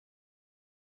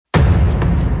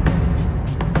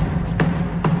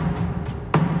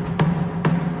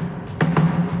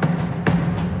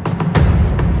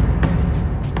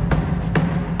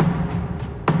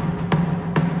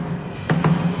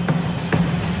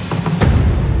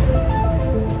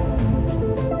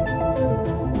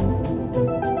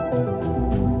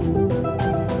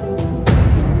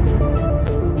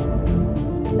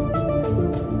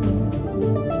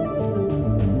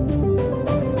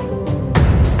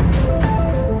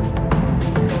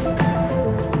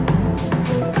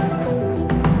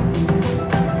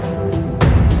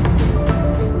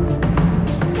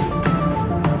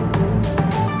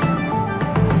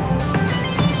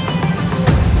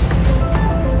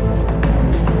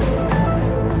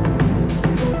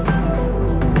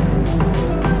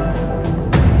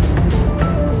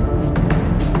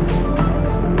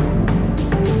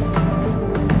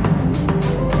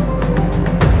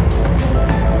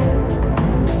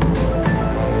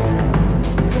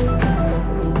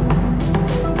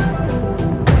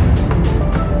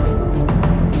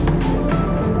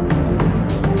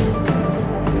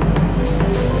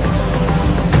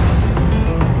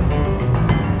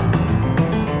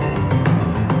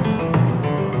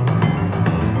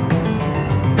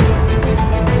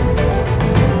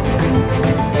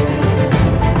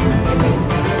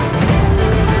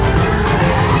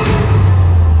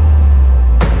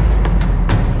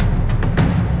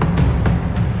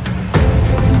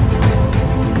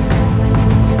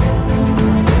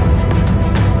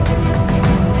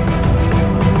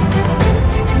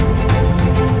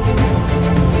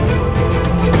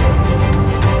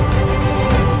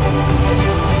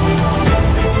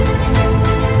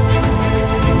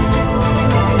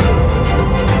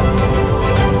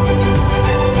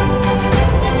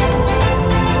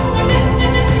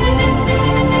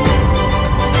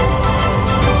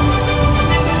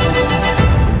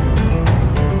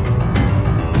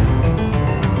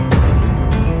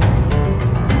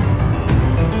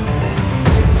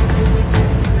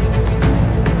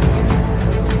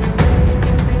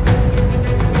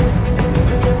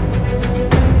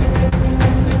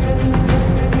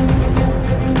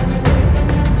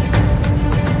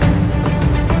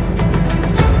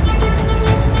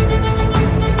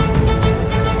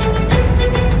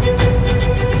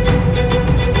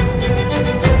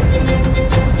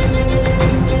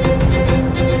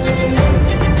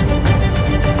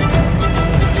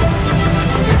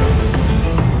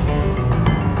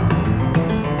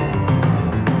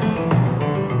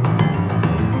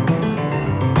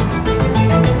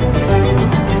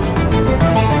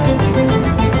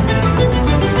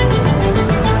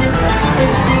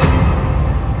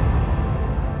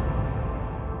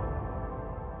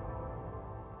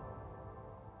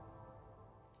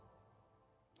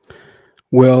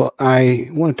Well, I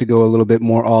wanted to go a little bit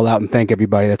more all out and thank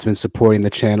everybody that's been supporting the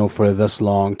channel for thus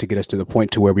long to get us to the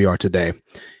point to where we are today.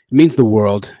 It means the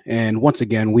world. And once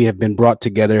again, we have been brought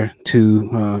together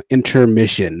to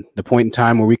intermission, the point in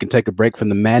time where we can take a break from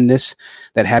the madness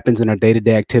that happens in our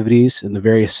day-to-day activities in the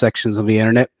various sections of the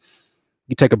internet.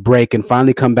 You take a break and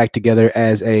finally come back together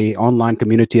as a online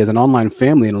community, as an online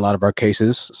family in a lot of our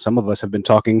cases. Some of us have been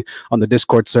talking on the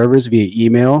Discord servers via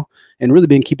email and really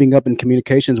been keeping up in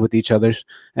communications with each other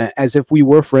as if we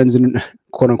were friends in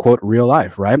quote unquote real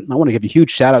life, right? I want to give a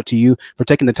huge shout out to you for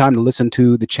taking the time to listen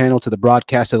to the channel, to the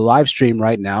broadcast, to the live stream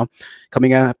right now,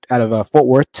 coming out of Fort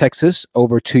Worth, Texas,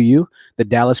 over to you, the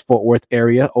Dallas-Fort Worth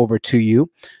area, over to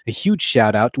you. A huge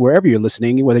shout out to wherever you're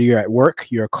listening, whether you're at work,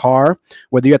 your car,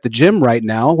 whether you're at the gym right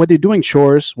now, whether you're doing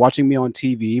chores, watching me on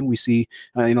TV. We see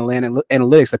in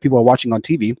analytics that people are watching on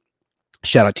TV.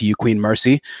 Shout out to you, Queen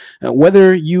Mercy.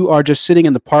 Whether you are just sitting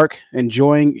in the park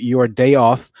enjoying your day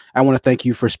off, I want to thank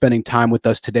you for spending time with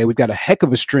us today. We've got a heck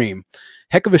of a stream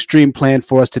planned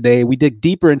for us today. We dig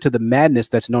deeper into the madness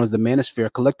that's known as the Manosphere,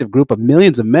 a collective group of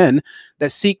millions of men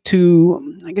that seek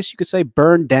to, I guess you could say,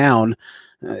 burn down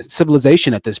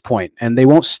civilization at this point. And they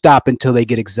won't stop until they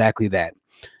get exactly that.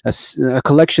 A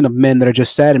collection of men that are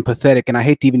just sad and pathetic. And I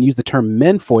hate to even use the term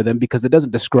men for them because it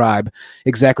doesn't describe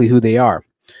exactly who they are.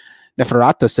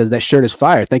 Neferata says that shirt is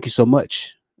fire. Thank you so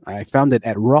much. I found it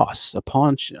at Ross, a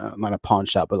pawn, not a pawn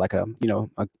shop, but like a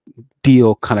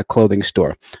deal kind of clothing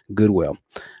store, Goodwill.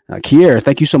 Kier,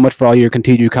 thank you so much for all your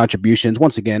continued contributions.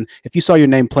 Once again, if you saw your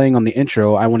name playing on the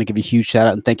intro, I want to give you a huge shout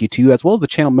out and thank you to you, as well as the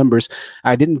channel members.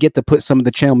 I didn't get to put some of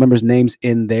the channel members' names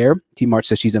in there. T March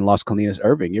says she's in Las Colinas,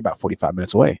 Irving. You're about 45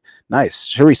 minutes away. Nice.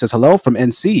 Cherie says hello from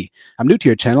NC. I'm new to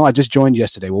your channel. I just joined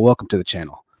yesterday. Well, welcome to the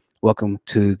channel. Welcome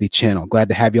to the channel. Glad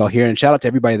to have you all here, and shout out to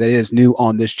everybody that is new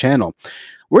on this channel.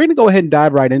 We're going to go ahead and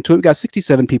dive right into it. We got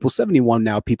 67 people, 71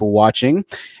 now people watching.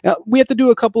 We have to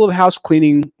do a couple of house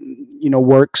cleaning,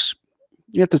 works.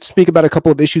 You have to speak about a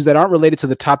couple of issues that aren't related to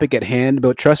the topic at hand,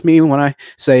 but trust me when I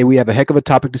say we have a heck of a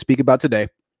topic to speak about today.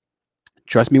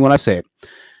 Trust me when I say it.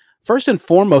 First and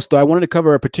foremost, though, I wanted to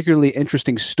cover a particularly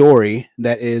interesting story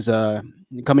that is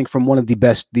coming from one of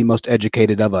the most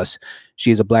educated of us.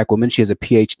 She is a black woman. She has a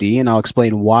PhD, and I'll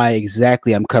explain why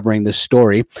exactly I'm covering this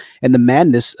story and the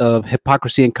madness of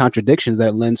hypocrisy and contradictions that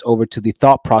it lends over to the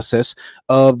thought process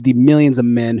of the millions of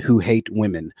men who hate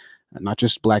women. Not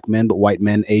just black men, but white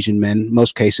men, Asian men.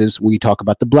 Most cases, we talk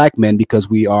about the black men because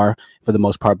we are, for the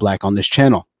most part, black on this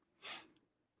channel.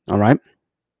 All right.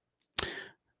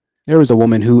 There was a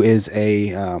woman who is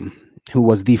who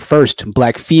was the first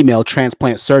black female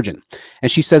transplant surgeon.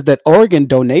 And she says that organ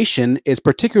donation is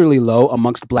particularly low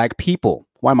amongst black people.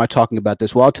 Why am I talking about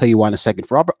this? Well, I'll tell you why in a second.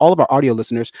 For all of our audio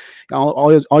listeners,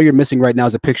 all you're missing right now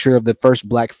is a picture of the first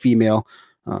black female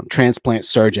transplant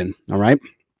surgeon. All right.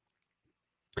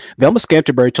 Velma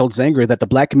Scantlebury told Zenger that the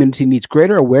black community needs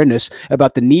greater awareness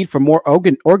about the need for more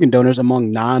organ donors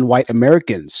among non-white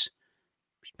Americans.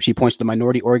 She points to the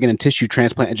Minority Organ and Tissue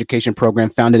Transplant Education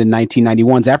Program founded in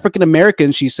 1991. African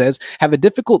Americans, she says, have a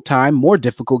difficult time, more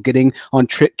difficult, getting on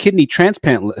kidney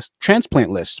transplant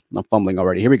lists. I'm fumbling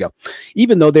already. Here we go.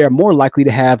 Even though they are more likely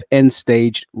to have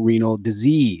end-stage renal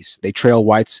disease, they trail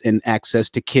whites in access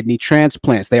to kidney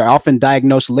transplants. They are often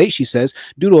diagnosed late, she says,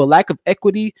 due to a lack of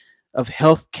equity of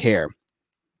health care,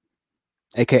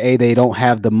 aka they don't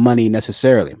have the money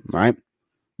necessarily, right?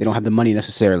 They don't have the money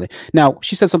necessarily. Now,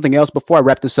 she said something else before I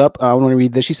wrap this up. I want to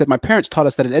read this. She said, my parents taught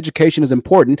us that an education is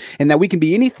important and that we can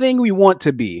be anything we want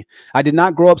to be. I did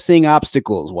not grow up seeing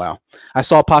obstacles. Wow. I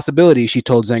saw possibilities, she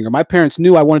told Zenger. My parents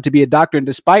knew I wanted to be a doctor, and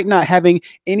despite not having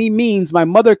any means, my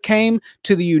mother came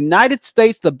to the United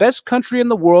States, the best country in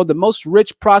the world, the most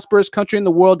rich, prosperous country in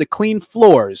the world, to clean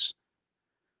floors,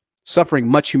 suffering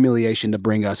much humiliation to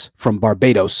bring us from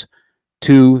Barbados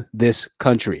to this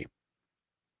country.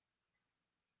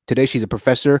 Today, she's a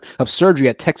professor of surgery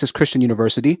at Texas Christian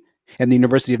University and the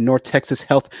University of North Texas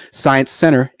Health Science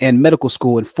Center and Medical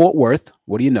School in Fort Worth.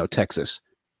 What do you know, Texas?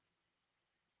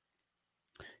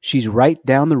 She's right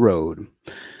down the road.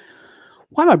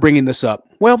 Why am I bringing this up?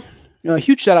 Well, a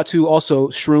huge shout out to also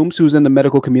Shrooms, who's in the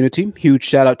medical community. Huge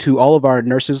shout out to all of our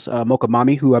nurses, Mocha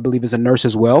Mami, who I believe is a nurse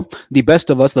as well. The best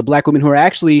of us, the black women who are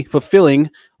actually fulfilling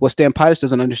what Stampitis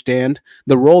doesn't understand,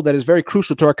 the role that is very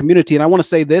crucial to our community. And I want to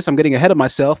say this, I'm getting ahead of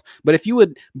myself, but if you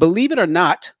would believe it or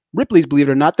not, Ripley's believe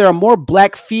it or not, there are more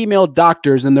black female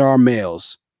doctors than there are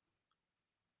males.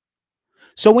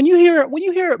 So when you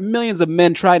hear millions of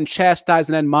men try and chastise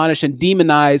and admonish and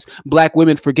demonize black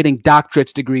women for getting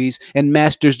doctorate's degrees and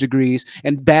master's degrees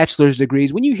and bachelor's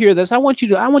degrees, when you hear this, I want you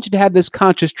to have this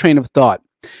conscious train of thought.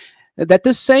 that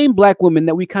this same black woman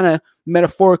that we kind of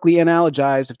metaphorically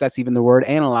analogized, if that's even the word,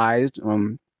 analyzed,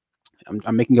 I'm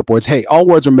making up words. Hey, all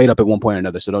words are made up at one point or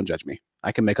another, so don't judge me.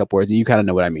 I can make up words. You kind of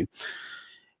know what I mean.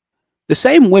 The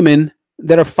same women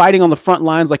that are fighting on the front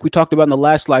lines, like we talked about in the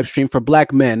last live stream, for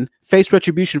black men, face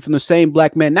retribution from the same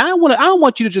black men. Now, I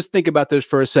want you to just think about this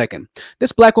for a second.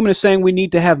 This black woman is saying we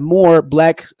need to have more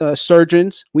black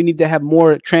surgeons. We need to have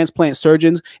more transplant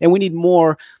surgeons, and we need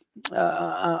more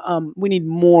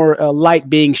light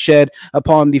being shed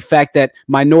upon the fact that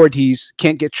minorities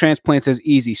can't get transplants as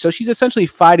easy. So she's essentially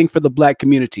fighting for the black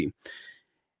community.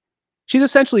 She's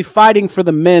essentially fighting for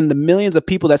the men, the millions of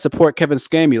people that support Kevin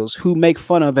Samuels, who make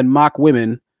fun of and mock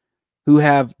women who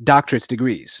have doctorate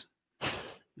degrees.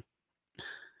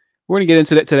 We're going to get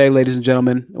into that today, ladies and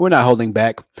gentlemen. We're not holding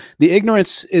back. The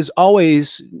ignorance is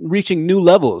always reaching new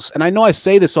levels. And I know I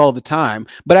say this all the time,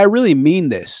 but I really mean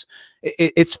this.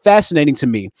 It's fascinating to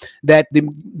me that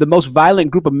the most violent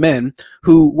group of men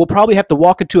who will probably have to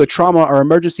walk into a trauma or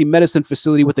emergency medicine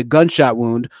facility with a gunshot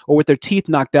wound or with their teeth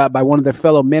knocked out by one of their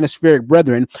fellow manospheric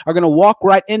brethren are going to walk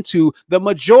right into the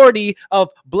majority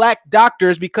of black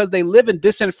doctors because they live in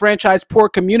disenfranchised poor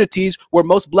communities where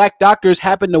most black doctors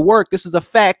happen to work. This is a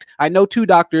fact. I know 2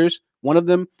 doctors. One of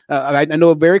them I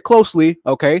know very closely.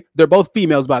 Okay. They're both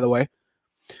females, by the way.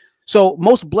 So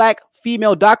most black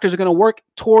female doctors are going to work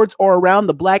towards or around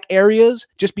the black areas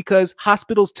just because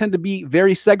hospitals tend to be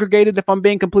very segregated, if I'm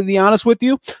being completely honest with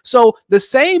you. So the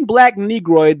same black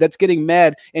Negroid that's getting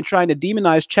mad and trying to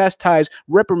demonize, chastise,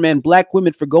 reprimand black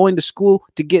women for going to school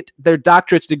to get their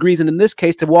doctorate degrees, and in this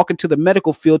case, to walk into the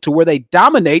medical field to where they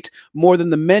dominate more than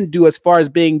the men do as far as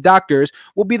being doctors,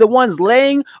 will be the ones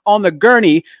laying on the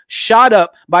gurney, shot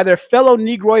up by their fellow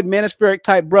Negroid manospheric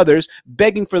type brothers,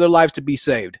 begging for their lives to be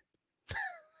saved.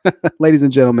 Ladies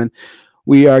and gentlemen,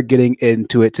 we are getting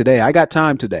into it today. I got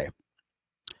time today.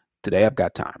 Today I've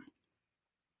got time.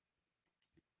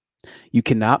 You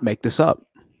cannot make this up.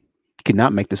 You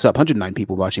cannot make this up. 109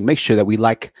 people watching. Make sure that we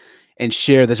like and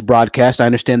share this broadcast. I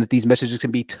understand that these messages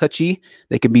can be touchy.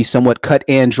 They can be somewhat cut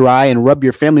and dry and rub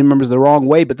your family members the wrong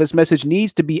way, but this message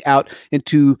needs to be out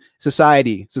into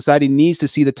society. Society needs to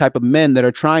see the type of men that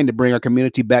are trying to bring our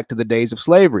community back to the days of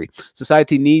slavery.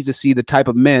 Society needs to see the type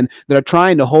of men that are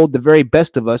trying to hold the very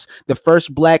best of us, the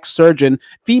first black surgeon,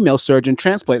 female surgeon,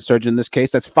 transplant surgeon in this case,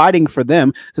 that's fighting for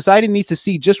them. Society needs to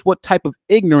see just what type of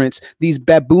ignorance these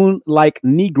baboon-like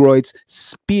Negroids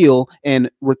spiel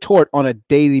and retort on a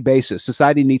daily basis.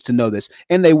 Society needs to know this,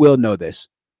 and they will know this.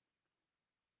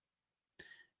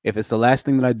 If it's the last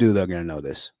thing that I do, they're going to know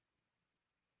this.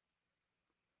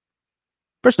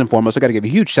 First and foremost, I got to give a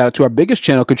huge shout out to our biggest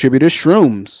channel contributors,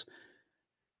 Shrooms,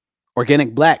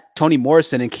 Organic Black, Tony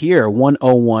Morrison, and Kier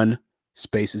 101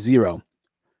 space 0.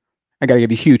 I got to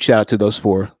give a huge shout out to those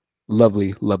 4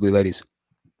 lovely, lovely ladies.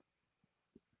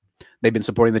 They've been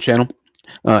supporting the channel.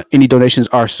 Any donations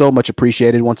are so much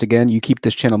appreciated. Once again, you keep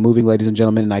this channel moving, ladies and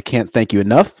gentlemen, and I can't thank you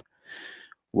enough.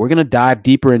 We're going to dive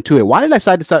deeper into it. Why did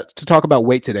I decide to talk about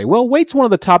weight today? Well, weight's one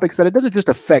of the topics that it doesn't just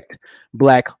affect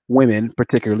black women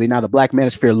particularly. Now, the black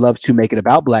manosphere loves to make it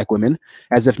about black women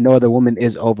as if no other woman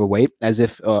is overweight, as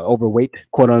if overweight,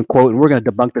 quote unquote. And we're going to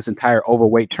debunk this entire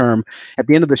overweight term. At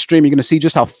the end of the stream, you're going to see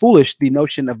just how foolish the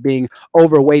notion of being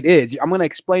overweight is. I'm going to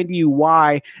explain to you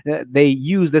why they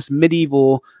use this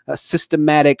medieval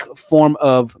systematic form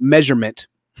of measurement.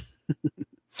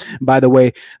 By the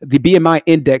way, the BMI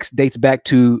index dates back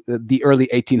to the early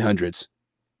 1800s.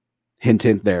 Hint,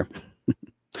 hint there.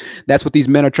 That's what these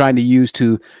men are trying to use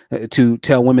to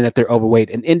tell women that they're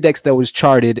overweight. An index that was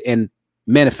charted and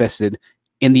manifested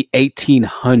in the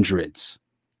 1800s.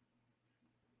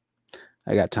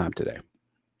 I got time today.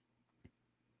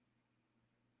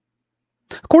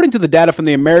 According to the data from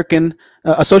the American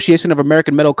Association of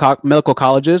American Medical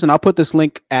Colleges, and I'll put this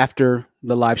link after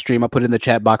the live stream. I'll put it in the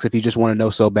chat box if you just want to know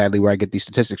so badly where I get these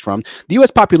statistics from. The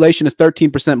U.S. population is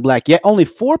 13% black, yet only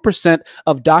 4%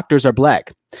 of doctors are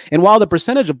black. And while the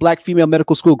percentage of black female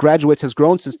medical school graduates has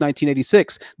grown since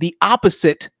 1986, the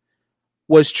opposite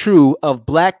was true of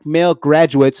black male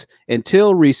graduates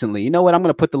until recently. You know what? I'm going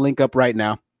to put the link up right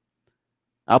now.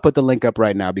 I'll put the link up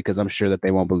right now because I'm sure that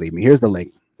they won't believe me. Here's the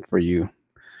link for you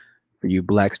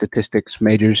black statistics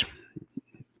majors,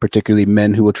 particularly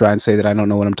men who will try and say that I don't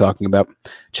know what I'm talking about.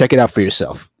 Check it out for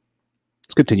yourself.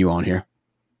 Let's continue on here.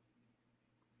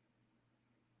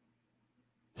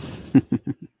 This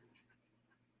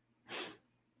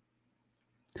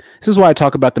is why I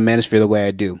talk about the manosphere the way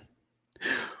I do.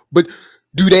 But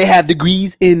do they have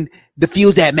degrees in the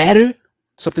fields that matter?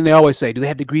 Something they always say. Do they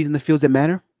have degrees in the fields that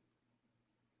matter?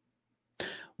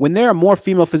 When there are more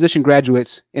female physician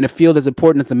graduates in a field as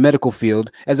important as the medical field,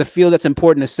 as a field that's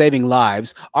important as saving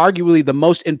lives, arguably the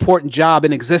most important job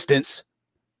in existence,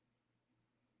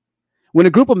 when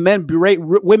a group of men berate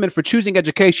women for choosing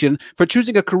education, for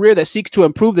choosing a career that seeks to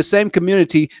improve the same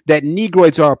community that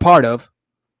Negroids are a part of,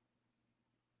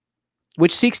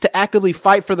 which seeks to actively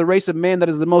fight for the race of man that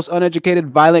is the most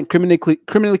uneducated, violent,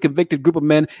 criminally convicted group of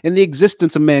men in the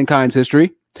existence of mankind's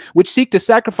history, which seek to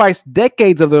sacrifice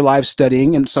decades of their lives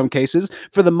studying, in some cases,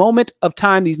 for the moment of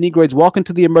time these Negroids walk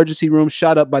into the emergency room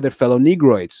shot up by their fellow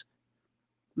Negroids.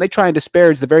 They try and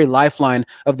disparage the very lifeline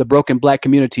of the broken black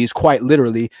communities, quite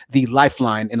literally the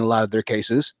lifeline in a lot of their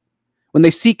cases. When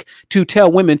they seek to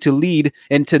tell women to lead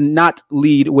and to not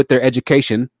lead with their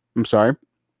education,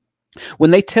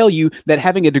 when they tell you that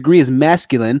having a degree is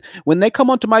masculine, when they come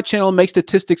onto my channel and make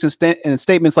statistics and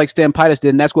statements like Stan Pitus did,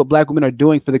 and that's what black women are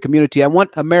doing for the community, I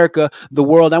want America, the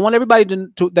world, I want everybody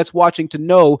that's watching to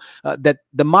know that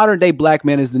the modern day black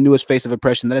man is the newest face of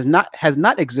oppression that has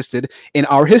not existed in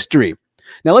our history.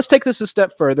 Now, let's take this a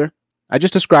step further. I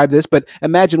just described this, but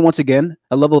imagine once again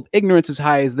a level of ignorance as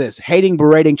high as this, hating,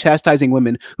 berating, chastising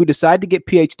women who decide to get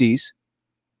PhDs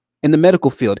in the medical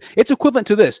field. It's equivalent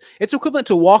to this. It's equivalent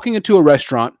to walking into a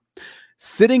restaurant,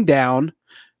 sitting down,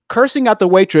 cursing out the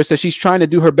waitress as she's trying to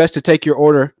do her best to take your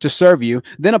order to serve you.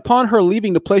 Then upon her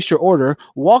leaving to place your order,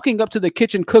 walking up to the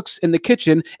kitchen cooks in the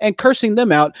kitchen and cursing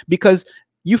them out because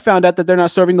you found out that they're not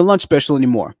serving the lunch special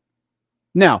anymore.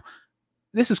 Now,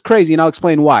 this is crazy, and I'll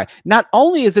explain why. Not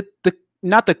only is it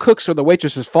not the cooks or the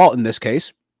waitress's fault in this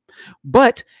case,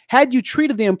 but had you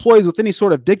treated the employees with any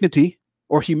sort of dignity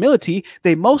or humility,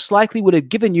 they most likely would have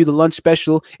given you the lunch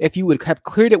special if you would have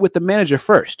cleared it with the manager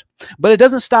first. But it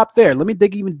doesn't stop there. Let me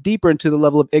dig even deeper into the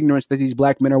level of ignorance that these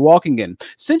black men are walking in.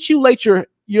 Since you let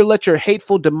your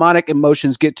hateful, demonic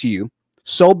emotions get to you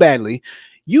so badly,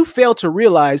 you fail to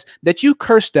realize that you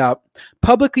cursed out,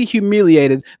 publicly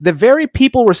humiliated the very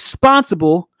people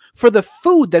responsible for the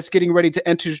food that's getting ready to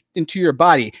enter into your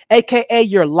body, aka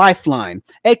your lifeline,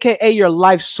 aka your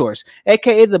life source,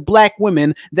 aka the black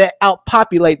women that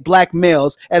outpopulate black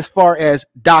males as far as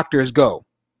doctors go.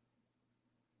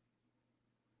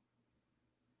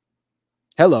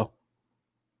 Hello.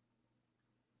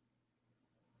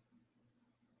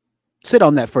 Sit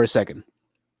on that for a second.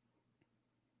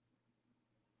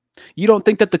 You don't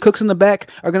think that the cooks in the back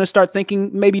are going to start thinking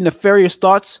maybe nefarious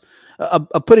thoughts of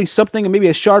putting something, maybe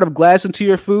a shard of glass into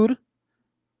your food?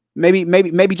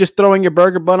 Maybe just throwing your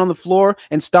burger bun on the floor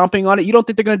and stomping on it. You don't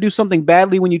think they're going to do something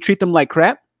badly when you treat them like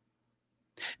crap?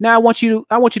 Now I want you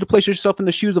to place yourself in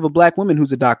the shoes of a black woman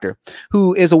who's a doctor,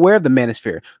 who is aware of the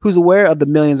manosphere, who's aware of the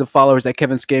millions of followers that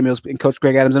Kevin Scamios and Coach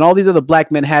Greg Adams and all these other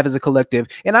black men have as a collective.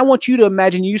 And I want you to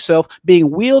imagine yourself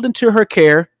being wheeled into her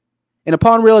care, and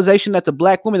upon realization that's a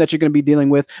black woman that you're going to be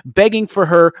dealing with, begging for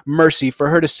her mercy, for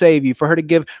her to save you, for her to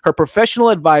give her professional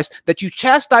advice that you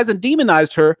chastised and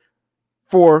demonized her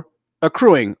for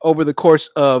accruing over the course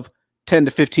of 10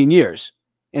 to 15 years.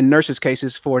 In nurses'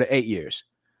 cases, 4 to 8 years.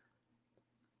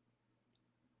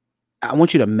 I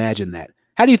want you to imagine that.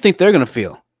 How do you think they're going to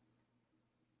feel?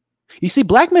 You see,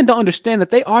 black men don't understand that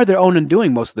they are their own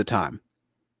undoing most of the time.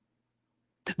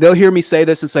 They'll hear me say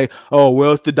this and say, "Oh,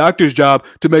 well, it's the doctor's job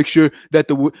to make sure that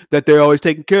they're always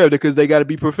taken care of because they got to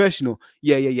be professional."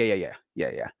 Yeah. You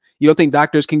don't think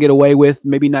doctors can get away with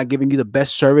maybe not giving you the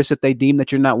best service if they deem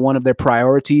that you're not one of their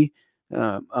priority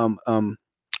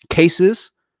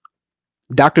cases?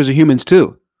 Doctors are humans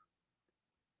too.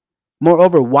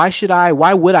 Moreover, why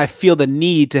would I feel the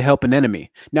need to help an enemy?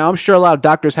 Now, I'm sure a lot of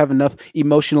doctors have enough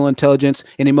emotional intelligence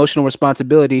and emotional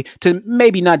responsibility to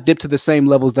maybe not dip to the same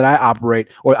levels that I operate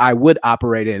or I would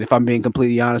operate in, if I'm being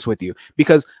completely honest with you.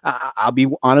 Because I'll be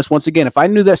honest once again, if I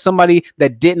knew that somebody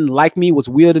that didn't like me was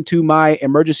wheeled into my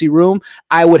emergency room,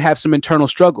 I would have some internal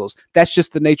struggles. That's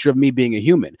just the nature of me being a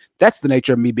human. That's the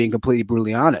nature of me being completely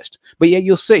brutally honest. But yet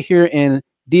you'll sit here and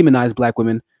demonize black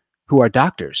women who are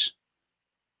doctors.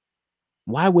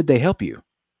 Why would they help you?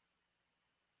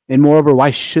 And moreover,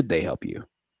 why should they help you?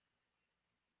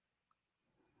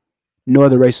 No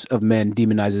other race of men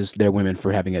demonizes their women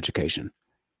for having education.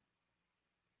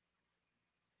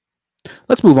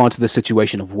 Let's move on to the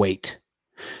situation of weight.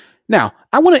 Now,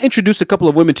 I want to introduce a couple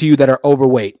of women to you that are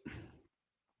overweight.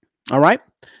 All right?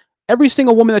 Every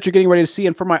single woman that you're getting ready to see,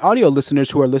 and for my audio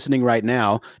listeners who are listening right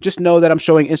now, just know that I'm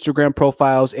showing Instagram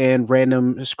profiles and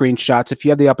random screenshots. If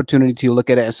you have the opportunity to look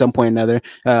at it at some point or another,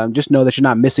 just know that you're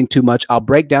not missing too much. I'll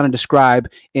break down and describe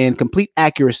in complete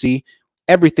accuracy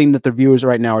everything that the viewers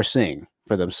right now are seeing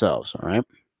for themselves, all right?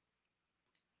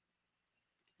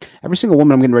 Every single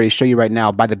woman I'm getting ready to show you right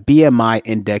now by the BMI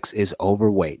index is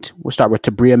overweight. We'll start with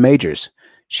Tabria Majors.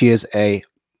 She is a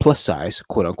plus size,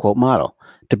 quote unquote, model.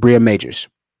 Tabria Majors.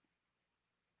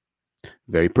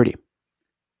 Very pretty.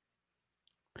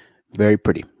 Very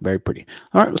pretty. Very pretty.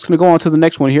 All right, let's going to go on to the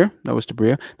next one here. That was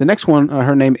Tabria. The next one,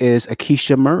 her name is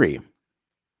Akeisha Murray.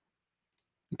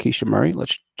 Akeisha Murray.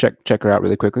 Let's check her out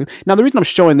really quickly. Now, the reason I'm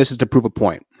showing this is to prove a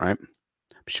point, right?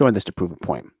 I'm showing this to prove a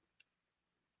point.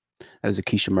 That is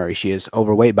Akeisha Murray. She is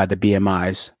overweight by the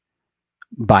BMI's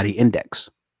body index.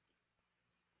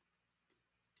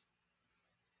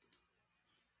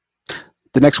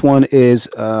 The next one is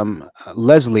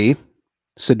Leslie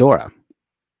Sidora.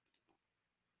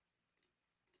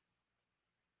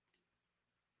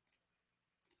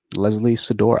 Leslie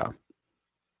Sidora.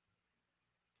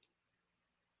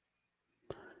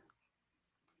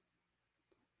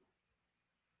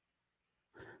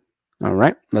 All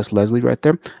right, that's Leslie right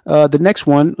there. The next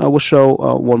one, we'll show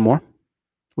one more.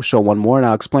 We'll show one more, and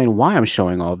I'll explain why I'm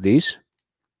showing all of these.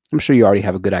 I'm sure you already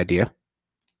have a good idea.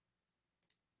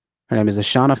 Her name is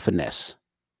Ashana Finesse.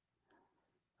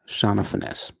 Ashana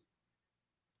Finesse.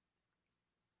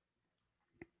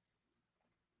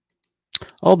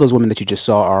 All those women that you just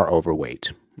saw are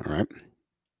overweight, all right?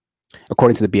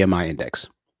 According to the BMI index.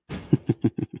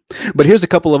 But here's a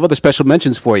couple of other special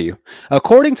mentions for you.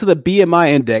 According to the BMI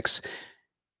index,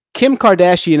 Kim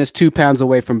Kardashian is 2 pounds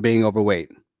away from being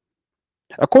overweight.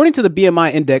 According to the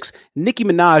BMI index, Nicki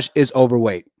Minaj is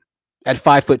overweight at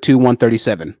 5'2",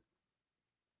 137.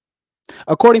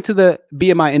 According to the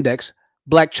BMI index,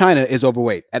 Black China is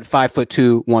overweight at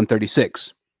 5'2",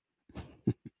 136.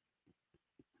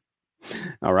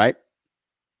 All right.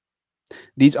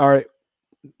 These are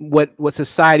what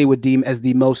society would deem as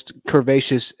the most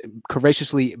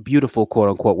curvaceously beautiful, quote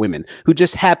unquote, women who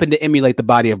just happen to emulate the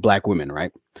body of Black women,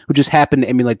 right? Who just happen to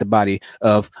emulate the body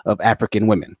of African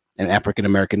women and African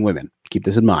American women. Keep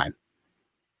this in mind.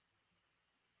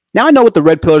 Now I know what the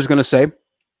red pill is going to say.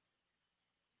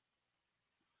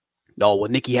 Oh,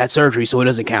 well, Nikki had surgery, so it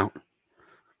doesn't count.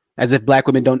 As if Black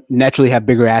women don't naturally have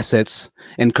bigger assets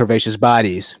and curvaceous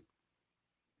bodies.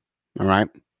 All right.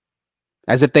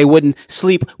 As if they wouldn't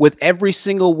sleep with every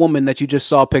single woman that you just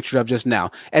saw a picture of just now.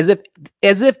 As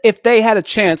if they had a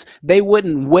chance, they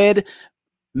wouldn't wed,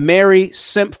 marry,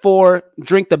 simp for,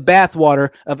 drink the bathwater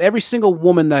of every single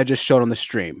woman that I just showed on the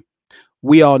stream.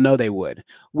 We all know they would.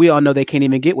 We all know they can't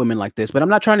even get women like this. But I'm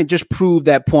not trying to just prove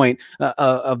that point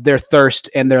of their thirst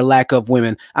and their lack of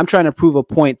women. I'm trying to prove a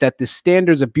point that the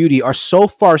standards of beauty are so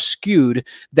far skewed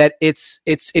that it's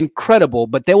incredible.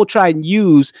 But they will try and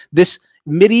use this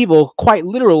medieval, quite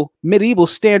literal medieval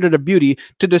standard of beauty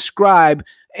to describe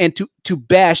and to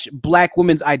bash Black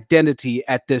women's identity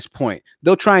at this point.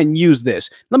 They'll try and use this.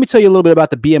 Let me tell you a little bit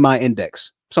about the BMI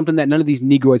index. Something that none of these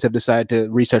Negroids have decided to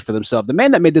research for themselves. The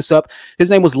man that made this up, his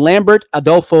name was Lambert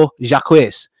Adolphe Jacques.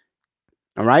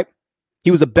 All right.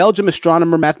 He was a Belgian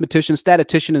astronomer, mathematician,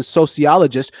 statistician, and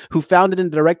sociologist who founded and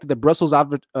directed the Brussels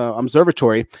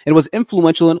Observatory and was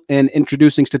influential in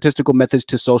introducing statistical methods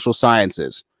to social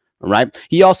sciences. All right.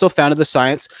 He also founded the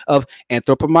science of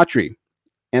anthropometry.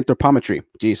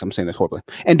 Geez, I'm saying this horribly.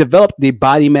 And developed the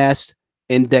body mass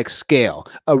index scale,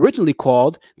 originally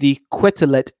called the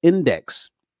Quetelet Index.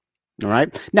 All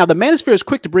right. Now, the manosphere is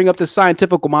quick to bring up this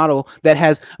scientific model that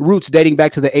has roots dating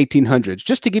back to the 1800s.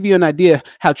 Just to give you an idea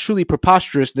how truly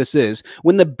preposterous this is,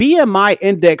 when the BMI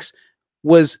index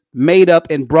was made up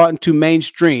and brought into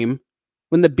mainstream,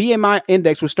 when the BMI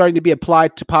index was starting to be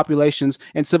applied to populations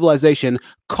and civilization,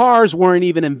 cars weren't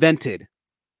even invented.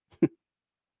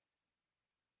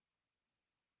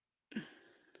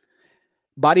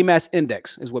 Body mass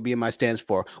index is what BMI stands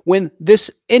for. When this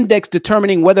index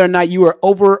determining whether or not you are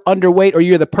over, underweight, or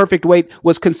you're the perfect weight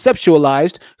was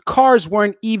conceptualized, cars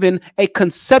weren't even a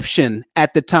conception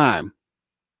at the time.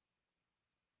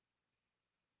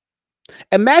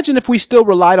 Imagine if we still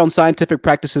relied on scientific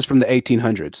practices from the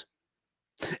 1800s.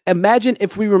 Imagine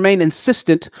if we remain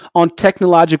insistent on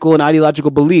technological and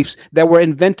ideological beliefs that were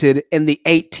invented in the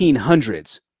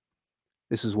 1800s.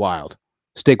 This is wild.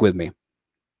 Stick with me.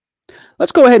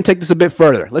 Let's go ahead and take this a bit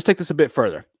further.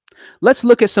 Let's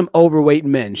look at some overweight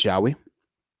men, shall we?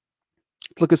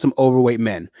 Let's look at some overweight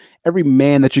men. Every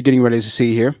man that you're getting ready to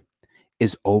see here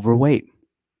is overweight.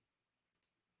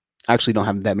 I actually don't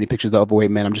have that many pictures of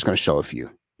overweight men. I'm just going to show a few,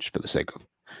 just for the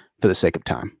sake of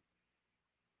time.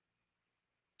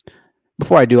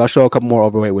 Before I do, I'll show a couple more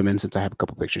overweight women since I have a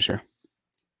couple pictures here.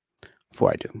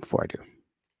 Before I do.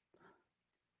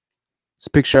 It's a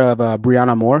picture of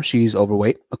Brianna Moore. She's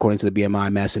overweight, according to the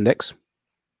BMI mass index.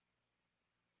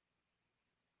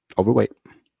 Overweight.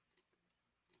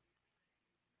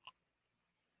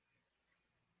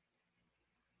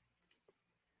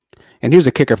 And here's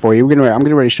a kicker for you. I'm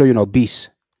getting ready to show you an obese.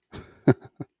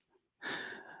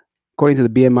 According to the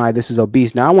BMI, this is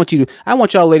obese. Now, I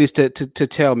want y'all ladies to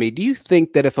tell me, do you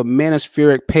think that if a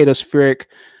manospheric, pedospheric,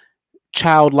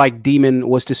 childlike demon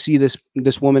was to see this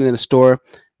woman in the store,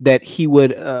 that he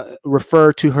would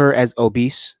refer to her as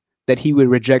obese, that he would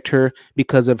reject her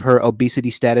because of her obesity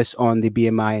status on the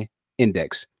BMI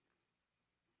index?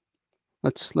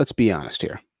 Let's be honest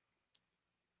here.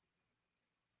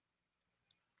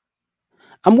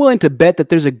 I'm willing to bet that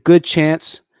there's a good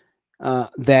chance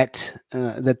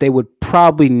that they would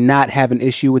probably not have an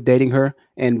issue with dating her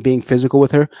and being physical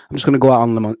with her. I'm just going to go out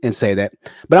on them and say that.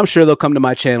 But I'm sure they'll come to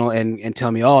my channel and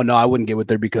tell me, oh, no, I wouldn't get with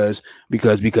her because.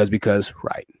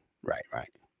 Right.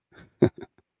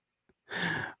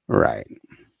 Right.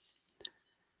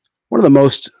 One of the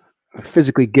most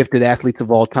physically gifted athletes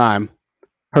of all time,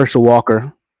 Herschel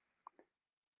Walker,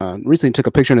 recently took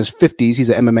a picture in his 50s. He's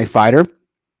an MMA fighter.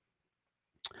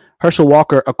 Herschel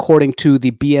Walker, according to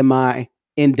the BMI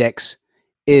index,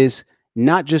 is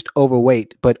not just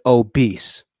overweight, but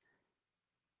obese.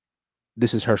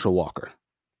 This is Herschel Walker.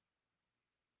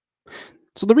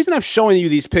 So the reason I'm showing you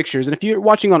these pictures, and if you're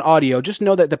watching on audio, just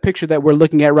know that the picture that we're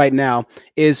looking at right now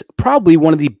is probably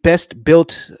one of the best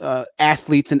built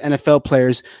athletes and NFL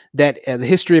players that the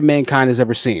history of mankind has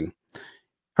ever seen.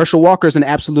 Herschel Walker is an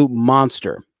absolute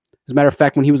monster. As a matter of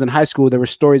fact, when he was in high school, there were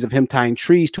stories of him tying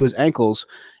trees to his ankles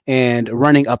and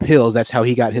running up hills. That's how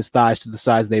he got his thighs to the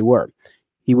size they were.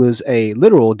 He was a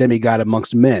literal demigod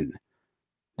amongst men.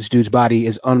 This dude's body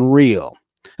is unreal.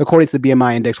 According to the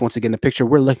BMI index, once again, the picture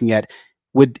we're looking at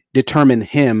would determine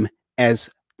him as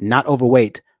not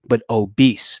overweight, but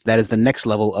obese. That is the next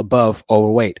level above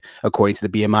overweight, according to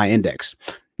the BMI index.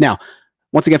 Now,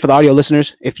 once again, for the audio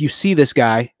listeners, if you see this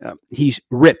guy, he's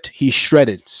ripped, he's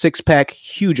shredded, six-pack,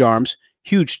 huge arms,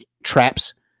 huge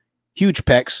traps, huge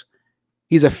pecs.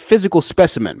 He's a physical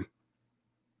specimen.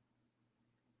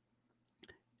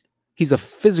 He's a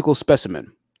physical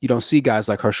specimen. You don't see guys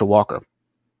like Herschel Walker.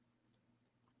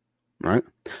 All right?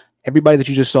 Everybody that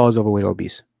you just saw is overweight or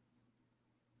obese.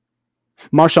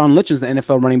 Marshawn Lynch is the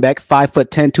NFL running back,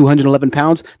 5'10", 211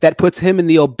 pounds. That puts him in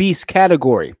the obese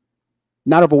category.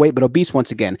 Not overweight, but obese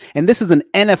once again. And this is an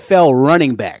NFL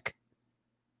running back.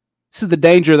 This is the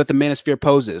danger that the manosphere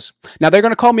poses. Now, they're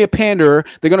going to call me a panderer.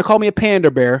 They're going to call me a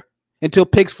pander bear until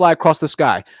pigs fly across the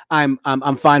sky. I'm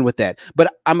fine with that.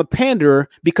 But I'm a panderer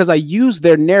because I use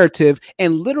their narrative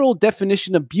and literal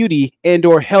definition of beauty and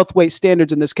or health weight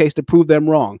standards in this case to prove them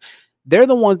wrong. They're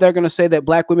the ones that are going to say that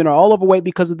black women are all overweight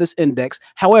because of this index.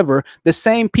 However, the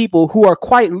same people who are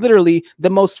quite literally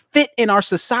the most fit in our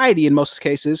society in most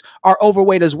cases are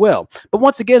overweight as well. But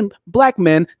once again, black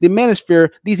men, the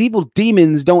manosphere, these evil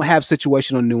demons don't have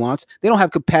situational nuance. They don't have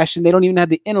compassion. They don't even have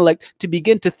the intellect to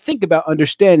begin to think about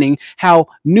understanding how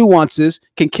nuances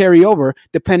can carry over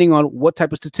depending on what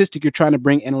type of statistic you're trying to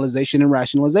bring analyzation and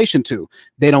rationalization to.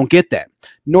 They don't get that,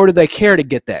 nor do they care to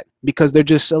get that, because they're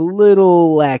just a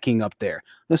little lacking up there.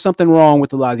 There's something wrong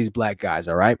with a lot of these black guys,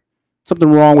 all right?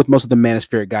 Something wrong with most of the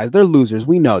manospheric guys. They're losers.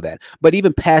 We know that. But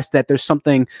even past that, there's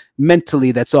something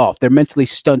mentally that's off. They're mentally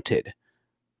stunted.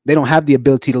 They don't have the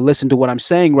ability to listen to what I'm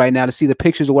saying right now, to see the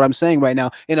pictures of what I'm saying right now,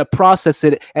 and to process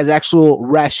it as actual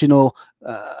rational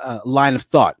line of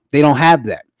thought. They don't have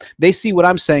that. They see what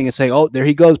I'm saying and say, oh, there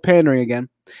he goes pandering again.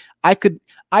 I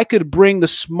could bring the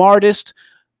smartest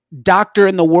doctor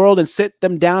in the world and sit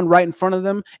them down right in front of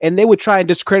them, and they would try and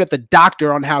discredit the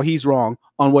doctor on how he's wrong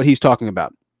on what he's talking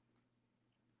about.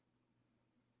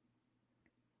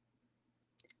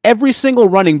 Every single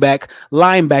running back,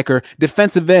 linebacker,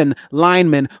 defensive end,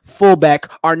 lineman,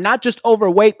 fullback are not just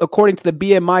overweight according to the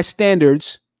BMI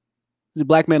standards. These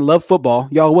black men love football.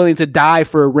 Y'all willing to die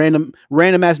for random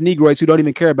ass Negroids who don't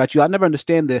even care about you. I never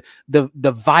understand the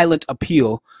violent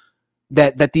appeal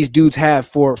that these dudes have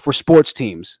for sports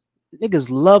teams. Niggas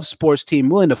love sports team,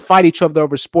 willing to fight each other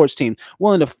over sports team,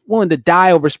 willing to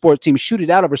die over sports team, shoot it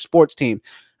out over sports team.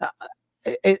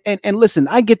 And listen,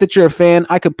 I get that you're a fan.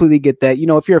 I completely get that. You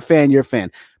know, if you're a fan, you're a fan.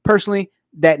 Personally,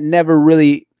 that never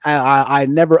really, I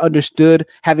never understood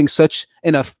having such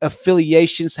an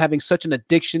affiliations, having such an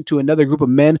addiction to another group of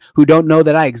men who don't know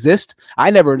that I exist. I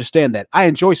never understand that. I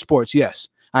enjoy sports, yes.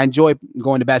 I enjoy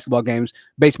going to basketball games,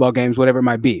 baseball games, whatever it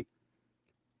might be.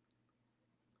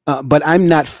 But I'm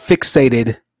not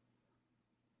fixated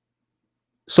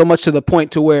so much to the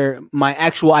point to where my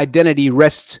actual identity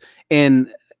rests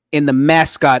in the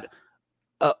mascot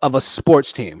of a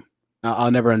sports team.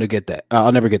 I'll never get that.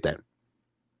 I'll never get that.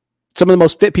 Some of the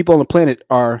most fit people on the planet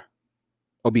are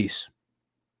obese.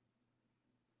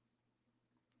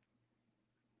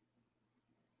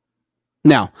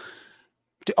 Now,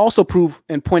 To also prove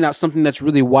and point out something that's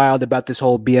really wild about this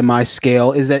whole BMI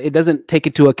scale is that it doesn't take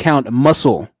into account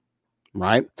muscle,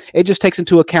 right? It just takes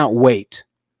into account weight,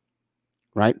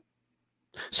 right?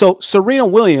 So Serena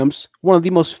Williams, one of the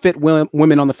most fit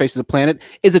women on the face of the planet,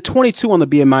 is a 22 on the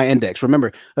BMI index.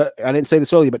 Remember, I didn't say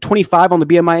this earlier, but 25 on the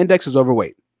BMI index is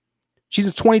overweight. She's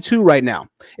a 22 right now.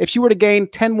 If she were to gain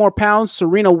 10 more pounds,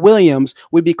 Serena Williams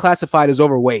would be classified as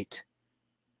overweight.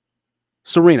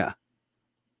 Serena,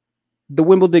 the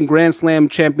Wimbledon Grand Slam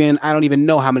champion, I don't even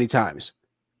know how many times.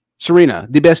 Serena,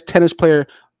 the best tennis player,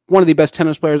 one of the best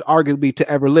tennis players arguably to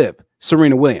ever live.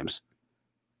 Serena Williams,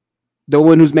 the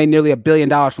one who's made nearly $1 billion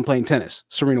from playing tennis.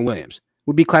 Serena Williams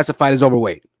would be classified as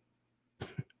overweight.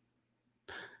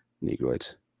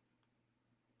 Negroids.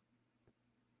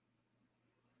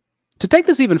 To take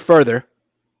this even further,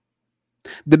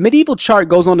 the medieval chart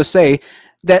goes on to say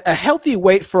that a healthy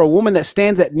weight for a woman that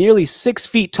stands at nearly 6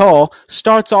 feet tall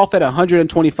starts off at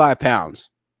 125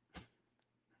 pounds.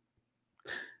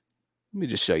 Let me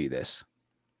just show you this.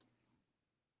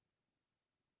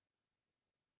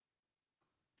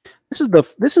 This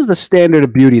is the standard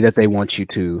of beauty that they want you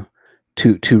to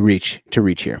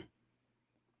reach here.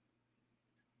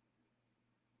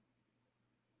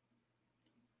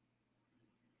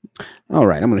 All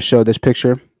right, I'm going to show this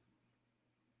picture.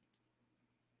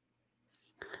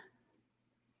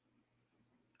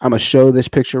 I'm going to show this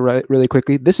picture really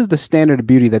quickly. This is the standard of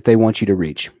beauty that they want you to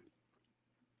reach.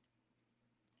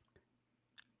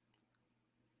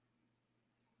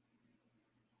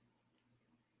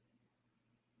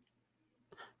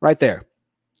 Right there,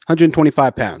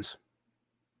 125 pounds.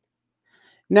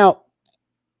 Now,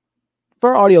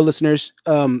 for our audio listeners,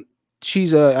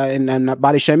 she's and I'm not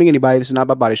body shaming anybody. This is not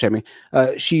about body shaming.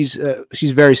 She's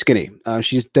very skinny.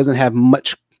 She doesn't have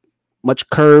much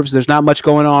curves. There's not much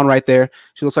going on right there.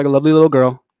 She looks like a lovely little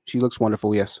girl. She looks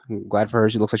wonderful. Yes, I'm glad for her.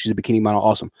 She looks like she's a bikini model.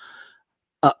 Awesome.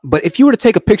 But if you were to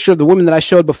take a picture of the women that I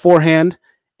showed beforehand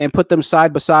and put them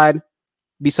side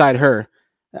beside her,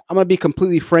 I'm gonna be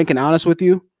completely frank and honest with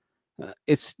you.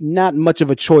 It's not much of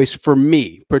a choice for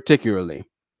me, particularly.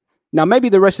 Now, maybe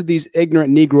the rest of these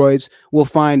ignorant Negroids will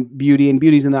find beauty, and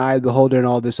beauty's in the eye of the beholder and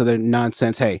all this other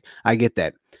nonsense. Hey, I get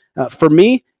that. For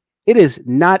me, it is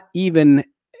not even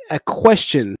a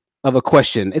question of a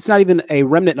question. It's not even a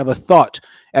remnant of a thought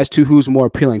as to who's more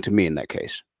appealing to me in that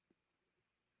case.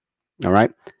 All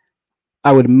right.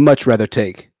 I would much rather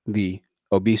take the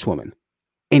obese woman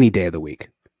any day of the week.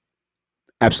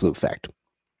 Absolute fact.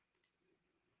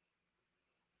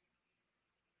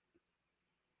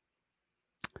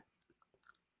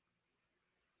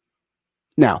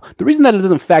 Now, the reason that it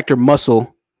doesn't factor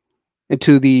muscle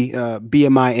into the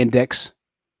BMI index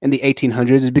in the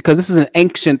 1800s is because this is an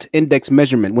ancient index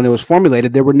measurement. When it was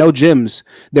formulated, there were no gyms,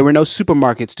 there were no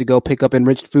supermarkets to go pick up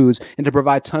enriched foods and to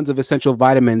provide tons of essential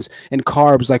vitamins and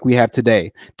carbs like we have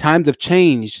today. Times have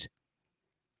changed.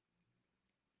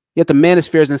 Yet the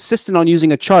manosphere is insistent on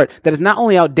using a chart that is not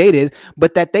only outdated,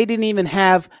 but that they didn't even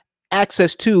have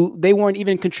access to, they weren't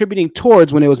even contributing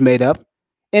towards when it was made up.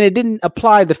 And it didn't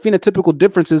apply the phenotypical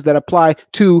differences that apply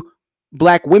to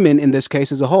Black women in this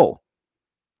case as a whole,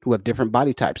 who have different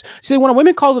body types. See, when a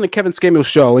woman calls on a Kevin Samuels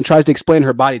show and tries to explain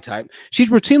her body type, she's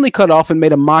routinely cut off and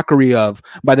made a mockery of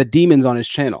by the demons on his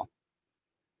channel.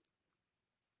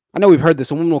 I know we've heard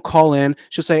this. A woman will call in.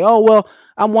 She'll say, "Oh, well,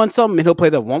 I'm one something," and he'll play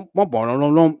the womp, womp,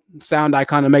 womp, sound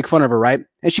icon to make fun of her, right?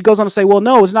 And she goes on to say, "Well,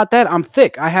 no, it's not that. I'm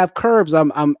thick. I have curves.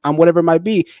 I'm whatever it might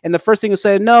be." And the first thing you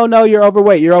say, "No, you're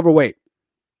overweight. You're overweight."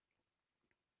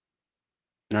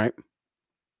 All right.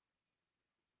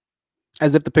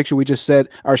 As if the picture we just said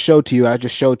or showed to you, I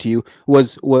just showed to you,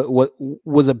 was what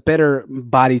was a better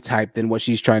body type than what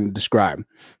she's trying to describe.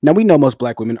 Now we know most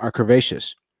Black women are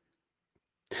curvaceous.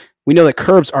 We know that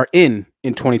curves are in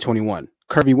 2021.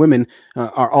 Curvy women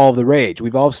are all the rage.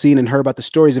 We've all seen and heard about the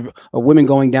stories of women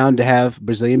going down to have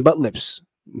Brazilian butt lifts,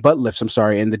 I'm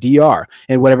sorry, in the DR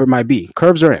and whatever it might be.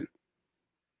 Curves are in.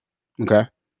 Okay.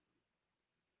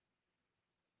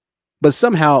 But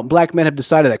somehow Black men have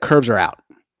decided that curves are out.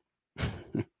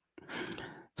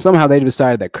 Somehow they've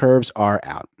decided that curves are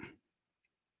out.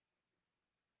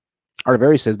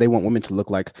 Artiveri says they want women to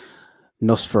look like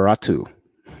Nosferatu.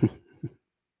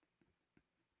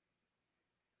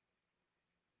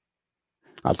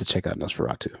 I'll have to check out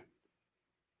Nosferatu.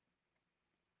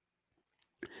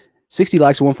 60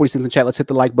 likes and 146 in the chat. Let's hit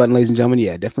the like button, ladies and gentlemen.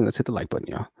 Yeah, definitely. Let's hit the like button,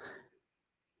 y'all.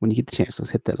 When you get the chance,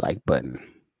 let's hit that like button.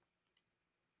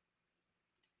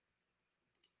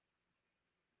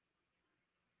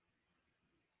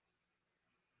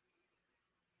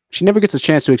 She never gets a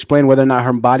chance to explain whether or not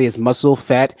her body is muscle,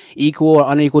 fat, equal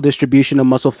or unequal distribution of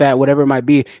muscle, fat, whatever it might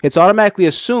be. It's automatically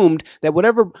assumed that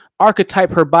whatever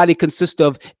archetype her body consists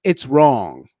of, it's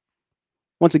wrong.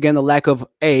 Once again, the lack of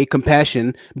A,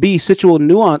 compassion, B, situational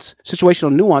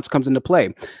nuance comes into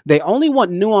play. They only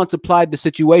want nuance applied to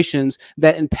situations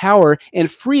that empower and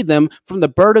free them from the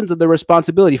burdens of their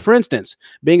responsibility. For instance,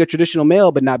 being a traditional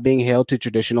male, but not being held to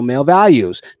traditional male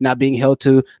values, not being held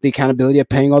to the accountability of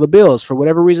paying all the bills. For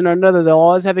whatever reason or another, they'll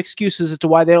always have excuses as to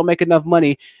why they don't make enough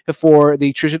money for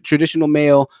the traditional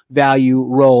male value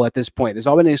role at this point. There's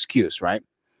always an excuse, right?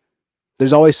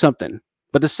 There's always something.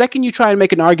 But the second you try and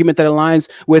make an argument that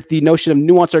aligns with the notion of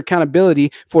nuance or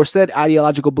accountability for said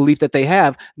ideological belief that they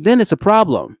have, then it's a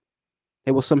problem.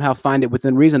 They will somehow find it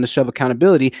within reason to shove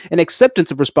accountability and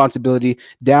acceptance of responsibility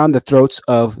down the throats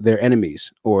of their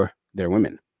enemies or their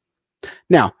women.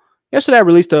 Now, yesterday I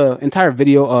released an entire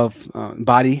video of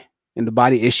body and the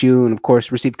body issue, and of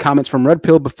course received comments from red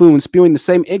pill buffoons spewing the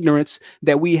same ignorance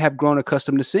that we have grown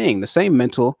accustomed to seeing, the same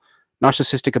mental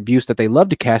narcissistic abuse that they love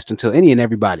to cast into any and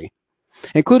everybody,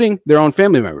 including their own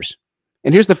family members.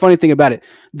 And here's the funny thing about it.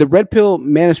 The red pill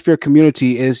manosphere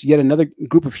community is yet another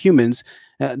group of humans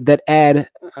that add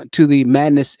to the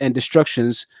madness and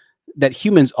destructions that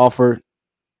humans offer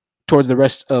towards the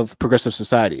rest of progressive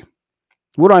society.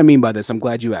 What do I mean by this? I'm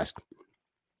glad you asked.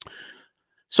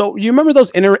 So you remember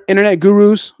those internet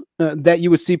gurus that you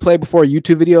would see play before a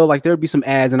YouTube video? Like there would be some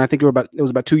ads, and I think it was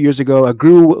about 2 years ago. A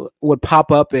guru would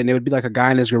pop up, and it would be like a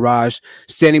guy in his garage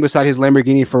standing beside his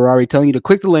Lamborghini Ferrari, telling you to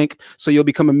click the link so you'll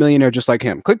become a millionaire just like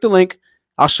him. Click the link.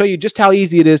 I'll show you just how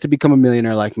easy it is to become a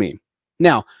millionaire like me.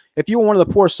 Now, if you were one of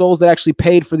the poor souls that actually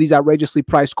paid for these outrageously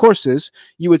priced courses,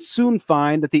 you would soon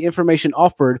find that the information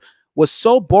offered was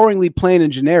so boringly plain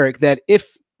and generic that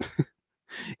if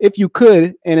you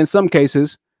could, and in some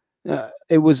cases,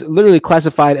 it was literally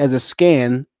classified as a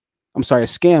scam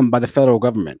by the federal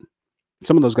government.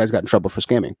 Some of those guys got in trouble for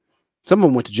scamming. Some of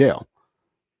them went to jail,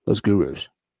 those gurus.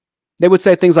 They would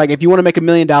say things like, if you want to make $1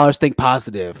 million, think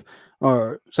positive,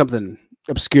 or something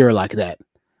obscure like that.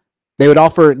 They would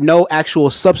offer no actual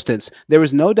substance. There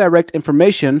was no direct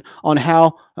information on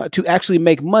how to actually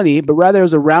make money, but rather it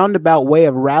was a roundabout way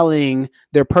of rallying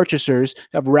their purchasers,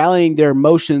 of rallying their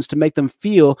emotions to make them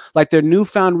feel like their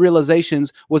newfound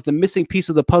realizations was the missing piece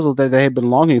of the puzzle that they had been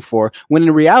longing for, when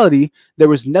in reality, there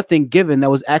was nothing given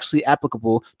that was actually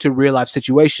applicable to real life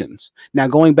situations. Now,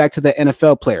 going back to the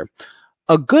NFL player,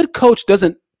 a good coach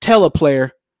doesn't tell a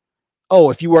player,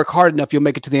 oh, if you work hard enough, you'll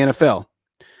make it to the NFL.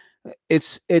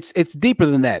 It's deeper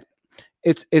than that.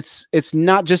 It's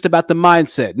not just about the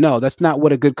mindset. No, that's not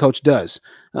what a good coach does.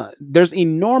 There's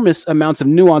enormous amounts of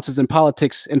nuances in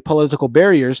politics and political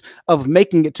barriers of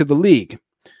making it to the league.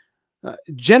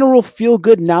 General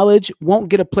feel-good knowledge won't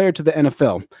get a player to the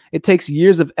NFL. It takes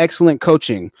years of excellent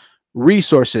coaching,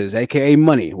 resources, aka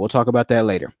money. We'll talk about that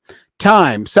later.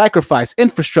 Time, sacrifice,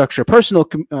 infrastructure, personal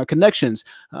connections,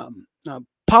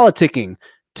 politicking.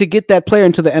 To get that player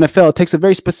into the NFL, it takes a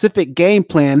very specific game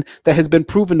plan that has been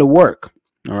proven to work.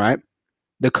 All right.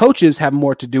 The coaches have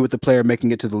more to do with the player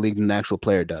making it to the league than the actual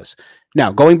player does. Now,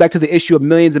 going back to the issue of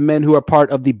millions of men who are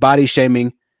part of the body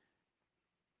shaming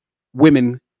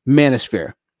women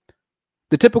manosphere.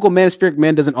 The typical manospheric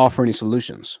man doesn't offer any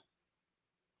solutions.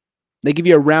 They give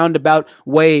you a roundabout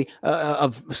way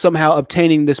of somehow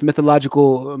obtaining this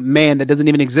mythological man that doesn't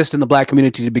even exist in the black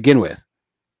community to begin with.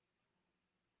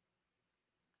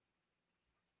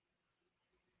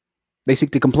 They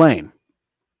seek to complain.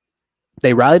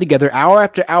 They rally together hour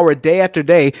after hour, day after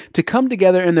day, to come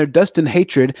together in their dust and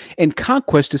hatred and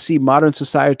conquest to see modern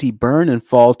society burn and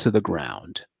fall to the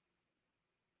ground.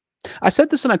 I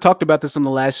said this and I talked about this on the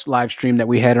last live stream that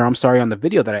we had, or I'm sorry, on the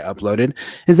video that I uploaded,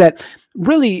 is that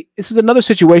really this is another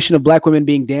situation of black women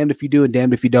being damned if you do and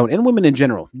damned if you don't, and women in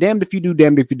general. Damned if you do,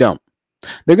 damned if you don't.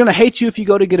 They're going to hate you if you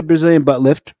go to get a Brazilian butt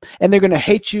lift, and they're going to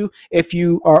hate you if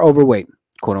you are overweight,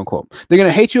 quote unquote. They're going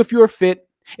to hate you if you are fit,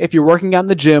 if you're working out in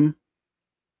the gym.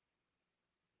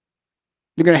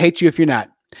 They're going to hate you if you're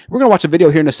not. We're going to watch a video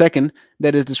here in a second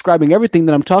that is describing everything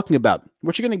that I'm talking about.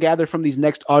 What you're going to gather from these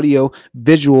next audio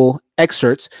visual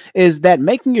excerpts is that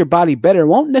making your body better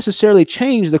won't necessarily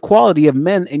change the quality of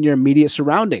men in your immediate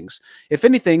surroundings. If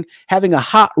anything, having a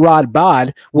hot rod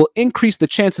bod will increase the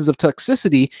chances of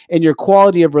toxicity in your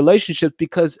quality of relationships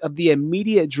because of the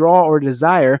immediate draw or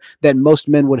desire that most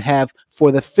men would have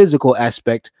for the physical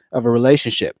aspect of a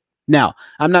relationship. Now,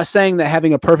 I'm not saying that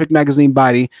having a perfect magazine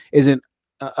body isn't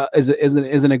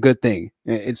a good thing.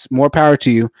 It's more power to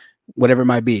you, whatever it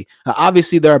might be.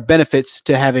 Obviously, there are benefits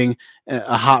to having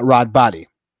a hot rod body.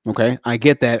 Okay, I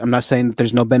get that. I'm not saying that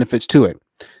there's no benefits to it.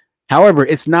 However,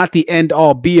 it's not the end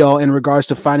all be all in regards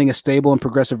to finding a stable and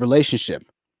progressive relationship.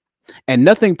 And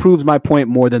nothing proves my point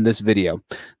more than this video.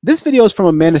 This video is from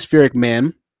a manospheric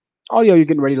man. Audio you're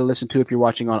getting ready to listen to if you're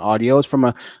watching on audio. It's from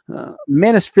a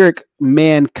manospheric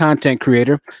man content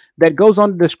creator that goes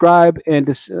on to describe and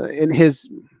in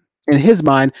his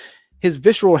mind his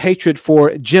visceral hatred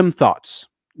for gym thoughts,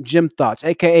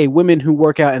 aka women who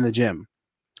work out in the gym.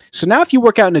 So now if you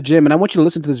work out in the gym, and I want you to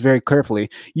listen to this very carefully,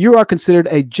 you are considered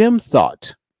a gym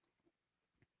thought.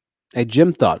 A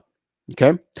gym thought.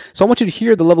 Okay? So I want you to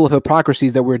hear the level of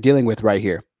hypocrisies that we're dealing with right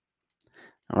here.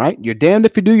 All right? You're damned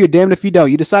if you do, you're damned if you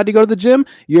don't. You decide to go to the gym,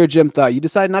 you're a gym thought. You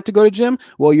decide not to go to the gym,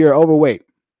 well, you're overweight.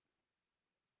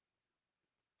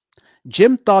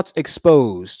 Gym Thoughts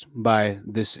Exposed by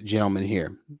this gentleman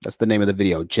here. That's the name of the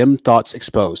video. Gym Thoughts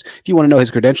Exposed. If you want to know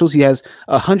his credentials, he has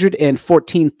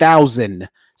 114,000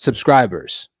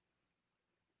 subscribers.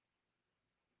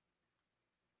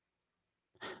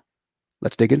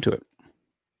 Let's dig into it.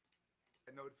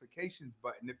 Notifications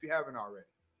button if you haven't already.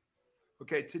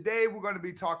 Okay, today we're going to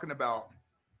be talking about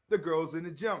the girls in the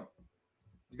gym.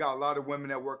 You got a lot of women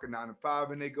that work a 9 to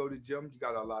 5 and they go to the gym. You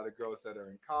got a lot of girls that are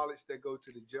in college that go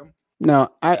to the gym.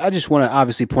 Now, I just want to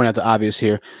obviously point out the obvious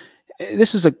here.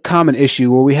 This is a common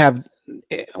issue where we have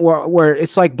where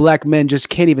it's like black men just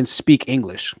can't even speak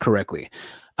English correctly.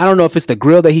 I don't know if it's the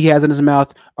grill that he has in his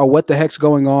mouth or what the heck's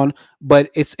going on, but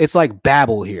it's like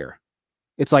babble here.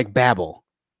 It's like babble.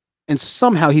 And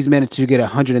somehow he's managed to get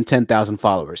 110,000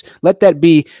 followers. Let that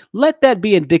be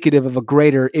indicative of a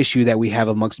greater issue that we have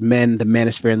amongst men, the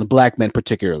manosphere, and the black men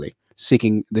particularly,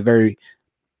 seeking the very,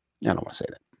 I don't want to say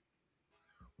that.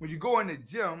 When you go in the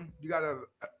gym, you got a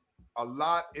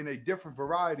lot in a different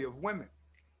variety of women.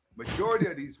 Majority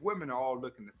of these women are all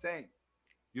looking the same.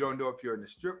 You don't know if you're in a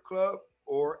strip club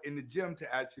or in the gym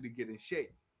to actually get in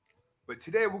shape. But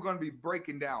today we're going to be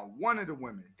breaking down one of the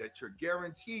women that you're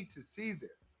guaranteed to see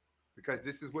there, because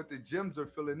this is what the gyms are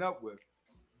filling up with,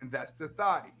 and that's the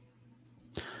thottie.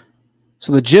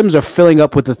 So the gyms are filling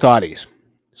up with the thotties.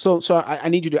 So I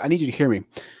need you to hear me.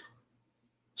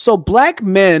 So black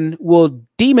men will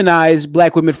demonize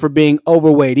black women for being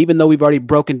overweight, even though we've already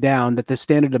broken down that the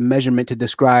standard of measurement to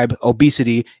describe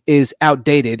obesity is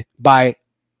outdated by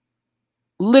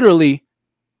literally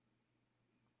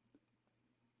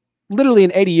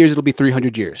in 80 years, it'll be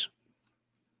 300 years.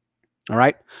 All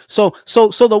right. So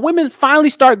the women finally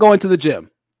start going to the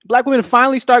gym. Black women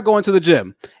finally start going to the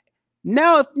gym.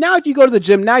 Now if you go to the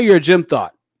gym, now you're a gym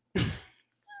thought.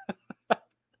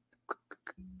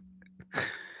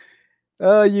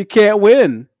 You can't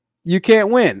win. You can't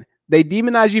win. They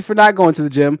demonize you for not going to the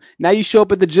gym. Now you show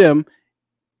up at the gym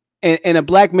and a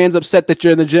black man's upset that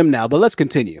you're in the gym now. But let's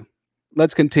continue.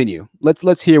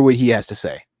 Let's hear what he has to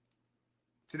say.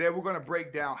 Today we're going to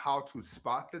break down how to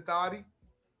spot the thottie,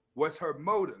 what's her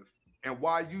motive, and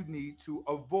why you need to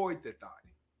avoid the thottie.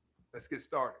 Let's get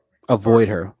started. Avoid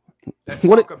her. Let's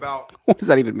talk about what does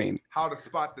that even mean? How to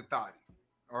spot the thottie.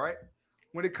 All right.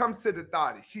 When it comes to the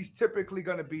thottie, she's typically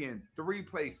going to be in 3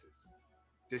 places: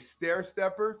 the stair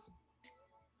steppers,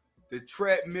 the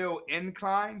treadmill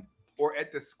incline, or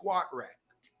at the squat rack.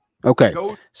 Okay.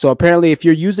 So apparently, if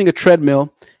you're using a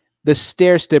treadmill, the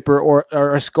stair stepper, or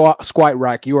a squat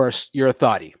rack, you're a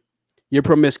thottie. You're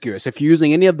promiscuous. If you're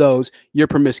using any of those, you're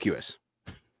promiscuous.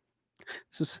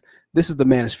 This is the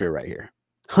manosphere right here.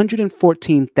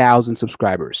 114,000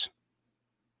 subscribers.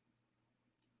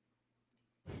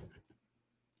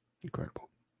 Incredible.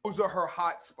 Those are her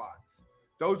hot spots.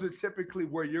 Those are typically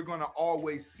where you're going to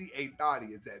always see a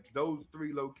thottie, is at those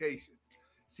 3 locations.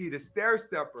 See, the stair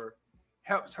stepper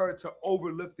helps her to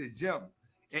overlook the gym,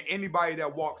 and anybody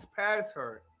that walks past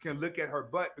her can look at her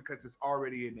butt because it's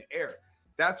already in the air.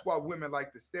 That's why women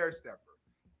like the stair stepper.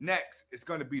 Next, it's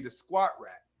going to be the squat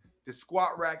rack. The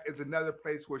squat rack is another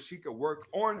place where she could work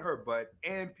on her butt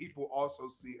and people also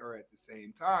see her at the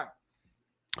same time.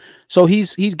 So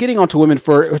he's getting onto women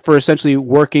for essentially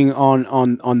working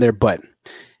on their butt.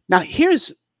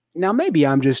 Now maybe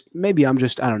I'm just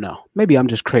I don't know. Maybe I'm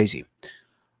just crazy.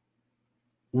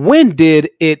 When did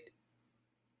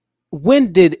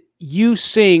you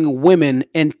seeing women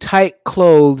in tight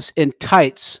clothes and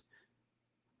tights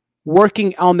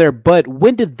working on their butt,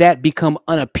 when did that become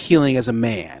unappealing as a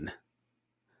man?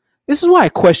 This is why I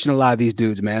question a lot of these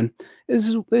dudes, man.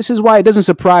 This is why it doesn't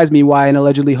surprise me why an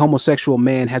allegedly homosexual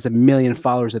man has 1 million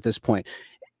followers at this point.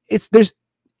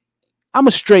 I'm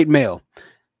a straight male.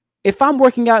 If I'm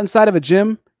working out inside of a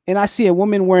gym and I see a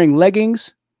woman wearing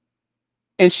leggings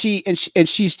and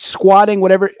she's squatting,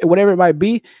 whatever it might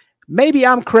be, maybe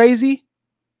I'm crazy,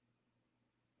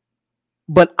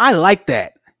 but I like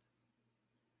that.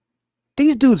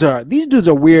 These dudes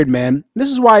are weird, man. This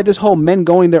is why this whole men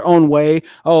going their own way.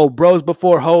 Oh, bros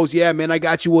before hoes. Yeah, man, I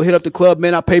got you. We'll hit up the club,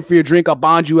 man. I'll pay for your drink. I'll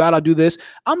bond you out. I'll do this.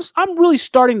 I'm really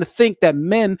starting to think that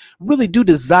men really do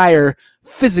desire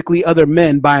physically other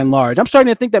men by and large. I'm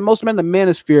starting to think that most men in the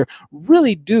manosphere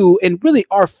really do and really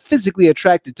are physically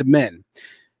attracted to men.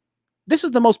 This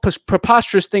is the most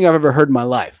preposterous thing I've ever heard in my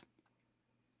life.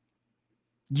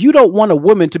 You don't want a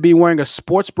woman to be wearing a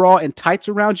sports bra and tights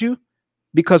around you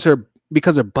because her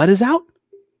butt is out.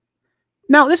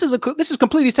 Now, this is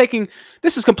completely taking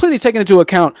into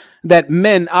account that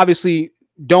men obviously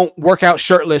don't work out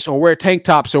shirtless or wear tank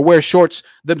tops or wear shorts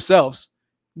themselves.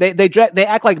 They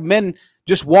act like men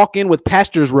just walk in with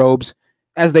pastor's robes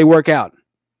as they work out.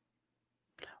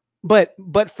 But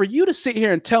for you to sit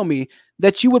here and tell me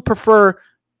that you would prefer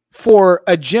for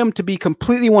a gym to be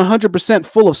completely 100%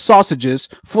 full of sausages,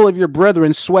 full of your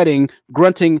brethren sweating,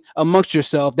 grunting amongst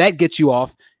yourself, that gets you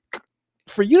off.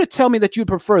 For you to tell me that you'd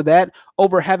prefer that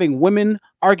over having women,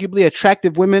 arguably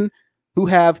attractive women who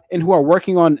are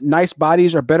working on nice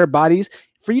bodies or better bodies,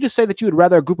 for you to say that you would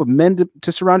rather a group of men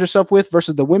to surround yourself with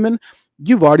versus the women,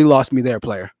 you've already lost me there,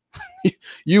 player.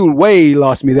 You way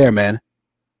lost me there, man.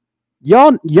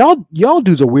 Y'all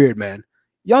dudes are weird, man.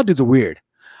 Y'all dudes are weird.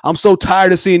 I'm so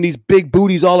tired of seeing these big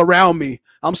booties all around me.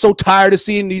 I'm so tired of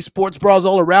seeing these sports bras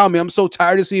all around me. I'm so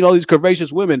tired of seeing all these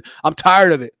curvaceous women. I'm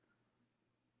tired of it.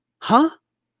 Huh?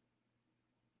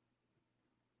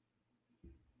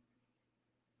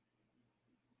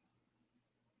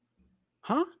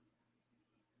 Huh?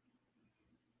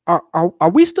 Are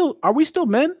we still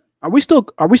men? Are we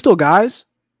still guys?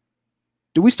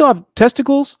 Do we still have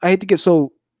testicles? I hate to get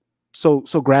so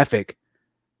graphic.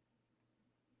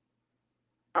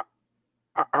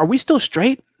 Are we still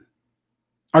straight?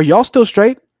 Are y'all still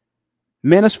straight?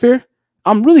 Manosphere?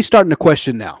 I'm really starting to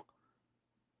question now.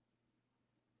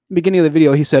 Beginning of the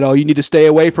video, he said, "Oh, you need to stay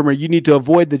away from her. You need to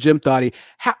avoid the gym thotty."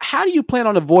 How do you plan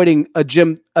on avoiding a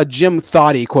gym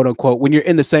thotty, quote unquote, when you're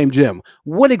in the same gym?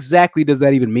 What exactly does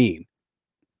that even mean?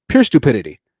 Pure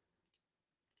stupidity.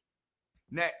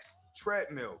 Next,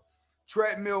 treadmill.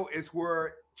 Treadmill is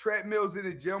where treadmills in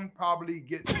the gym probably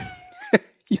get.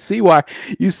 You see why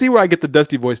I get the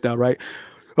dusty voice now, right?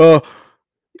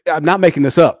 I'm not making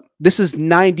this up. This is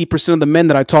 90% of the men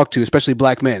that I talk to, especially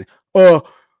black men.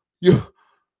 You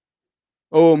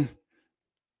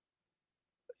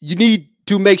need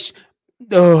to make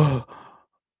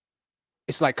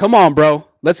it's like, come on, bro.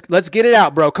 Let's get it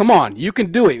out, bro. Come on. You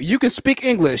can do it. You can speak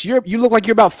English. You look like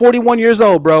you're about 41 years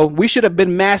old, bro. We should have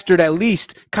been mastered at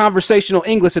least conversational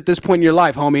English at this point in your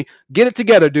life, homie. Get it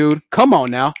together, dude. Come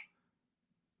on now.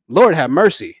 Lord have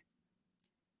mercy.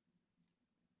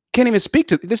 Can't even speak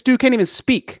to this dude. Can't even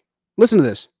speak. Listen to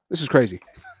this. This is crazy.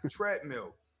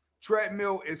 Treadmill.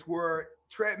 Treadmill is where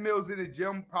treadmills in the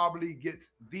gym probably gets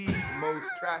the most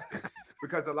traffic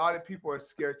because a lot of people are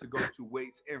scared to go to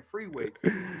weights and free weights.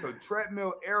 So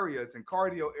treadmill areas and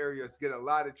cardio areas get a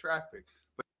lot of traffic.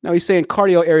 Now he's saying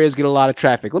cardio areas get a lot of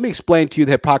traffic. Let me explain to you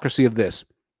the hypocrisy of this.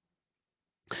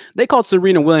 They called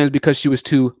Serena Williams because she was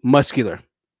too muscular.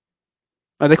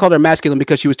 They called her masculine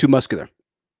because she was too muscular.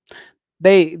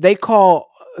 They called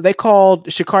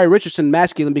Sha'Carri Richardson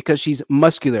masculine because she's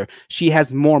muscular. She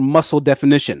has more muscle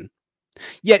definition.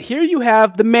 Yet here you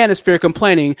have the manosphere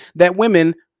complaining that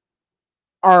women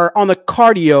are on the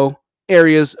cardio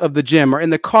areas of the gym or in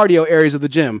the cardio areas of the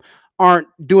gym, aren't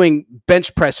doing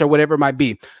bench press or whatever it might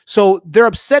be. So they're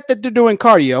upset that they're doing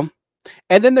cardio.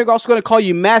 And then they're also going to call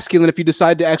you masculine if you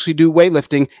decide to actually do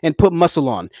weightlifting and put muscle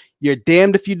on. You're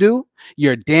damned if you do.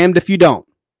 You're damned if you don't.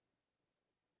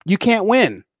 You can't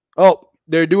win. Oh,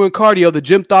 they're doing cardio. The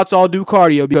gym thoughts all do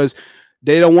cardio because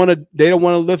they don't want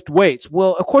to lift weights.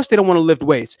 Well, of course they don't want to lift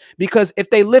weights because if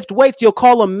they lift weights, you'll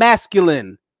call them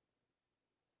masculine.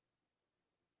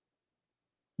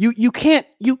 You can't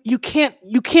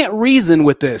reason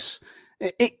with this.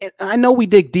 I know we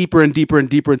dig deeper and deeper and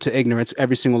deeper into ignorance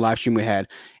every single live stream we had,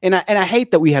 and I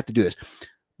hate that we have to do this,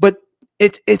 but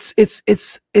it's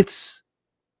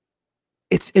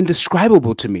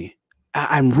indescribable to me.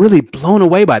 I'm really blown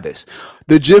away by this.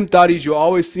 The gym thotties, you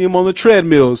always see them on the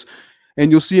treadmills,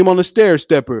 and you'll see them on the stair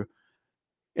stepper,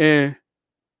 and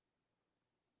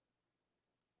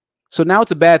so now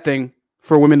it's a bad thing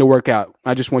for women to work out.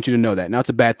 I just want you to know that. Now it's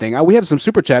a bad thing. We have some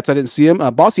super chats. I didn't see them.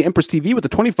 Bossy Empress TV with the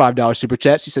 $25 super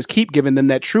chat. She says, keep giving them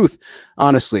that truth.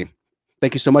 Honestly.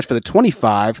 Thank you so much for the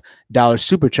 $25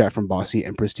 super chat from Bossy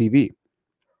Empress TV.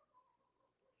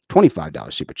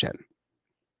 $25 super chat.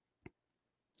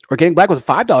 Or Getting Black with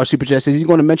a $5 super chat says he's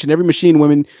going to mention every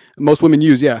machine most women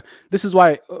use. Yeah. This is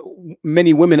why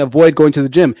many women avoid going to the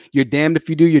gym. You're damned if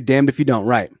you do. You're damned if you don't.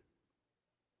 Right.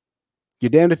 You're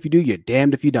damned if you do, you're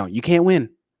damned if you don't. You can't win.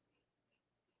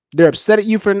 They're upset at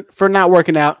you for not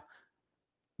working out.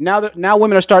 Now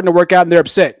women are starting to work out and they're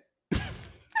upset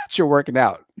that you're working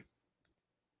out.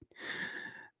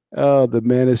 Oh, the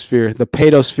manosphere, the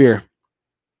pedosphere.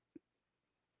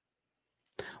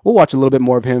 We'll watch a little bit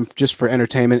more of him just for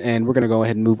entertainment, and we're going to go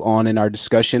ahead and move on in our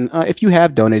discussion. If you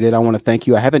have donated, I want to thank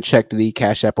you. I haven't checked the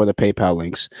Cash App or the PayPal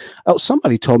links. Oh,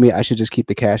 somebody told me I should just keep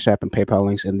the Cash App and PayPal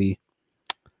links in the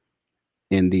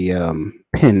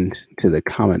pinned to the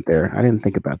comment there. I didn't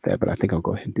think about that, but I think I'll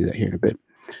go ahead and do that here in a bit.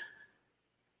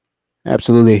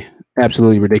 Absolutely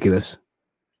ridiculous.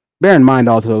 Bear in mind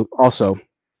also,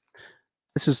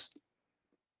 this is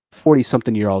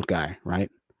 40-something-year-old guy, right?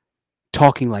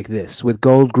 Talking like this with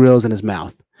gold grills in his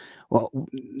mouth. Well,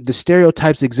 the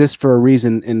stereotypes exist for a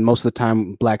reason in most of the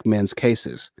time black men's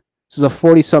cases. This is a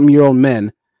 40-something-year-old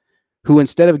man who,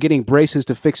 instead of getting braces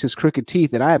to fix his crooked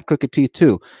teeth, and I have crooked teeth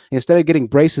too, instead of getting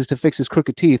braces to fix his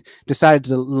crooked teeth, decided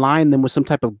to line them with some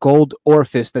type of gold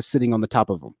orifice that's sitting on the top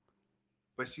of them.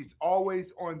 But she's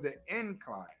always on the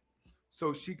incline,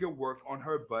 so she can work on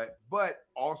her butt, but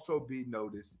also be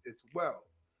noticed as well.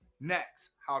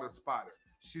 Next, how to spot her.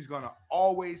 She's going to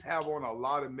always have on a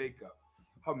lot of makeup.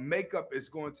 Her makeup is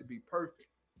going to be perfect.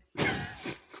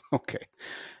 Okay,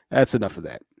 that's enough of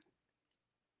that.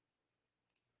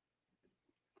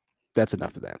 That's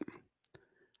enough of that.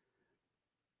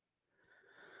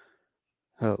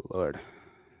 Oh, Lord.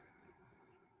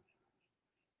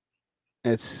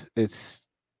 It's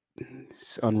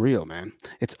unreal, man.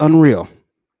 It's unreal.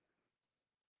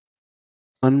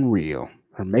 Unreal.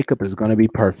 Her makeup is going to be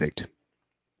perfect.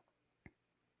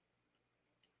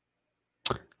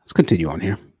 Let's continue on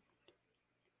here.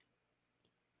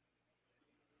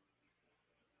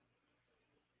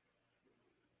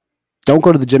 Don't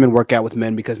go to the gym and work out with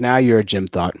men because now you're a gym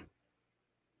thought.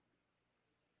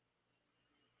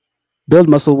 Build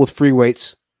muscle with free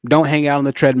weights. Don't hang out on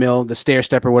the treadmill, the stair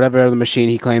step, or whatever other machine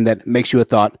he claimed that makes you a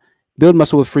thought. Build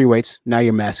muscle with free weights. Now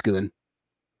you're masculine.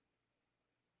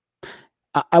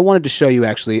 I wanted to show you,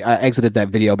 actually, I exited that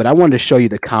video, but I wanted to show you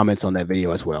the comments on that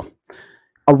video as well.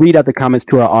 I'll read out the comments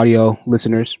to our audio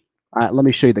listeners. Let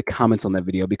me show you the comments on that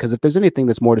video, because if there's anything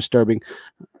that's more disturbing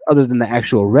other than the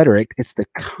actual rhetoric, it's the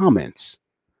comments.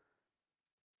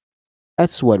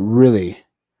 That's what really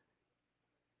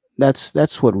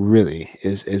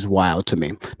is wild to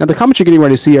me. Now, the comments you're getting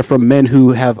ready to see are from men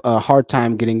who have a hard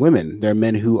time getting women. They're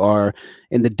men who are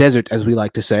in the desert, as we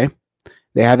like to say.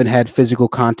 They haven't had physical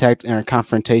contact or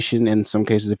confrontation, in some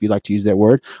cases, if you like to use that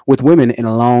word, with women in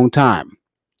a long time.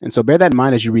 And so bear that in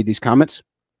mind as you read these comments.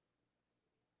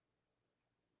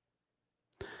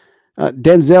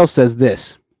 Denzel says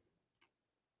this.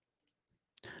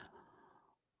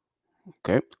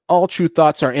 Okay. All true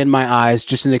thoughts are in my eyes,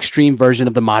 just an extreme version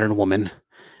of the modern woman,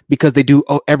 because they do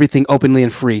everything openly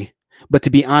and free. But to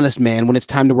be honest, man, when it's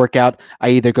time to work out, I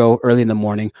either go early in the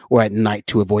morning or at night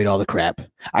to avoid all the crap.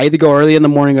 I either go early in the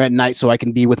morning or at night so I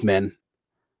can be with men.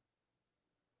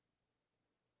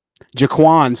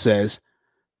 Jaquan says,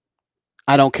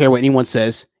 I don't care what anyone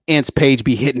says. Ant's page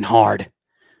be hitting hard.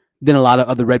 Then a lot of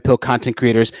other Red Pill content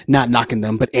creators, not knocking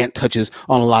them, but Ant touches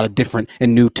on a lot of different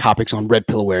and new topics on Red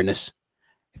Pill awareness.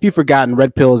 If you've forgotten,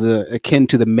 Red Pill is akin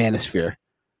to the manosphere.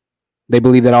 They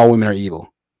believe that all women are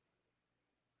evil.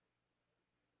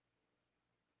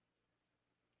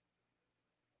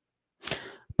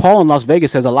 Paul in Las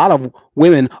Vegas says a lot of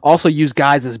women also use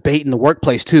guys as bait in the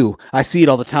workplace too. I see it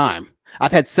all the time.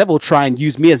 I've had several try and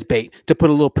use me as bait to put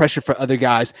a little pressure for other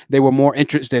guys they were more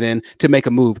interested in to make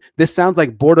a move. This sounds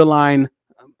like borderline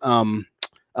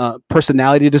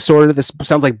personality disorder. This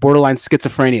sounds like borderline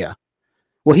schizophrenia.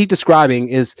 What he's describing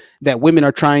is that women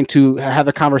are trying to have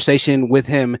a conversation with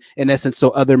him, in essence, so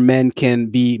other men can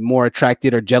be more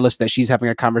attracted or jealous that she's having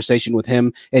a conversation with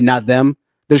him and not them.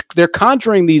 They're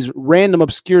conjuring these random,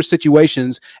 obscure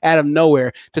situations out of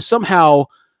nowhere to somehow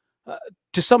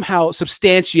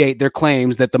substantiate their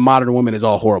claims that the modern woman is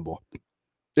all horrible.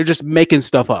 They're just making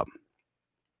stuff up.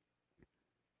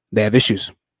 They have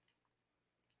issues.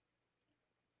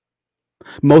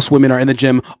 Most women are in the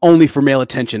gym only for male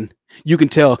attention. You can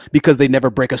tell because they never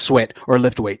break a sweat or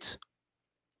lift weights.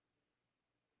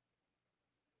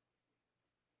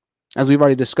 As we've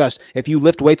already discussed, if you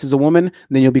lift weights as a woman,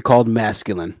 then you'll be called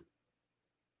masculine.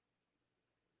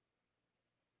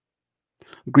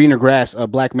 Greener Grass, a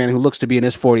black man who looks to be in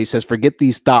his 40s, says, forget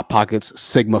these thought pockets,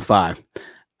 Sigma Phi.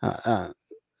 And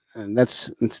it's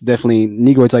definitely,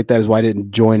 Negroids like that is why I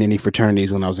didn't join any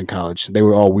fraternities when I was in college. They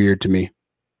were all weird to me.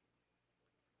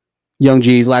 Young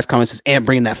G's last comment says, "And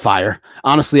bringing that fire.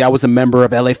 Honestly, I was a member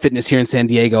of LA Fitness here in San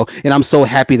Diego, and I'm so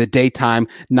happy the daytime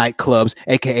nightclubs,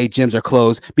 aka gyms, are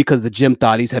closed because the gym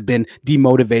thotties have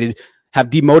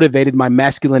demotivated my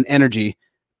masculine energy."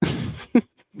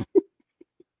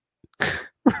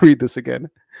 Read this again.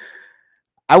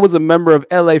 "I was a member of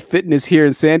LA Fitness here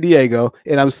in San Diego,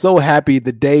 and I'm so happy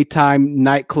the daytime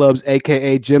nightclubs,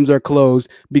 aka gyms, are closed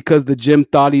because the gym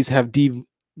thotties have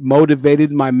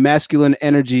demotivated my masculine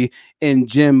energy in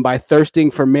gym by thirsting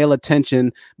for male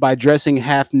attention by dressing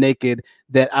half naked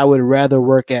that I would rather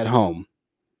work at home."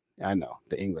 I know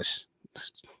the English.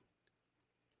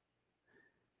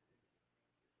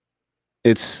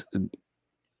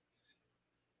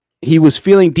 He was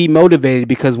feeling demotivated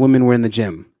because women were in the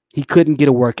gym. He couldn't get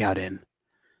a workout in.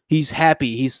 He's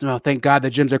happy. Thank God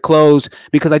the gyms are closed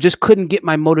because I just couldn't get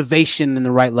my motivation in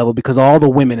the right level because all the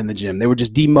women in the gym, they were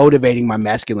just demotivating my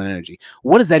masculine energy.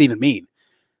 What does that even mean?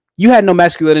 You had no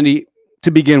masculinity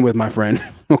to begin with, my friend.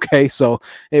 Okay, so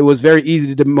it was very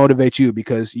easy to demotivate you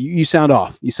because you sound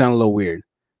off. You sound a little weird.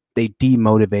 They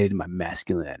demotivated my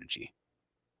masculine energy.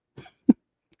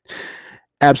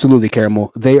 Absolutely,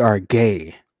 Caramel. They are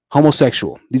gay.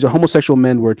 Homosexual. These are homosexual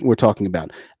men we're talking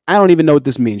about. I don't even know what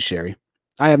this means, Sherry.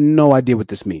 I have no idea what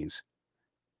this means.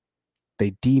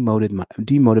 They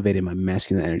demotivated my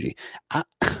masculine energy.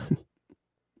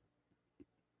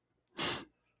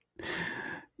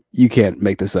 You can't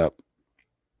make this up.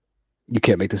 You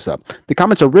can't make this up. The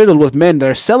comments are riddled with men that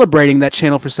are celebrating that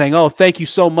channel for saying, "Oh, thank you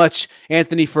so much,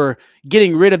 Anthony, for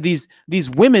getting rid of these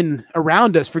women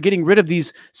around us, for getting rid of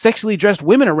these sexually dressed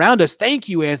women around us. Thank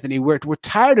you, Anthony. We're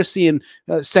tired of seeing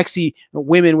sexy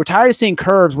women. We're tired of seeing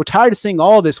curves. We're tired of seeing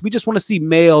all this. We just want to see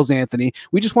males, Anthony.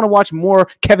 We just want to watch more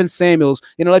Kevin Samuels,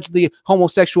 an allegedly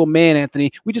homosexual man,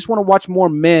 Anthony. We just want to watch more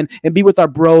men and be with our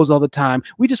bros all the time.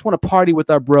 We just want to party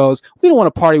with our bros. We don't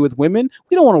want to party with women.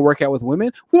 We don't want to work out with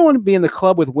women. We don't want to be in the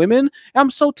club with women. I'm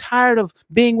so tired of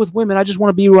being with women. I just want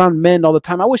to be around men all the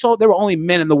time. I wish there were only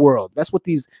men in the world." That's what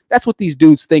these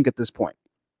dudes think at this point.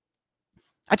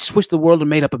 I just wish the world were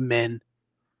made up of men.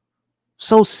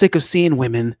 So sick of seeing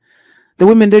women. The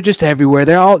women, they're just everywhere.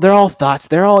 They're all thoughts.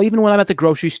 They're all, even when I'm at the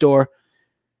grocery store,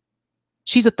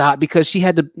 she's a thought because she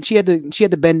had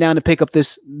to bend down to pick up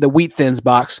the Wheat Thins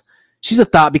box. She's a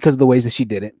thought because of the ways that she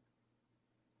did it.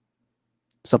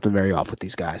 Something very off with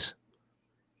these guys.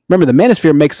 Remember, the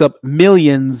manosphere makes up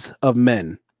millions of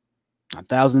men. Not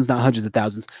thousands, not hundreds of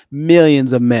thousands.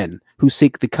 Millions of men who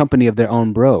seek the company of their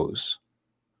own bros.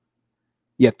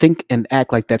 Yet think and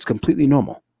act like that's completely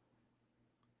normal.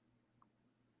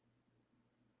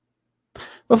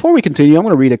 Before we continue, I'm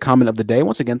going to read a comment of the day.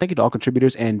 Once again, thank you to all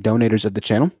contributors and donators of the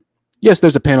channel. Yes,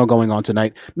 there's a panel going on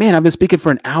tonight. Man, I've been speaking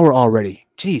for an hour already.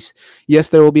 Jeez. Yes,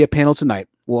 there will be a panel tonight.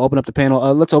 We'll open up the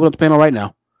panel. Let's open up the panel right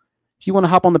now. If you want to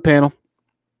hop on the panel,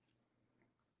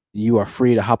 you are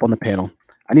free to hop on the panel.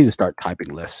 I need to start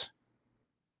typing lists.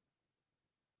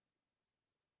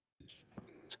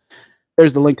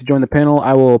 There's the link to join the panel.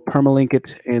 I will permalink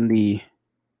it in the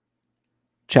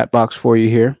chat box for you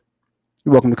here.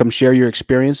 You're welcome to come share your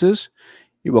experiences.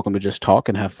 You're welcome to just talk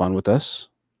and have fun with us.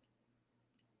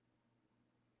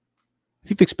 If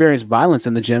you've experienced violence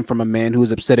in the gym from a man who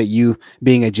is upset at you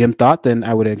being a gym thought, then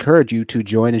I would encourage you to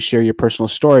join and share your personal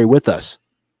story with us.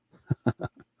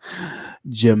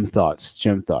 Gym thoughts.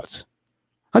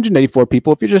 184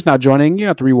 people. If you're just now joining, you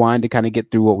have to rewind to kind of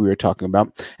get through what we were talking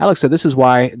about. Alex said, "This is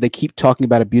why they keep talking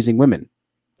about abusing women.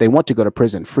 They want to go to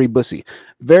prison. Free bussy."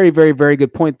 Very, very, very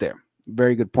good point there.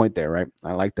 Very good point there, right?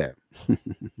 I like that.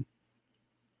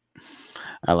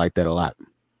 I like that a lot.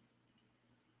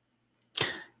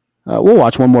 We'll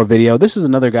watch one more video. This is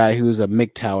another guy who's a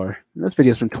MGTOWer. This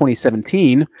video is from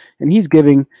 2017, and he's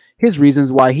giving his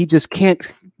reasons why he just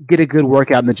can't get a good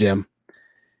workout in the gym.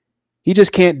 He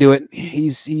just can't do it.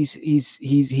 He's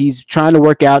trying to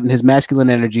work out, and his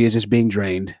masculine energy is just being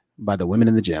drained by the women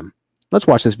in the gym. Let's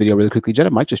watch this video really quickly.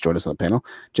 Jedi Mike just joined us on the panel.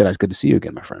 Jedi, it's good to see you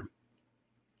again, my friend.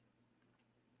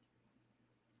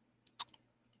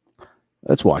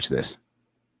 Let's watch this.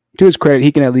 To his credit,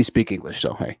 he can at least speak English,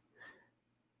 so hey,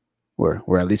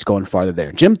 we're at least going farther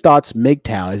there. Gym Thoughts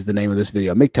MGTOW is the name of this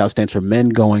video. MGTOW stands for men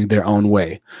going their own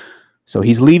way. So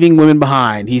he's leaving women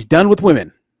behind. He's done with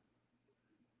women.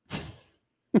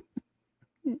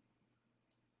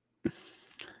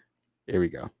 Here we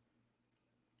go.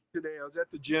 Today I was at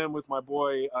the gym with my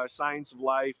boy Science of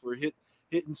Life. We're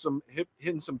hitting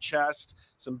some chest,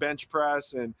 some bench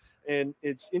press, and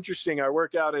it's interesting. I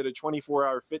work out at a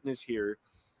 24-hour fitness here,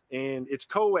 and it's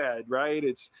co-ed, right?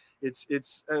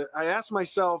 I asked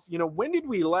myself, when did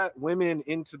we let women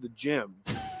into the gym?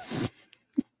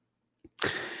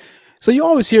 So you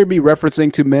always hear me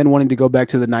referencing to men wanting to go back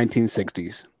to the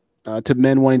 1960s. To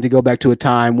men wanting to go back to a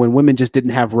time when women just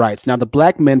didn't have rights. Now, the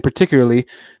black men, particularly,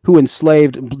 who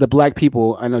enslaved the black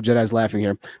people, I know Jedi's laughing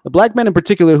here. The black men in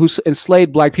particular who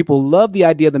enslaved black people love the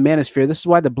idea of the manosphere. This is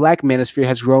why the black manosphere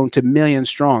has grown to millions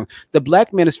strong. The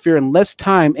black manosphere, in less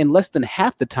time, in less than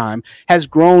half the time, has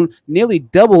grown nearly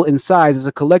double in size as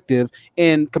a collective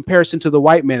in comparison to the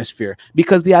white manosphere.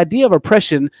 Because the idea of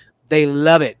oppression, they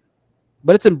love it.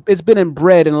 But it's been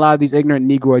inbred in a lot of these ignorant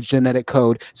Negroid genetic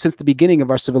code since the beginning of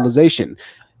our civilization.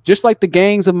 Just like the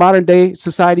gangs of modern day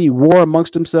society war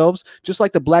amongst themselves, just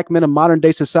like the black men of modern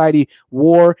day society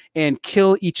war and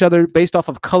kill each other based off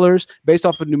of colors, based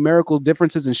off of numerical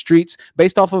differences in streets,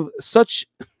 based off of such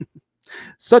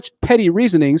petty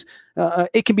reasonings,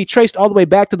 it can be traced all the way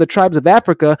back to the tribes of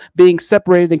Africa being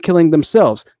separated and killing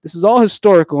themselves. This is all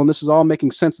historical, and this is all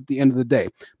making sense at the end of the day.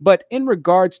 But in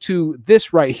regards to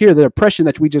this right here, the oppression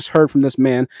that we just heard from this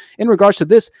man, in regards to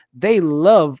this, they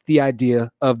love the idea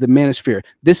of the manosphere.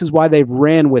 This is why they've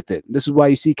ran with it. This is why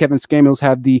you see Kevin Samuels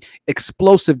have the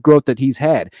explosive growth that he's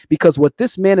had. Because what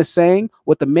this man is saying,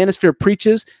 what the manosphere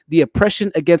preaches, the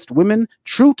oppression against women,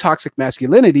 true toxic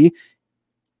masculinity,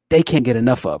 they can't get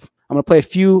enough of. I'm going to play a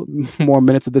few more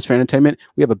minutes of this for entertainment.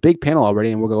 We have a big panel already,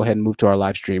 and we'll go ahead and move to our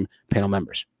live stream panel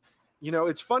members. You know,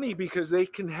 it's funny because they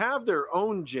can have their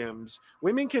own gyms.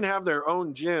 Women can have their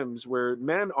own gyms where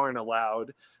men aren't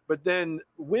allowed, but then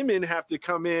women have to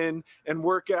come in and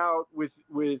work out with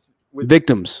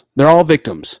victims. They're all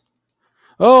victims.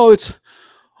 Oh, it's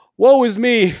woe is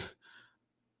me.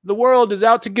 The world is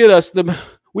out to get us.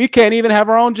 We can't even have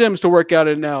our own gyms to work out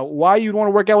in now. Why you'd want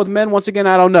to work out with men, once again,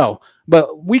 I don't know.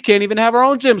 But we can't even have our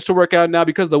own gyms to work out now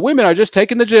because the women are just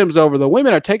taking the gyms over. The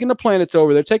women are taking the planets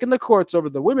over. They're taking the courts over.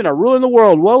 The women are ruling the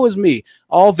world. Woe is me.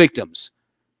 All victims.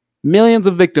 Millions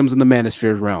of victims in the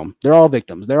manosphere's realm. They're all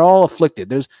victims. They're all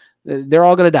afflicted. They're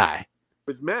all going to die.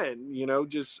 With men, you know,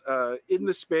 just in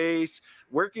the space,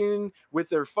 working with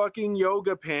their fucking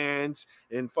yoga pants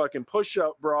and fucking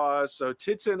push-up bras, so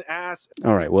tits and ass.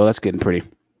 All right, well, that's getting pretty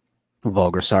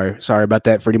vulgar. Sorry about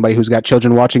that. For anybody who's got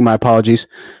children watching, my apologies.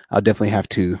 I'll definitely have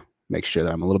to make sure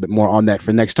that I'm a little bit more on that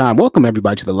for next time. Welcome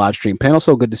everybody to the live stream panel.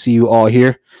 So good to see you all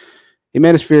here. The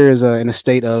manosphere is in a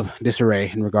state of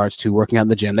disarray in regards to working out in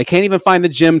the gym. They can't even find the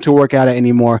gym to work out at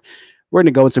anymore. We're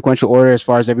going to go in sequential order as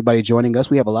far as everybody joining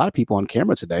us. We have a lot of people on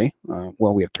camera today.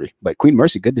 Well, we have 3. But Queen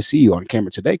Mercy, good to see you on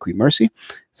camera today, Queen Mercy.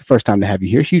 It's the first time to have you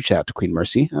here. Huge shout out to Queen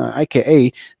Mercy,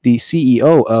 a.k.a. the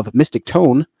CEO of Mystic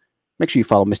Tone. Make sure you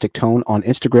follow Mystic Tone on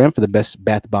Instagram for the best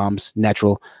bath bombs,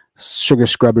 natural sugar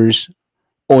scrubbers,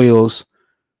 oils,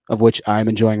 of which I'm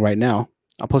enjoying right now.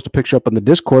 I'll post a picture up on the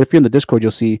Discord. If you're in the Discord,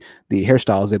 you'll see the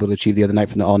hairstyle I was able to achieve the other night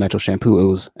from the all-natural shampoo. It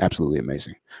was absolutely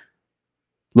amazing.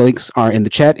 Links are in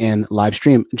the chat and live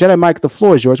stream. Jedi Mike, the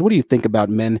floor is yours. What do you think about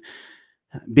men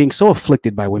being so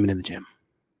afflicted by women in the gym?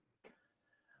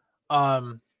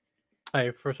 Hey,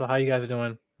 first of all, how you guys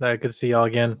doing? Good to see y'all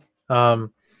again.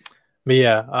 But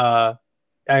yeah,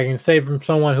 I can say from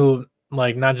someone who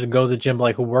like not just goes to the gym, but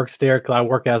like who works there, because I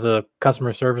work as a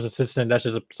customer service assistant. That's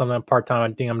just something part-time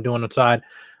I think I'm doing outside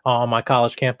on my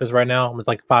college campus right now. I'm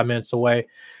like 5 minutes away,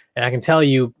 and I can tell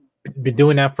you, been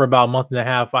doing that for about a month and a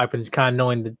half. I've been kind of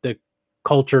knowing the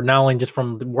culture, not only just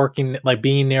from working, like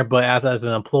being there, but as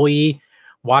an employee,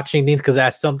 watching things, because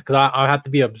I have to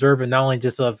be observant not only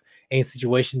just of any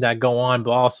situations that go on,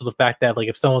 but also the fact that like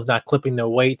if someone's not clipping their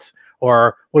weights,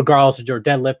 or regardless of your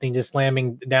deadlifting, just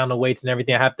slamming down the weights and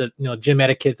everything, I have to, gym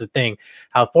etiquette's a thing.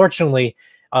 Fortunately,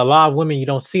 a lot of women, you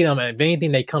don't see them. If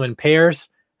anything, they come in pairs,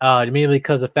 mainly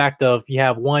because the fact of you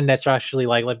have one that's actually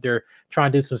like they're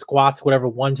trying to do some squats, whatever.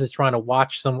 One's just trying to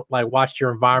watch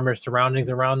your environment, surroundings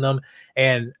around them.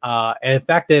 And in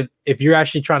fact, that if you're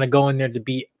actually trying to go in there to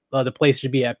be the place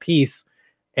should be at peace,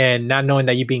 and not knowing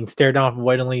that you're being stared down for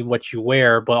not only what you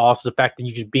wear, but also the fact that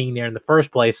you just being there in the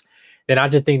first place, then I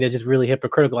just think that's just really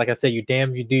hypocritical. Like I said, you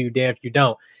damn if you do, you damn if you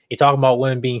don't. You're talking about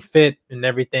women being fit and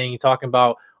everything. You're talking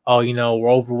about, oh,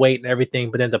 we're overweight and everything.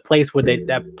 But then the place where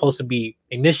that's supposed to be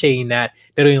initiating that,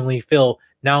 they don't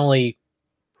not only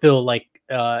feel like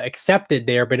accepted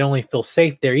there, but they don't only feel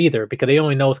safe there either, because they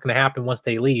only know what's going to happen once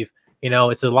they leave.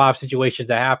 It's a lot of situations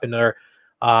that happen, or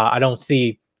I don't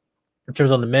see in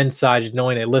terms on the men's side, just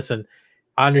knowing that, listen,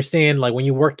 I understand like when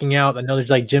you're working out, I know there's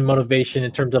like gym motivation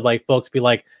in terms of like folks be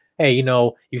like, hey,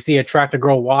 you see a attractive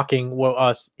girl walking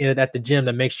at the gym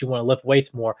that makes you want to lift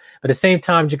weights more. But at the same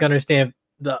time, you can understand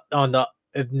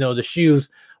the shoes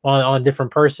on a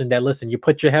different person that, listen, you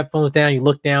put your headphones down, you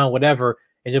look down, whatever,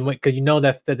 and just because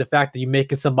that the fact that you're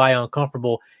making somebody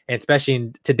uncomfortable, and especially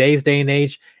in today's day and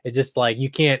age, it's just like you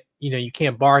can't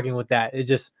bargain with that.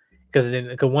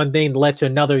 because one thing led to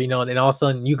another, you know, and all of a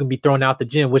sudden you can be thrown out the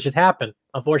gym, which has happened,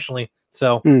 unfortunately.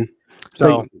 So,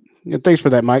 Thanks for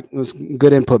that, Mike. It was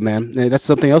good input, man. That's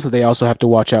something else that they also have to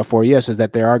watch out for. Yes, is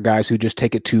that there are guys who just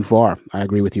take it too far. I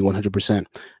agree with you 100%.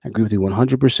 I agree with you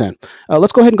 100%.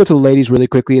 Let's go ahead and go to the ladies really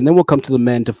quickly, and then we'll come to the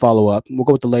men to follow up. We'll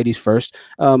go with the ladies first.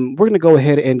 We're going to go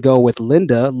ahead and go with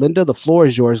Linda. Linda, the floor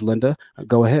is yours, Linda.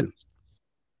 Go ahead.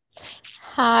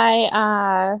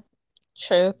 Hi,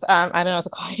 Truth. I don't know what to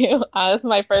call you. This is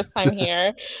my first time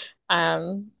here. I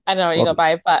don't know what you go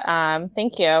by, but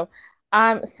thank you.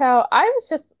 So I was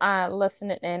just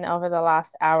listening in over the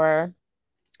last hour,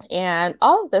 and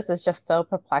all of this is just so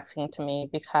perplexing to me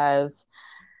because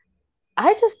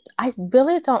I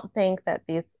really don't think that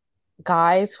these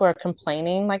guys who are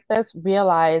complaining like this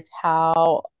realize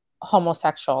how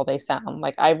homosexual they sound.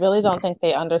 Like, I really don't think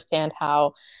they understand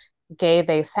how gay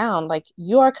they sound. Like,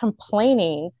 you are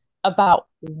complaining about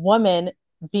women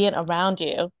being around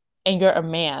you and you're a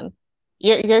man.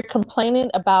 You're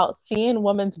complaining about seeing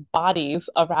women's bodies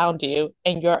around you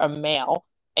and you're a male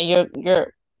and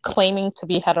you're claiming to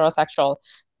be heterosexual.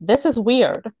 This is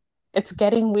weird. It's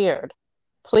getting weird.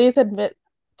 Please admit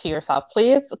to yourself.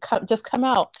 Please just come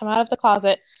out of the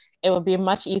closet. It will be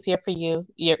much easier for you.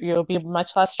 You'll be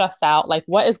much less stressed out. Like,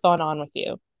 what is going on with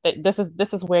you? This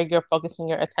is where you're focusing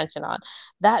your attention on.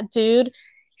 That dude,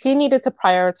 he needed to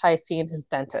prioritize seeing his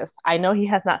dentist. I know he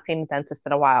has not seen a dentist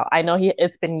in a while. I know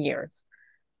it's been years.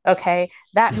 Okay,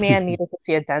 that man needed to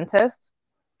see a dentist.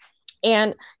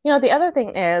 And the other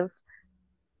thing is,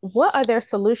 what are their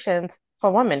solutions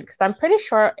for women? Because I'm pretty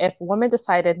sure if women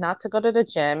decided not to go to the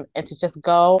gym and to just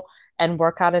go and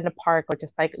work out in the park or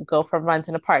just like go for runs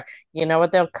in the park, you know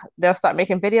what, they'll start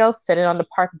making videos sitting on the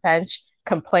park bench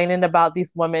complaining about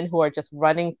these women who are just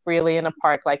running freely in a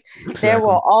park. Like, exactly. There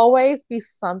will always be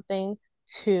something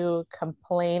to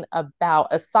complain about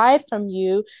aside from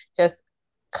you just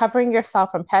covering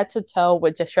yourself from head to toe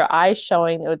with just your eyes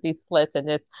showing with these slits and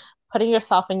just putting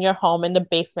yourself in your home in the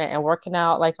basement and working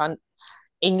out like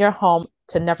in your home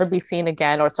to never be seen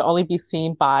again or to only be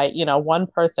seen by one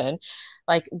person.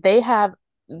 Like,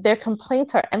 their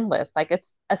complaints are endless. Like,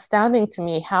 it's astounding to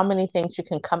me how many things you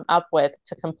can come up with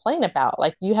to complain about.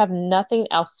 Like, you have nothing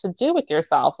else to do with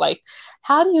yourself. Like,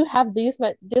 how do you have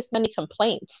this many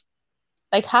complaints?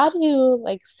 Like, how do you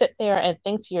like sit there and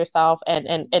think to yourself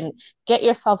and get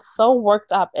yourself so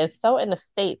worked up and so in a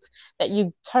state that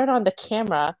you turn on the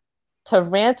camera to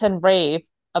rant and rave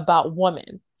about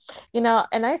women? And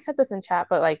I said this in chat,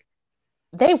 but like,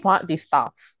 they want these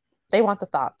thoughts. They want the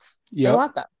thoughts. Yep. They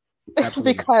want them.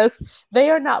 Because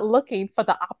they are not looking for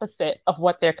the opposite of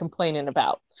what they're complaining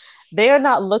about. They are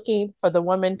not looking for the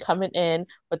woman coming in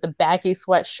with the baggy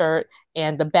sweatshirt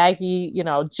and the baggy,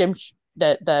 gym,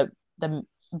 the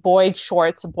boy gym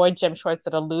shorts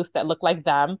that are loose that look like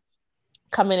them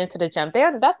coming into the gym.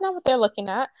 That's not what they're looking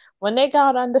at. When they go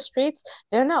out on the streets,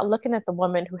 they're not looking at the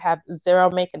women who have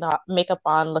zero makeup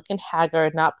on, looking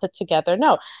haggard, not put together.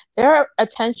 No, their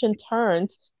attention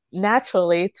turns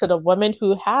naturally to the woman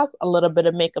who has a little bit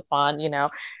of makeup on,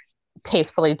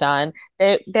 tastefully done.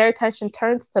 Their attention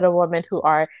turns to the women who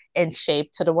are in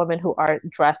shape, to the women who are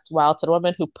dressed well, to the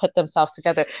women who put themselves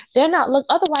together.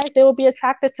 Otherwise they will be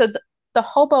attracted to the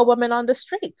hobo women on the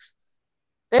streets.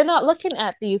 They're not looking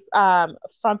at these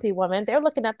frumpy women. They're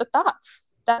looking at the thoughts.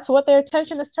 That's what their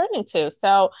attention is turning to.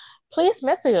 So please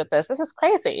miss me with this. This is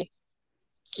crazy.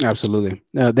 Absolutely.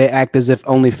 They act as if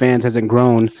OnlyFans hasn't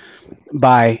grown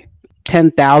by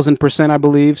 10,000%, I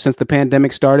believe, since the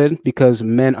pandemic started, because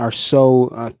men are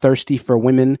so thirsty for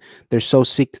women. They're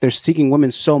seeking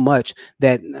women so much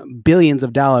that billions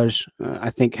of dollars, I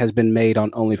think, has been made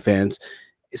on OnlyFans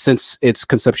since its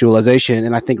conceptualization.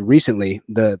 And I think recently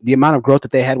the amount of growth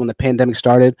that they had when the pandemic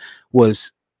started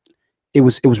was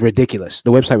ridiculous.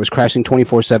 The website was crashing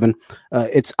 24/7.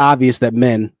 It's obvious that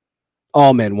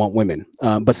all men want women,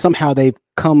 but somehow they've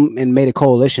come and made a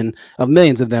coalition of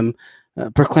millions of them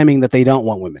proclaiming that they don't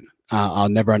want women. I'll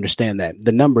never understand that.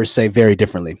 The numbers say very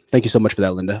differently. Thank you so much for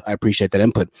that, Linda. I appreciate that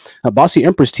input. Bossy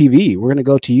Empress TV, we're going to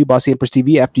go to you, Bossy Empress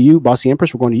TV. After you, Bossy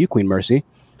Empress, we're going to you, Queen Mercy.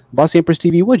 Bossy Empress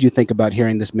TV, what did you think about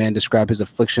hearing this man describe his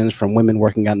afflictions from women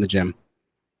working out in the gym?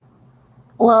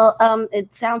 Well,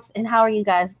 it sounds, and how are you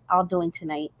guys all doing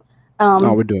tonight?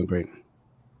 We're doing great.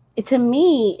 To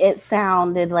me, it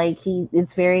sounded like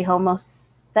it's very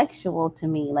homosexual to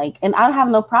me. Like, and I don't have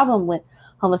no problem with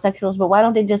homosexuals, but why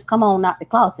don't they just come on out the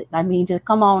closet? I mean, just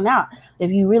come on out.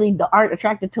 If you really aren't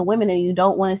attracted to women and you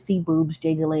don't want to see boobs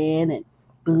jiggling and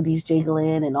booties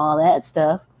jiggling and all that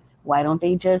stuff, why don't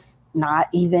they just not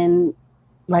even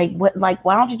why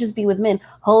don't you just be with men?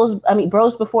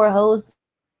 Bros before hoes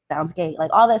sounds gay.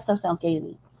 Like all that stuff sounds gay to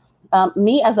me.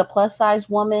 Me as a plus size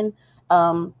woman,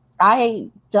 I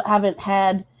haven't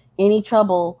had any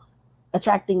trouble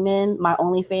attracting men. My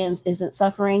OnlyFans isn't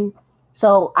suffering.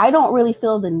 So I don't really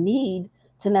feel the need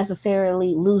to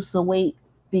necessarily lose the weight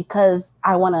because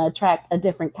I want to attract a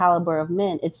different caliber of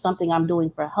men. It's something I'm doing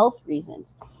for health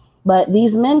reasons. But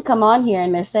these men come on here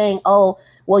and they're saying, oh,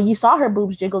 well, you saw her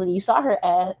boobs jiggling, you saw her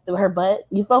ass, her butt,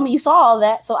 you feel me? You saw all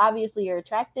that. So obviously you're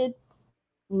attracted.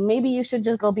 Maybe you should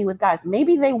just go be with guys.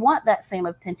 Maybe they want that same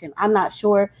attention. I'm not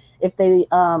sure if they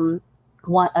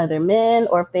want other men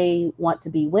or if they want to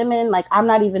be women. Like, I'm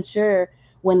not even sure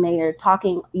when they are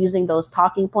talking, using those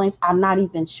talking points. I'm not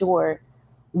even sure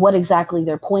what exactly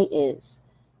their point is.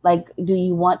 Like, do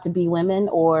you want to be women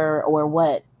or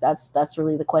what? That's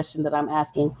really the question that I'm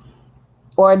asking.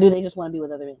 Or do they just want to be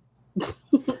with other men?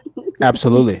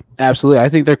 Absolutely. I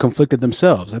think they're conflicted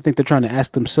themselves. I think they're trying to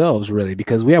ask themselves, really,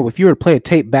 because if you were to play a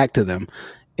tape back to them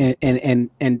and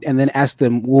then ask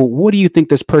them, well, what do you think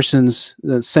this person's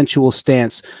sensual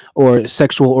stance or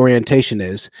sexual orientation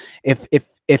is?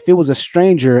 If it was a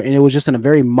stranger and it was just in a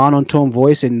very monotone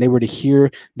voice and they were to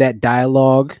hear that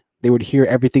dialogue, they would hear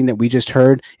everything that we just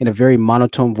heard in a very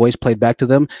monotone voice played back to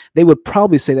them, they would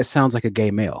probably say that sounds like a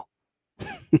gay male.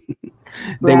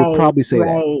 They would probably say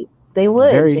that. They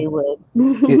would. They would.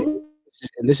 And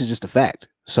this is just a fact.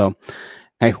 So,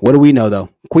 hey, what do we know, though?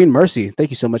 Queen Mercy. Thank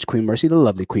you so much, Queen Mercy, the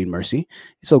lovely Queen Mercy.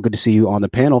 It's so good to see you on the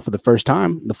panel for the first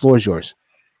time. The floor is yours.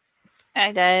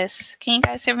 Hi, guys. Can you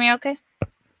guys hear me okay?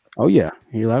 Oh, yeah.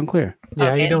 You're loud and clear. Yeah, okay.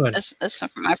 How you doing? This is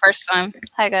my first time.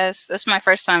 Hi, guys. This is my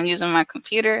first time using my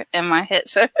computer and my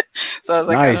headset. So I was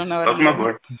like, nice. I don't know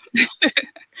what I'm doing.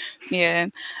 Yeah.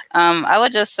 I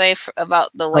would just say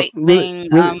about the weight thing.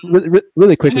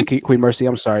 Really quickly, Queen Mercy,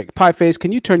 I'm sorry. Pie Face,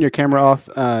 can you turn your camera off?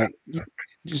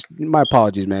 Just my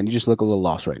apologies, man. You just look a little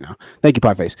lost right now. Thank you,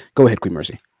 Pie Face. Go ahead, Queen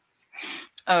Mercy.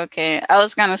 Okay. I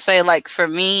was going to say, like, for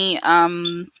me,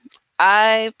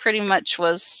 I pretty much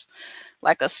was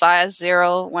like a size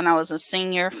 0 when I was a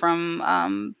senior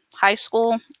from high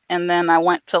school. And then I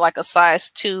went to like a size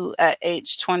 2 at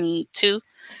age 22.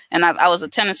 And I was a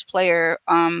tennis player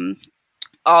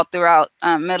all throughout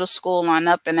middle school on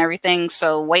up and everything.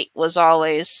 So weight was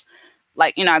always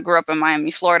like, I grew up in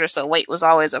Miami, Florida. So weight was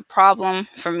always a problem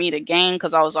for me to gain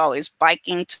because I was always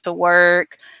biking to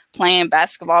work, playing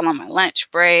basketball on my lunch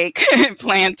break,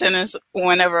 playing tennis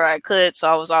whenever I could.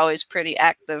 So I was always pretty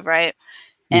active, right?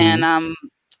 Mm-hmm. And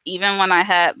even when I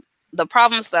had the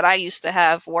problems that I used to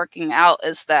have working out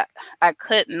is that I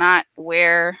could not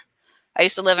wear. I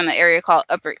used to live in an area called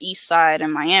Upper East Side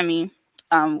in Miami,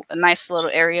 a nice little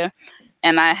area.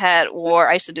 And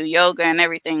I used to do yoga and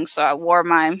everything. So I wore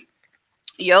my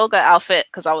yoga outfit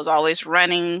because I was always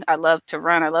running. I love to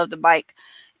run. I love to bike.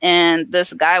 And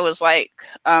this guy was like,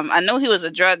 I knew he was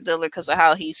a drug dealer because of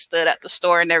how he stood at the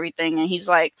store and everything. And he's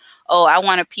like, oh, I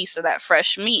want a piece of that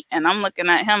fresh meat. And I'm looking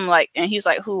at him like, and he's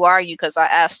like, who are you? Because I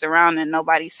asked around and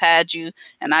nobody's had you.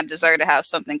 And I deserve to have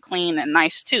something clean and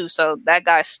nice too. So that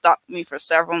guy stalked me for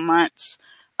several months.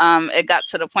 It got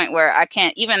to the point where I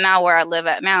can't, even now where I live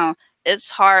at now, it's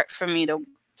hard for me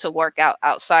to work out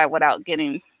outside without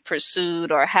getting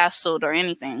pursued or hassled or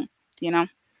anything,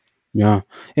 Yeah.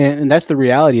 And that's the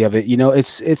reality of it.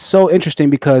 It's so interesting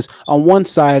because on one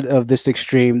side of this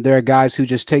extreme, there are guys who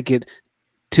just take it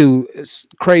to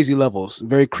crazy levels,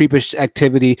 very creepish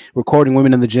activity, recording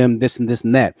women in the gym, this and this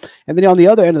and that. And then on the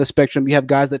other end of the spectrum, you have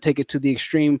guys that take it to the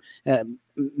extreme,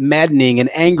 maddening and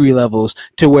angry levels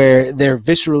to where they're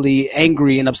viscerally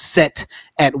angry and upset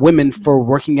at women for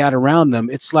working out around them.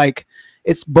 It's like,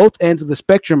 it's both ends of the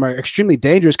spectrum are extremely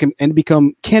dangerous can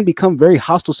become very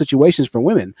hostile situations for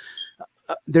women.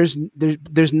 There's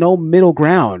no middle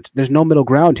ground. There's no middle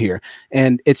ground here.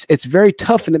 And it's very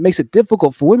tough, and it makes it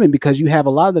difficult for women because you have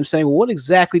a lot of them saying, well, what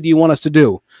exactly do you want us to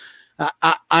do?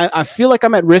 I feel like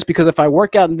I'm at risk because if I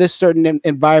work out in this certain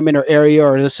environment or area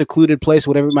or a secluded place,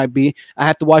 whatever it might be, I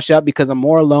have to watch out because I'm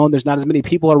more alone. There's not as many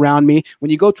people around me. When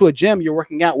you go to a gym, you're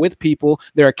working out with people.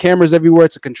 There are cameras everywhere.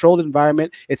 It's a controlled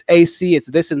environment. It's AC. It's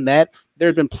this and that. There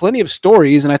have been plenty of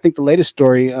stories, and I think the latest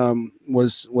story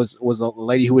was a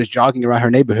lady who was jogging around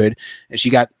her neighborhood, and she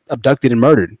got abducted and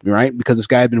murdered, right? Because this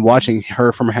guy had been watching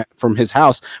her from his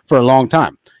house for a long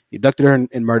time. He abducted her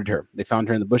and murdered her. They found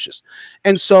her in the bushes.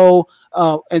 And so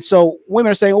women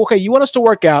are saying, okay, you want us to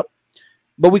work out,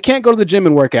 but we can't go to the gym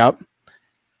and work out.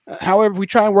 However, if we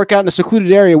try and work out in a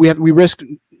secluded area, we risk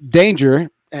danger,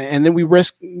 and then we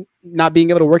risk not being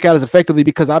able to work out as effectively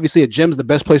because obviously a gym's the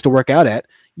best place to work out at.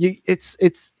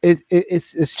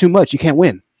 It's too much. You can't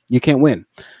win. You can't win.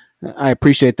 I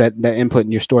appreciate that input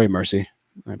in your story, Mercy.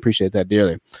 I appreciate that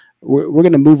dearly. we're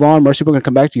going to move on. Mercy, we're going to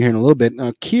come back to you here in a little bit.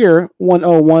 Kier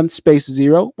 101 space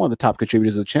 0, one of the top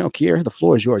contributors of the channel. Kier, the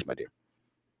floor is yours, my dear.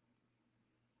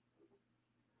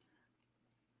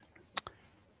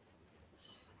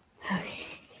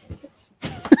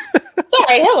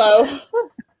 Sorry, hello.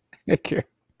 Hey, Kier.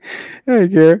 Hey,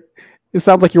 Kier. It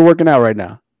sounds like you're working out right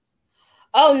now.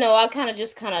 Oh no, I kind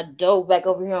of dove back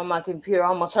over here on my computer. I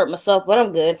almost hurt myself, but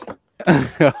I'm good.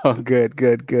 Oh,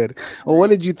 good. Well, what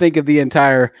did you think of the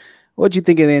entire? What did you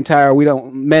think of the entire?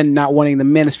 Men not wanting the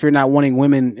manosphere, not wanting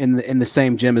women in the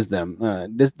same gym as them.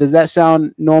 Does that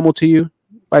sound normal to you,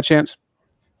 by chance?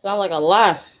 Sound like a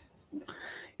lie.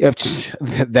 Yeah,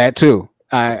 that too.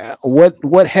 What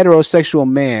heterosexual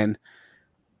man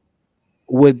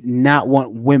would not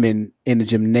want women in the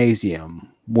gymnasium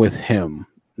with him?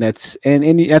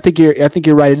 And I think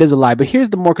you're right. It is a lie. But here's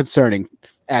the more concerning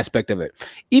aspect of it.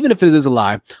 Even if it is a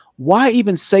lie, why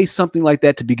even say something like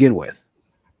that to begin with?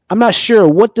 I'm not sure.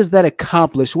 What does that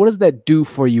accomplish? What does that do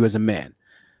for you as a man?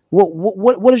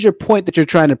 What is your point that you're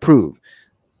trying to prove?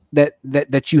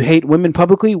 That you hate women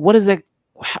publicly? What is that?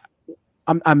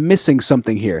 I'm missing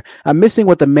something here. I'm missing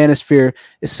what the manosphere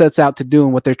sets out to do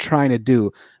and what they're trying to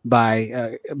do by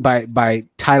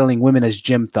titling women as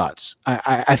gym thoughts.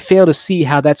 I fail to see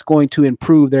how that's going to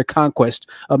improve their conquest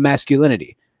of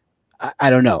masculinity. I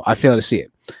don't know. I fail to see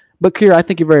it. But Kier, I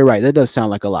think you're very right. That does sound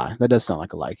like a lie.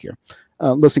 Kier.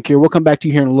 Listen, Kier, we'll come back to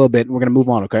you here in a little bit, and we're going to move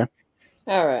on, okay?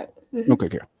 All right. Okay,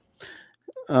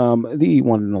 Kier. The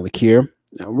one and only Kier.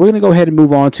 We're going to go ahead and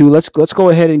move on to let's go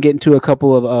ahead and get into a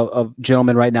couple of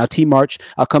gentlemen right now. T March,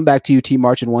 I'll come back to you, T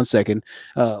March, in 1 second.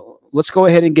 Let's go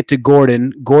ahead and get to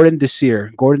Gordon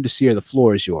Desir. Gordon Desir, the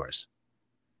floor is yours.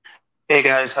 Hey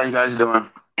guys, how you guys doing? All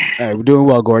right, we're doing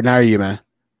well, Gordon. How are you, man?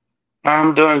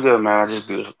 I'm doing good, man. Just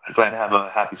good. Glad to have a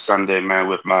happy Sunday, man,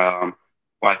 with my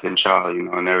wife and child,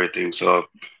 and everything. So,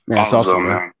 man, that's awesome,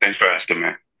 man. Thanks for asking,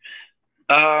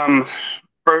 man.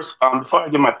 First, before I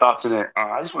give my thoughts in it,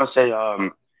 I just want to say, are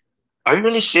you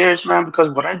really serious, man? Because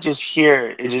what I just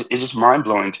hear, it's just mind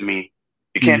blowing to me.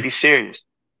 You can't be serious.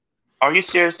 Are you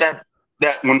serious that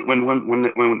when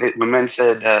men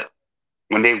said that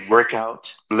when they work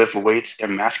out, lift weights, they're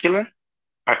masculine?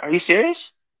 Are you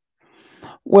serious?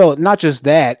 Well, not just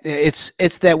that.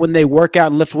 It's that when they work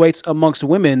out and lift weights amongst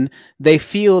women, they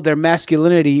feel their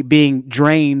masculinity being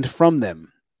drained from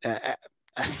them.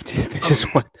 This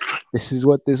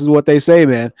is what they say,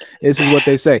 man. This is what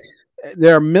they say.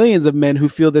 There are millions of men who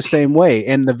feel the same way.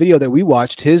 And the video that we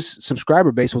watched, his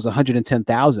subscriber base was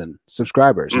 110,000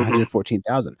 subscribers,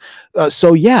 114,000.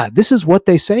 So yeah, this is what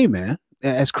they say, man.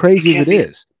 As crazy as it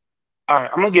is. All right,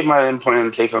 I'm gonna give my input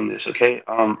and take on this. Okay.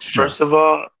 Sure. First of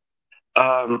all,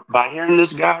 by hearing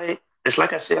this guy, it's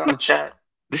like I said on the chat.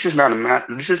 This is not a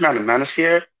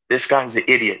manosphere. This guy's an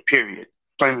idiot. Period.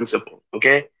 Plain and simple.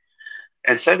 Okay.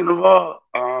 And second of all,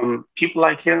 people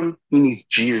like him, he needs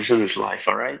Jesus in his life.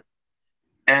 All right.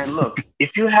 And look,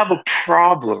 if you have a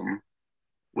problem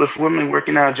with women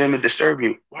working out a gym that disturb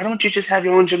you, why don't you just have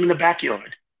your own gym in the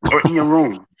backyard or in your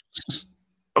room?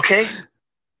 Okay.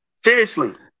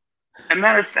 Seriously. As a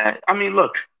matter of fact, I mean,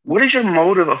 look, what is your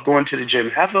motive of going to the gym?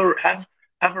 Have a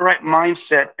right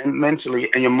mindset and mentally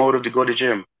and your motive to go to the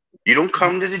gym. You don't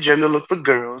come to the gym to look for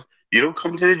girls. You don't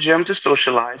come to the gym to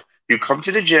socialize. You come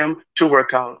to the gym to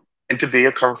work out and to build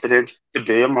your confidence, to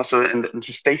build your muscle, and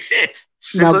to stay fit.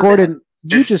 Now, Gordon,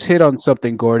 you just hit on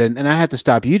something, Gordon, and I have to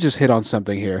stop you. You just hit on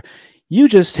something here. You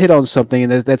just hit on something,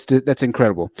 and that's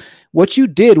incredible. What you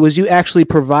did was you actually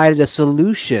provided a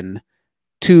solution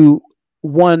to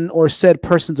one or said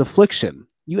person's affliction.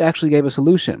 You actually gave a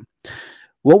solution.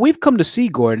 What we've come to see,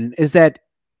 Gordon, is that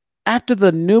after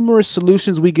the numerous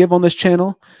solutions we give on this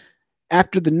channel,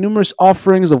 after the numerous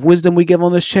offerings of wisdom we give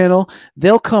on this channel,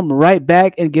 they'll come right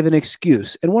back and give an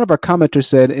excuse. And one of our commenters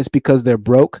said it's because they're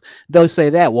broke. They'll say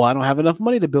that, well, I don't have enough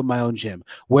money to build my own gym.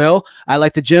 Well, I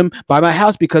like the gym by my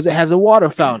house because it has a water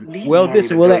fountain. Well,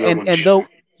 this and well that, and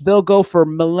they'll go for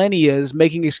millennia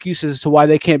making excuses as to why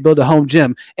they can't build a home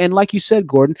gym. And like you said,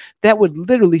 Gordon, that would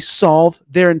literally solve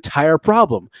their entire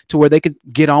problem to where they could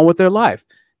get on with their life.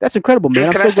 That's incredible,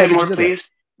 man. Can I say more, please?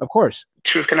 Of course.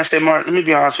 Truth, can I say more? Let me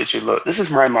be honest with you. Look, this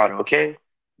is my motto, okay?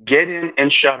 Get in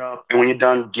and shut up. And when you're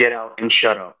done, get out and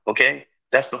shut up, okay?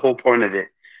 That's the whole point of it.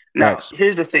 Now,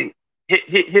 here's the thing.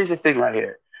 Here's the thing right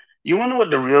here. You want to know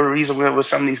what the real reason why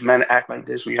some of these men act like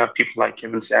this? We have people like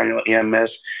Kevin Samuel,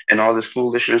 EMS, and all this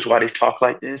foolishness, why they talk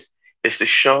like this, is to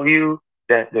show you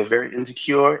that they're very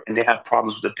insecure and they have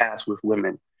problems with the past with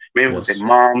women. Maybe with their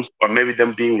moms, or maybe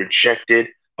them being rejected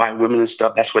by women and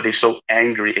stuff. That's why they're so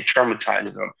angry. It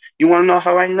traumatizes them. You want to know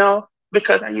how I know?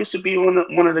 Because I used to be one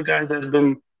of the guys that's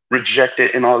been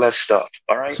rejected, and all that stuff.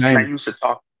 All right. Same. And I used to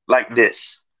talk like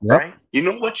this. Yep. Right. You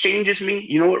know what changes me?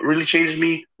 You know what really changes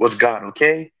me was God.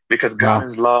 Okay. Because God Wow.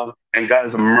 is love and God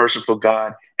is a merciful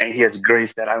God and He has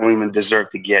grace that I don't even deserve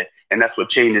to get. And that's what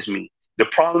changes me. The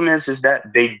problem is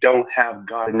that they don't have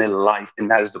God in their life,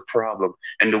 and that is the problem.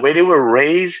 And the way they were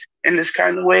raised in this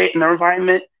kind of way in their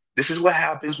environment, this is what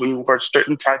happens when you watch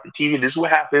certain type of TV. This is what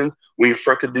happens when you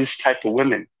fuck with this type of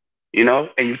women, you know,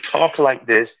 and you talk like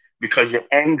this because you're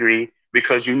angry,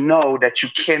 because you know that you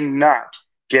cannot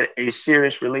get a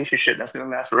serious relationship that's going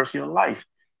to last the rest of your life.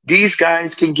 These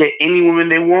guys can get any woman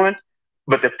they want,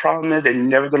 but the problem is they're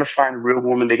never going to find a real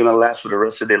woman they're going to last for the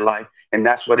rest of their life. And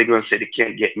that's why they're going to say they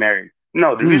can't get married.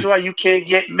 No, the reason why you can't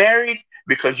get married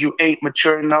because you ain't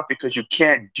mature enough, because you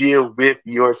can't deal with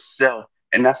yourself.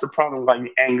 And that's the problem why you're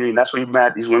angry, and that's why you're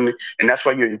mad at these women, and that's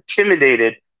why you're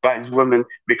intimidated by these women.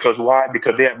 Because why?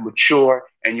 Because they are mature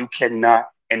and you cannot,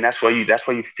 and that's why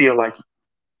you feel like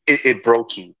it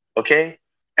broke you. Okay?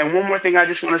 And one more thing I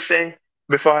just want to say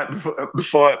before I just be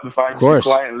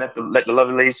quiet and let the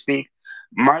lovely lady speak.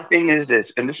 My thing is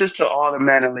this, and this is to all the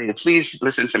men and ladies. Please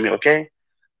listen to me, okay?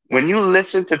 When you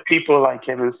listen to people like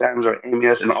Kevin Samuels or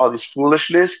Amias and all this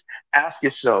foolishness, ask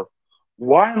yourself,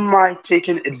 why am I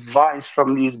taking advice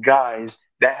from these guys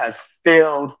that has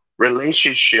failed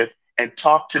relationship and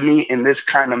talk to me in this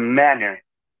kind of manner?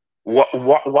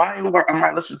 Why am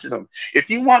I listening to them? If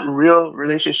you want real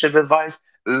relationship advice,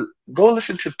 go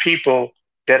listen to people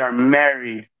that are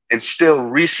married and still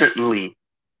recently,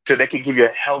 so they can give you a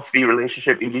healthy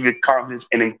relationship and give you confidence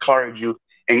and encourage you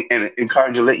and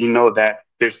encourage you, let you know that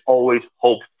there's always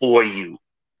hope for you.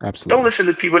 Absolutely. Don't listen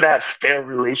to people that have failed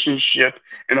relationship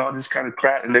and all this kind of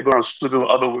crap and they're going to sleep with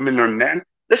other women or men.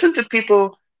 Listen to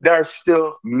people that are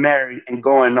still married and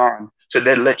going on, so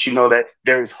they let you know that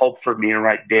there is hope for me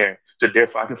right there. So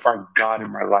therefore I can find God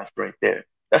in my life right there.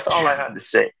 That's all I have to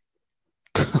say.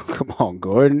 Come on,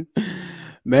 Gordon.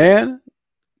 Man,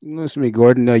 listen to me,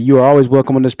 Gordon. You are always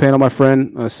welcome on this panel, my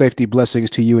friend. Safety blessings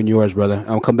to you and yours, brother.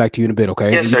 I'll come back to you in a bit,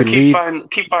 okay? Yes, you sir. can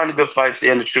Keep finding the good fights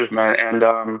and the truth, man.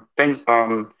 And thanks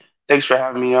for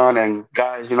having me on. And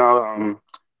guys,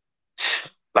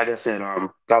 like I said,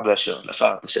 God bless you. That's all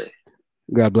I have to say.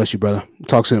 God bless you, brother.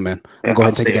 Talk soon, man. Yeah, Go ahead I'll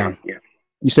and take it stay down. around. Yeah.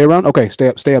 You stay around? Okay,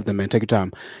 stay up then, man. Take your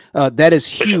time. That is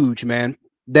For sure. huge, man.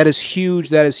 That is huge.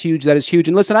 That is huge. That is huge.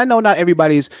 And listen, I know not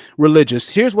everybody's religious.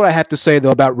 Here's what I have to say, though,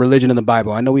 about religion in the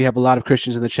Bible. I know we have a lot of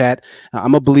Christians in the chat.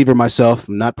 I'm a believer myself.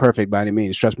 I'm not perfect by any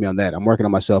means. Trust me on that. I'm working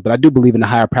on myself, but I do believe in the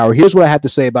higher power. Here's what I have to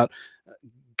say about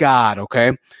God,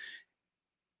 okay?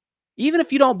 Even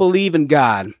if you don't believe in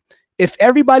God, if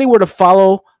everybody were to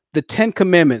follow the 10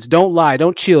 commandments, don't lie,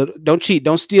 don't cheat,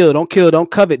 don't steal, don't kill,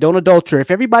 don't covet, don't adulterate.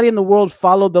 If everybody in the world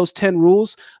followed those 10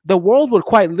 rules, the world would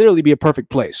quite literally be a perfect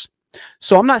place.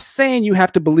 So I'm not saying you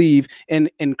have to believe in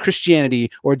Christianity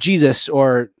or Jesus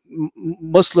or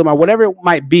Muslim or whatever it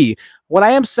might be. What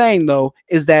I am saying, though,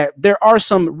 is that there are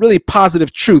some really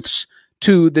positive truths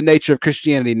to the nature of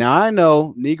Christianity. Now, I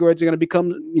know Negroids are going to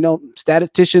become,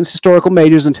 statisticians, historical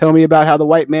majors, and tell me about how the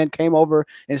white man came over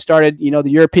and started, the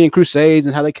European Crusades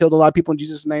and how they killed a lot of people in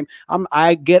Jesus' name.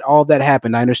 I get all that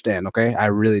happened. I understand. Okay. I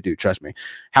really do. Trust me.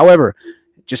 However,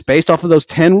 just based off of those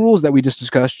 10 rules that we just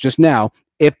discussed just now,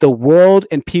 if the world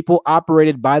and people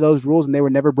operated by those rules and they were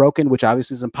never broken, which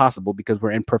obviously is impossible because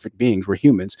we're imperfect beings, we're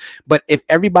humans. But if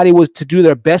everybody was to do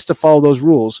their best to follow those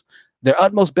rules, their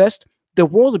utmost best, the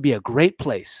world would be a great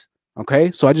place. Okay.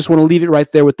 So I just want to leave it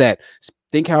right there with that.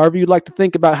 Think however you'd like to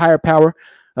think about higher power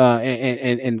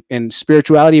and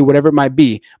spirituality, whatever it might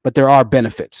be, but there are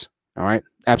benefits. All right.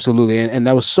 Absolutely. And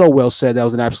that was so well said. That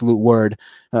was an absolute word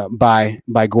by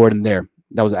Gordon there.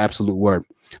 That was an absolute word.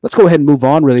 Let's go ahead and move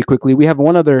on really quickly. We have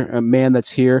one other man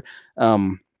that's here. We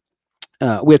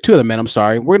have two other men. I'm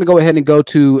sorry. We're going to go ahead and go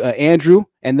to Andrew,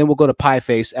 and then we'll go to Pie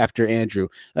Face after Andrew.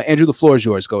 Andrew, the floor is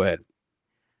yours. Go ahead.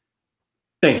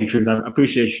 Thank you, Truth. I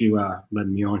appreciate you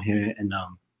letting me on here. And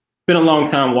been a long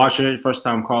time watcher, first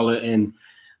time caller. And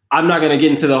I'm not going to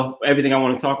get into everything I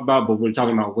want to talk about, but we're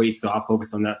talking about weight, so I'll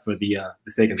focus on that for the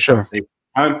sake of the conversation.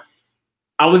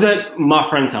 I was at my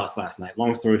friend's house last night,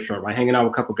 long story short, right? Hanging out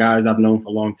with a couple guys I've known for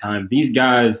a long time. These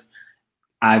guys,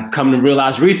 I've come to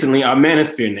realize recently, are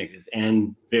manosphere niggas,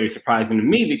 and very surprising to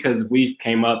me because we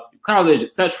came up college,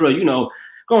 etc.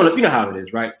 Growing up, you know how it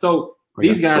is, right? So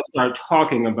these guys start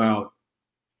talking about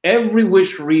every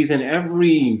which reason,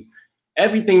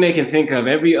 everything they can think of,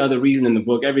 every other reason in the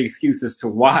book, every excuse as to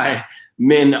why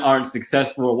men aren't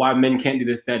successful or why men can't do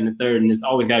this, that, and the third, and it's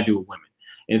always got to do with women.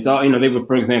 And so, they were,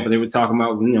 for example, they were talking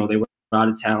about, they were out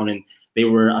of town and they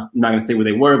were, I'm not going to say where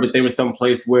they were, but they were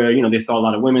someplace where, they saw a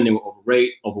lot of women, they were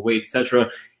overweight, etc.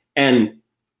 And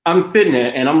I'm sitting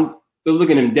there and they're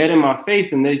looking them dead in my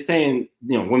face and they're saying,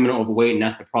 you know, women are overweight and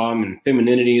that's the problem. And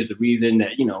femininity is the reason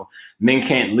that, you know, men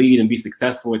can't lead and be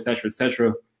successful, et cetera, et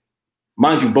cetera.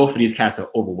 Mind you, both of these cats are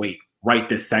overweight right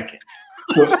this second.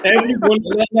 So everyone,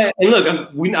 and look,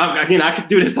 again, I could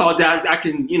do this all day. I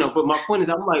can, you know, but my point is,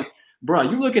 I'm like, bro,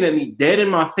 you looking at me dead in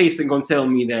my face and gonna tell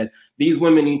me that these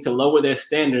women need to lower their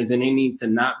standards and they need to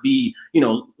not be, you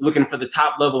know, looking for the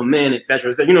top level men, et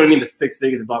cetera, et cetera. You know what I mean? The 6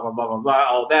 figures, blah, blah, blah, blah, blah,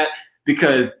 all that.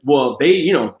 Because, well, they,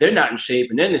 you know, they're not in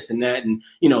shape and then this and that. And,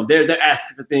 you know, they're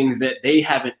asking for things that they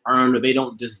haven't earned or they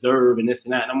don't deserve and this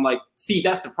and that. And I'm like, see,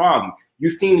 that's the problem. You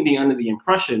seem to be under the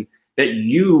impression that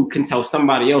you can tell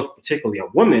somebody else, particularly a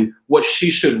woman, what she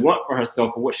should want for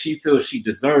herself or what she feels she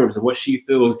deserves or what she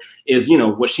feels is, you know,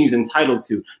 what she's entitled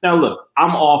to. Now, look,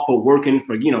 I'm all for working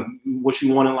for, you know, what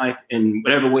you want in life in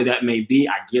whatever way that may be.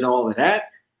 I get all of that.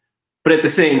 But at the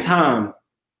same time,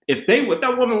 if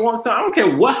that woman wants something, I don't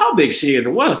care how big she is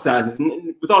or what her size is,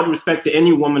 with all due respect to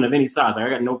any woman of any size, like, I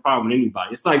got no problem with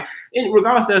anybody. It's like,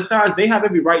 regardless of their size, they have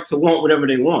every right to want whatever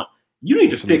they want. You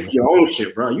need to fix your own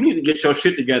shit, bro. You need to get your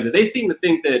shit together. They seem to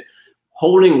think that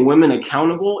holding women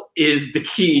accountable is the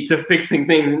key to fixing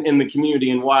things in the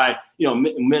community and why, you know,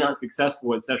 men aren't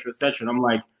successful, et cetera, et cetera. And I'm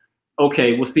like,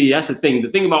 okay, well, see, that's the thing. The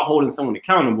thing about holding someone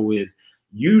accountable is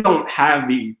you don't have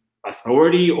the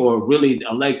authority or really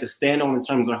a leg to stand on in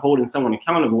terms of holding someone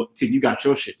accountable till you got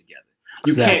your shit together.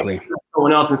 You Exactly. can't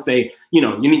someone else and say, you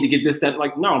know, you need to get this, that.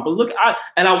 Like, no, but look, I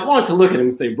want to look at him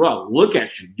and say, bro, look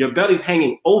at you. Your belly's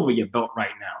hanging over your belt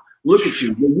right now. Look at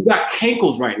you. You got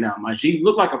cankles right now, my G. You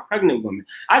look like a pregnant woman.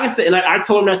 I can say, and I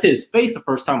told him that to his face the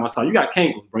first time I saw you got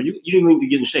cankles, bro. You didn't need to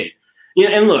get in shape. Yeah,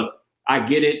 and look, I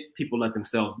get it. People let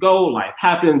themselves go. Life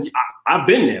happens. I've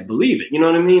been there. Believe it. You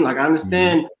know what I mean? Like, I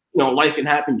understand, you know, life can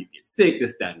happen. You get sick,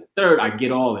 this, that, and the third. I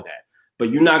get all of that. But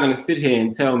you're not going to sit here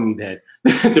and tell me that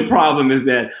the problem is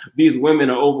that these women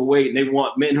are overweight and they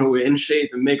want men who are in shape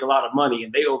and make a lot of money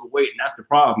and they overweight and that's the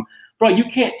problem. Bro, you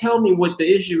can't tell me what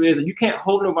the issue is and you can't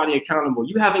hold nobody accountable.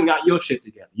 You haven't got your shit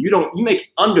together. You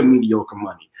make under mediocre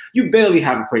money. You barely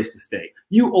have a place to stay.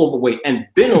 You overweight and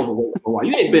been overweight for a while.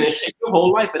 You ain't been in shape your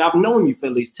whole life, and I've known you for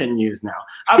at least 10 years now.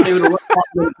 I've been able to work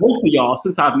with both of y'all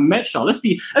since I've met y'all. Let's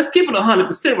keep it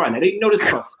 100% right now. They know this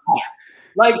for a fact.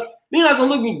 Like, you're not gonna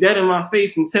look me dead in my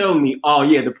face and tell me, oh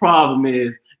yeah, the problem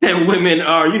is that women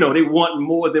are, you know, they want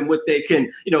more than what they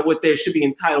can, you know, what they should be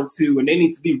entitled to, and they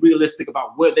need to be realistic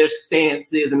about where their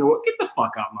stance is. And get the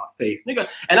fuck out my face, nigga.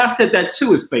 And I said that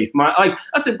to his face. I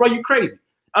said, bro, you crazy.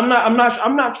 I'm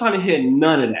not trying to hear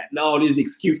none of that. All these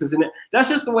excuses and that's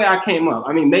just the way I came up.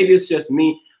 I mean, maybe it's just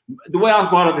me. The way I was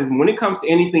brought up is when it comes to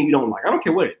anything you don't like, I don't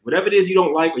care what it is, whatever it is you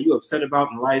don't like or you're upset about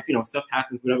in life, you know, stuff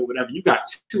happens, whatever, you got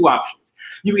two options.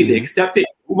 You either accept it,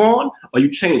 move on, or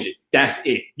you change it. That's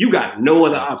it. You got no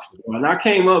other options. When I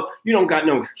came up, you don't got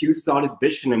no excuses, all this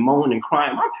bitching and moaning and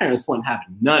crying. My parents wasn't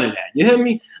having none of that. You hear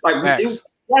me? Like, that's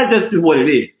just what it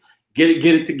is. Get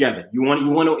it together. You want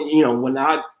to, you know, when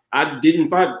I didn't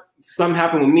fight, something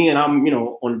happened with me and I'm, you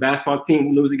know, on the basketball team,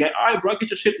 we lose again. All right, bro, get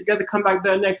your shit together, come back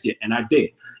there next year. And I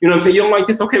did. You know what I'm saying? You don't like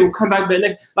this? Okay, we'll come back there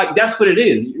next. Like, that's what it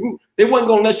is. They wasn't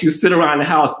going to let you sit around the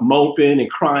house moping and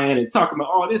crying and talking about,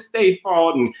 oh, this their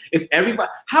fault and it's everybody.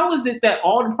 How is it that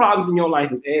all the problems in your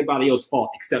life is everybody else's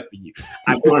fault except for you?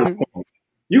 I don't understand.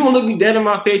 You're going to look me dead in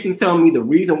my face and tell me the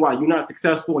reason why you're not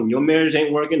successful and your marriage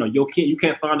ain't working or you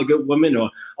can't find a good woman or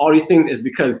all these things is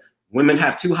because women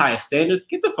have too high standards.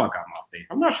 Get the fuck out of my face.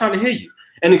 I'm not trying to hear you.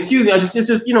 And excuse me, it's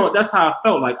just, you know, that's how I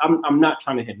felt. Like I'm not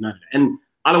trying to hit none of that. And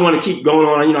I don't want to keep going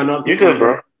on. You know, I know you're good,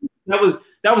 bro.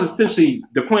 That was essentially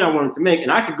the point I wanted to make.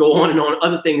 And I could go on and on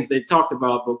other things they talked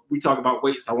about, but we talked about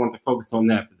weight, so I wanted to focus on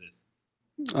that for this.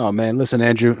 Oh man, listen,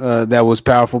 Andrew, that was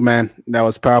powerful, man. That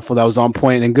was powerful. That was on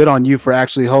point, and good on you for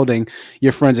actually holding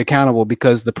your friends accountable.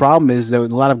 Because the problem is that a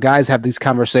lot of guys have these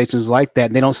conversations like that.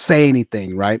 And they don't say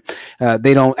anything, right?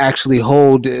 They don't actually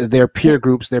hold their peer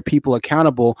groups, their people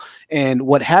accountable. And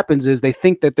what happens is they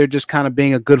think that they're just kind of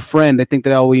being a good friend. They think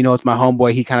that, oh, well, you know, it's my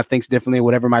homeboy. He kind of thinks differently,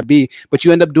 whatever it might be. But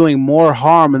you end up doing more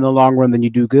harm in the long run than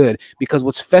you do good, because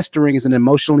what's festering is an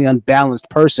emotionally unbalanced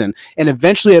person. And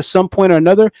eventually, at some point or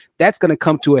another, that's going to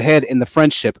come to a head in the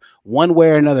friendship one way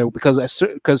or another, because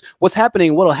what's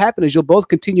happening, what'll happen is you'll both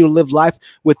continue to live life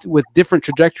with different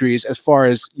trajectories as far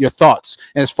as your thoughts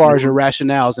and as far as your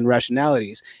rationales and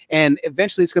rationalities. And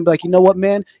eventually it's gonna be like, you know what,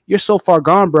 man, you're so far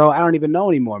gone, bro, I don't even know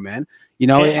anymore, man. You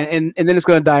know, and then it's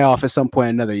gonna die off at some point or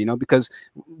another, you know, because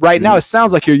right now it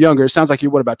sounds like you're younger. It sounds like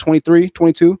you're what, about 23,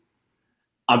 22?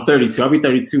 I'm 32. I'll be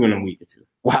 32 in a week or two.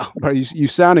 Wow, bro, you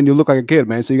sound and you look like a kid,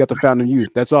 man. So you got the fountain of youth.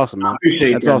 That's awesome, man.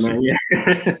 That's awesome. Man,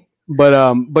 yeah.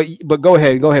 But go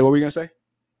ahead. What were you gonna say?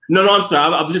 No, I'm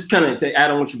sorry. I was just kind of to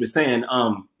add on what you were saying.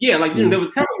 Yeah, like they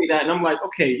were telling me that, and I'm like,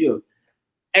 okay,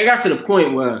 I got to the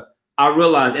point where I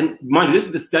realized, and mind you, this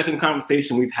is the second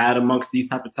conversation we've had amongst these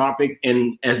type of topics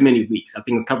in as many weeks. I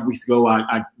think it was a couple weeks ago.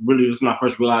 I really was when I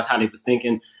first realized how they was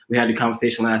thinking. We had the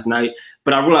conversation last night,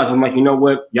 but I realized I'm like, you know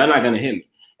what? Y'all not gonna hit me.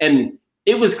 And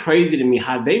it was crazy to me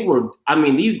how they were. I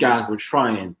mean, these guys were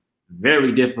trying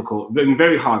very difficult,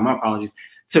 very hard. My apologies,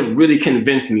 to really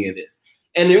convince me of this.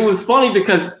 And it was funny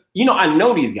because I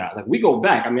know these guys. Like we go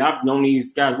back. I mean, I've known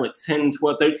these guys 10,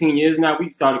 12, 13 years now. We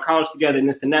started college together and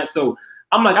this and that. So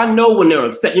I'm like, I know when they're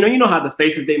upset. You know how the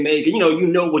faces they make, and you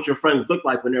know what your friends look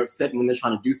like when they're upset and when they're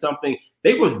trying to do something.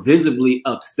 They were visibly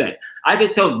upset. I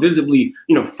could tell visibly,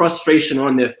 frustration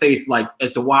on their face, like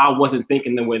as to why I wasn't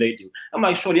thinking the way they do. I'm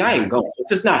like, shorty, I ain't going. It's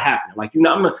just not happening. Like you're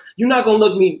not gonna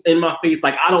look me in my face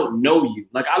like I don't know you.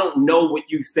 Like I don't know what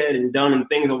you said and done and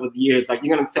things over the years. Like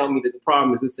you're gonna tell me that the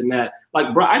problem is this and that.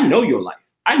 Like, bro, I know your life.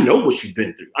 I know what you've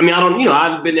been through. I mean, I don't, I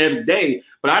haven't been there every day,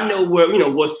 but I know where,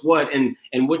 what's what and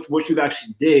what you've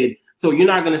actually did. So you're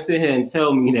not going to sit here and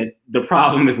tell me that the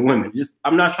problem is women.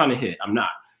 I'm not trying to hit. I'm not.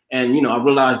 And, I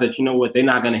realize that, they're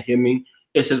not going to hear me.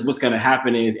 It's just what's going to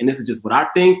happen is, and this is just what I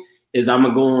think, is I'm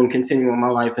going to go on continuing my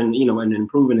life and, and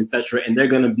improving, etc. And they're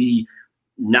going to be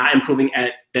not improving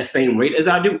at the same rate as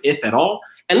I do, if at all.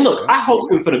 And look, I hope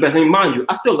for the best. I mean, mind you,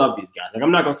 I still love these guys. Like,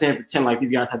 I'm not going to say and pretend like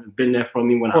these guys haven't been there for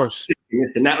me when I was sick and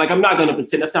this and that. Like, I'm not going to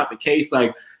pretend that's not the case.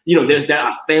 Like, there's that.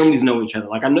 Our families know each other.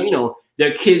 Like, I know,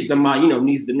 their kids are my,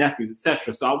 nieces and nephews,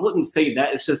 etc. So I wouldn't say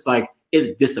that. It's just like,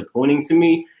 it's disappointing to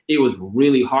me. It was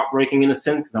really heartbreaking in a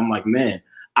sense because I'm like, man,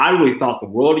 I really thought the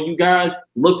world of you guys,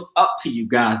 looked up to you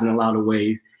guys in a lot of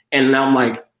ways. And I'm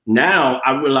like, now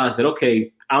I realize that,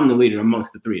 okay, I'm the leader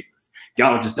amongst the three of us.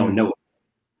 Y'all just don't know it.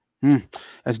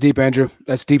 That's deep, Andrew.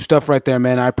 That's deep stuff right there,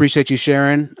 man. I appreciate you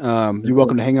sharing. You're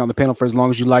welcome to hang out on the panel for as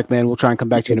long as you like, man. We'll try and come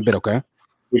back to you in a bit, okay?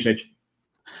 Appreciate you.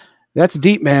 That's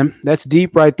deep, man. That's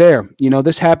deep right there.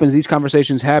 This happens. These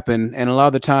conversations happen. And a lot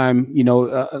of the time,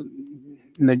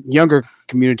 in the younger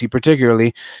community,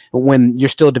 particularly when you're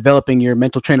still developing your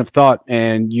mental train of thought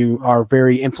and you are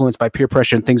very influenced by peer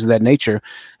pressure and things of that nature,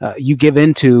 you give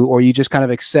into, or you just kind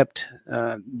of accept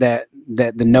that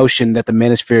the notion that the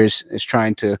manosphere is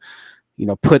trying to,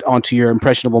 put onto your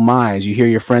impressionable minds. You hear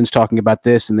your friends talking about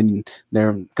this and then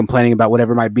they're complaining about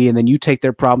whatever it might be. And then you take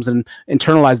their problems and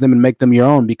internalize them and make them your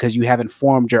own because you haven't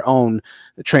formed your own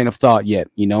train of thought yet,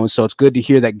 And so it's good to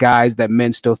hear that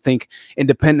men still think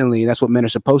independently. That's what men are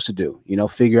supposed to do,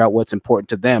 figure out what's important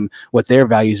to them, what their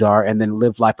values are, and then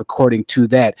live life according to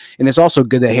that. And it's also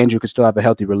good that Andrew can still have a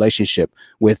healthy relationship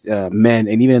with men.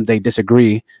 And even if they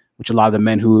disagree, which a lot of the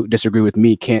men who disagree with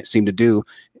me can't seem to do,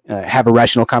 have a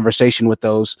rational conversation with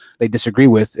those they disagree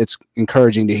with. It's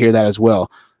encouraging to hear that as well.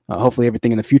 Hopefully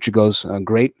everything in the future goes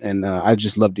great. And I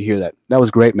just love to hear that. That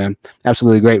was great, man.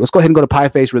 Absolutely great. Let's go ahead and go to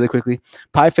Pieface really quickly.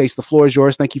 Pieface, the floor is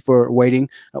yours. Thank you for waiting.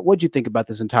 What do you think about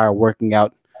this entire working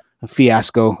out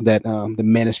fiasco that the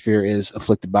manosphere is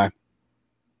afflicted by?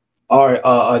 All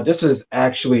right. This is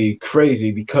actually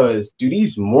crazy because do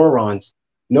these morons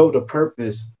know the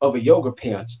purpose of a yoga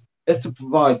pants? It's to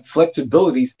provide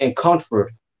flexibilities and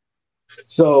comfort.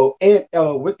 So, and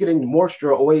we're getting the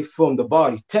moisture away from the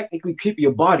body. Technically, keep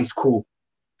your bodies cool.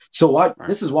 So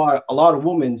this is why a lot of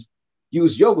women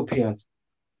use yoga pants,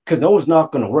 because no one's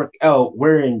not going to work out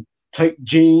wearing tight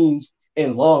jeans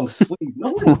and long sleeves.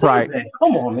 No one does that.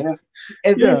 Come on, man.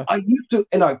 And then I used to,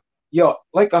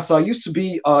 like I said, I used to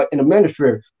be in a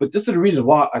manosphere, but this is the reason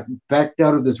why I backed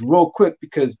out of this real quick,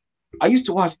 because I used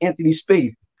to watch Anthony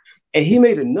Spade. And he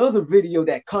made another video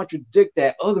that contradict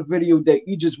that other video that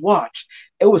you just watched.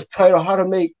 It was titled "How to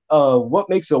Make What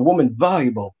Makes a Woman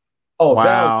Valuable." Oh, wow!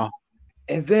 Valuable.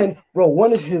 And then, bro,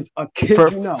 one of his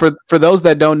for those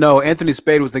that don't know, Anthony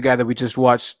Spade was the guy that we just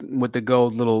watched with the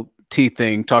gold little T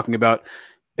thing, talking about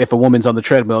if a woman's on the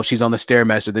treadmill, if she's on the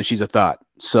Stairmaster, then she's a thought.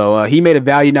 So he made a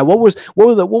value. Now, what was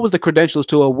the credentials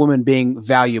to a woman being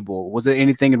valuable? Was there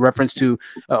anything in reference to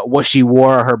what she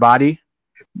wore or her body?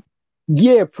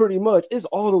 Yeah, pretty much. It's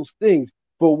all those things.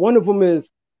 But one of them is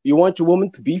you want your woman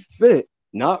to be fit,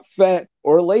 not fat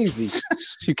or lazy.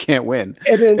 You can't win.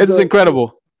 This is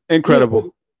incredible.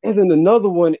 Incredible. And then another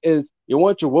one is you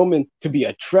want your woman to be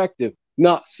attractive,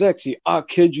 not sexy. I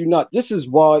kid you not. This is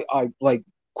why I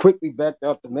quickly backed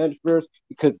out the manospheres,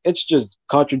 because it's just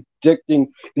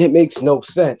contradicting and it makes no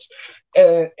sense.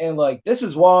 And this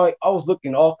is why I was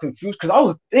looking all confused, because I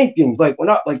was thinking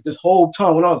this whole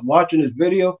time when I was watching this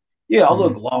video, yeah, I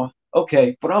look lost.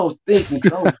 Okay, but I was thinking,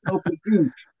 I was so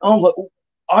confused. I'm like,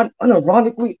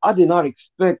 unironically, I did not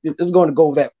expect it. It's going to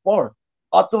go that far.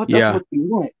 I thought that's what they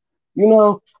meant.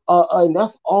 And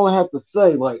that's all I have to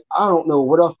say. Like, I don't know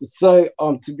what else to say.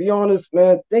 To be honest,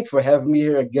 man, thanks for having me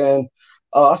here again.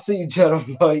 I see you,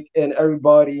 Jedi Mike, and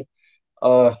everybody.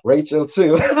 Rachel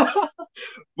too.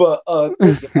 But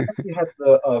thank you. I actually have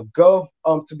to go.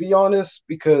 To be honest,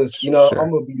 because Sure.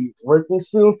 I'm gonna be working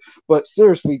soon. But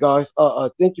seriously, guys,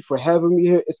 thank you for having me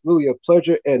here. It's really a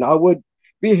pleasure, and I would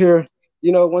be here,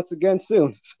 once again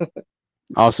soon.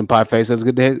 Awesome, Pie Face. That's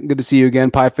good to see you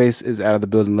again. Pie Face is out of the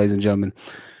building, ladies and gentlemen.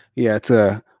 Yeah, it's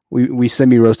we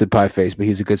semi-roasted Pie Face, but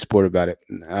he's a good sport about it.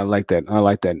 I like that. I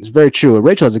like that. It's very true.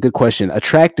 Rachel has a good question.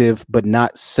 Attractive but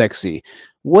not sexy.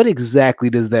 What exactly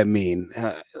does that mean?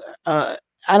 I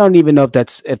don't even know if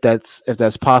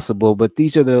that's possible, but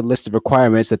these are the list of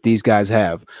requirements that these guys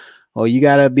have. Well, you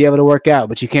got to be able to work out,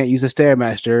 but you can't use a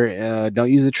Stairmaster.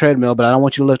 Don't use a treadmill, but I don't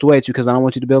want you to lift weights because I don't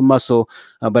want you to build muscle.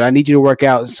 But I need you to work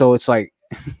out. So it's like,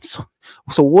 so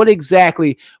what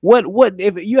exactly? What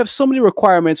if you have so many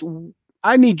requirements?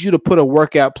 I need you to put a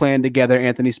workout plan together,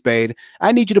 Anthony Spade.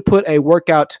 I need you to put a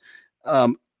workout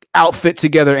outfit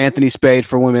together, Anthony Spade,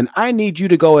 for women. I need you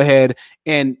to go ahead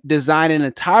and design an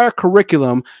entire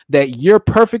curriculum that your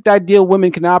perfect ideal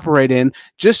women can operate in,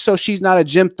 just so she's not a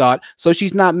gym thought, so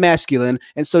she's not masculine,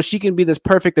 and so she can be this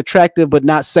perfect, attractive, but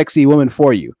not sexy woman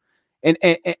for you.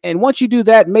 And once you do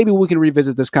that, maybe we can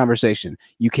revisit this conversation.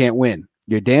 You can't win.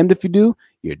 You're damned if you do.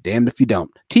 You're damned if you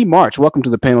don't. T March, welcome to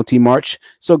the panel, T March.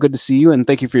 So good to see you, and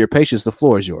thank you for your patience. The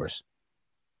floor is yours.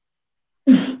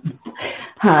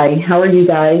 Hi, how are you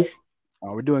guys?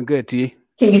 Oh, we're doing good, T.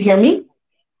 Can you hear me?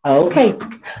 Okay.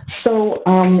 So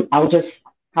I'll just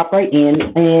hop right in.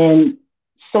 And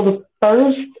so the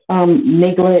first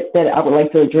neglect that I would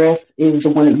like to address is the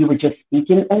one that you were just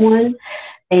speaking on.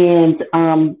 And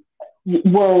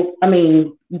well, I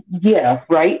mean, yeah,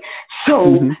 right?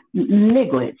 So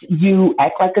neglect, you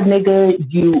act like a nigga,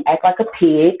 you act like a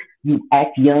pig, you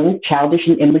act young, childish,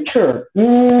 and immature.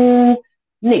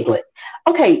 Neglect.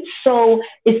 Okay, so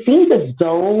it seems as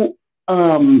though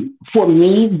for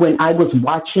me, when I was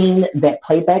watching that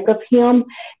playback of him,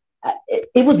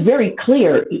 it was very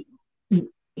clear.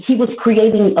 He was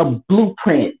creating a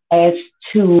blueprint as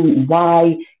to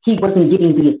why he wasn't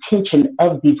getting the attention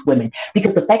of these women.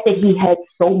 Because the fact that he had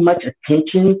so much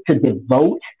attention to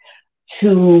devote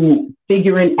to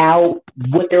figuring out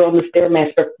what they're on the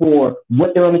Stairmaster for,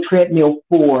 what they're on the treadmill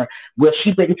for. Well,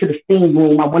 she went into the steam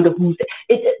room. I wonder who's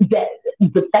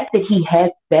the fact that he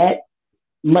has that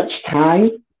much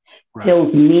time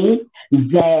tells me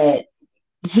that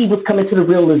he was coming to the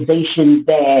realization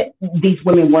that these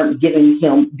women weren't giving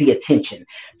him the attention.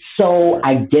 So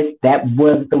I guess that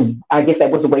was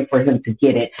a way for him to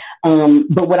get it.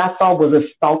 But what I saw was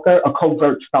a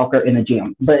covert stalker in a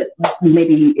gym. But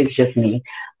maybe it's just me.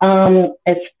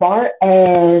 As far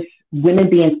as women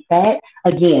being fat,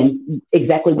 again,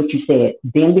 exactly what you said.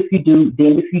 Damned if you do,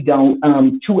 damned if you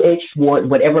don't. Two-edged sword,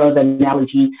 whatever other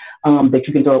analogy that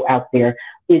you can throw out there.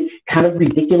 It's kind of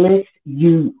ridiculous.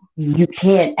 You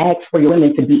can't ask for your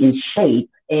women to be in shape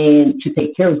and to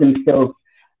take care of themselves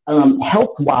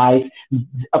health-wise.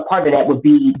 A part of that would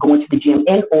be going to the gym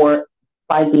and or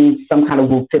finding some kind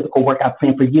of a physical workout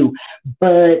plan for you.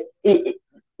 But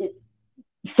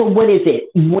so what is it?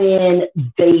 When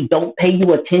they don't pay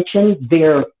you attention,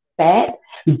 they're fat?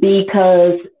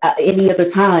 Because any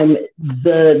other time,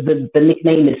 the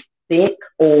nickname is thick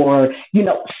or,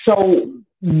 so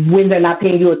when they're not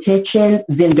paying you attention,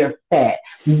 then they're fat.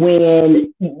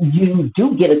 When you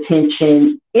do get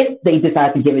attention, if they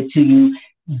decide to give it to you,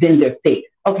 then they're thick.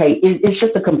 Okay, it's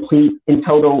just a complete and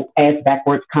total ass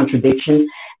backwards contradiction.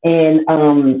 And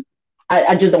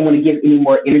I just don't want to give any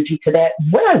more energy to that.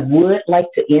 What I would like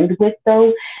to end with,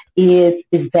 though, is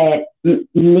that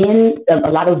men,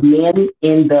 a lot of men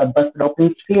in the busted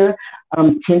open sphere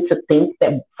tend to think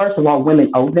that, first of all, women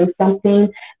owe them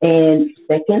something. And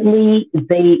secondly,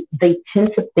 they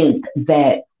tend to think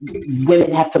that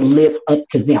women have to live up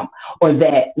to them or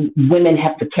that women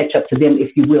have to catch up to them,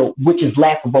 if you will, which is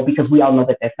laughable because we all know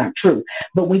that that's not true.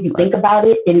 But when you think about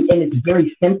it, and it's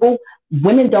very simple,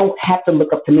 women don't have to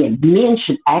look up to men. Men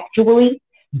should actually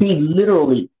be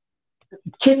literally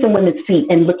kissing women's feet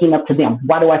and looking up to them.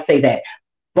 Why do I say that?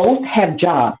 Both have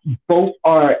jobs. Both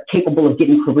are capable of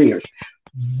getting careers.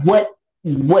 What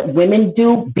women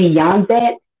do beyond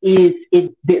that is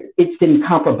it's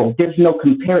incomparable. There's no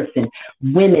comparison.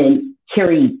 Women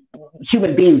carry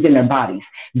human beings in their bodies.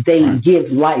 They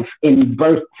give life and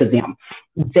birth to them.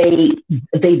 They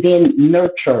then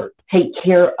nurture, take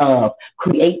care of,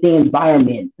 create the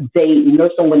environment. They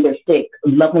nurse them when they're sick,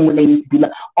 love them when they need to be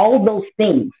loved. All those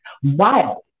things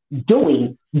while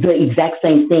doing the exact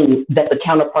same thing that the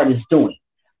counterpart is doing.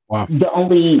 Wow. The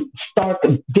only stark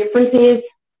difference is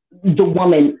the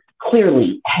woman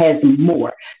clearly has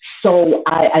more. So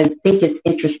I think it's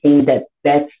interesting that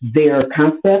that's their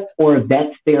concept or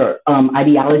that's their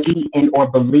ideology and or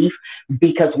belief,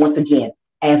 because once again,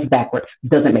 ass backwards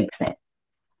doesn't make sense.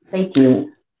 Thank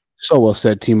you. So well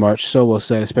said, T March. So well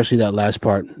said, especially that last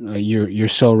part. You're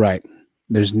so right.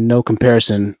 There's no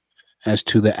comparison as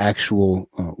to the actual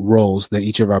roles that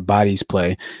each of our bodies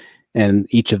play and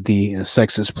each of the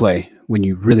sexes play when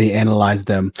you really analyze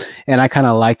them. And I kind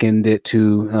of likened it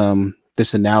to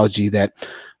this analogy that,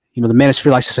 you know, the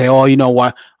manosphere likes to say, oh, you know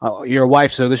what, you're a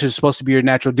wife, so this is supposed to be your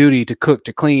natural duty to cook,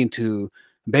 to clean, to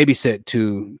babysit,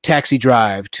 to taxi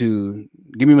drive, to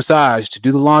give me a massage, to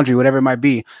do the laundry, whatever it might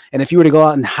be. And if you were to go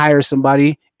out and hire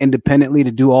somebody independently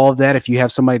to do all of that, if you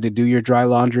have somebody to do your dry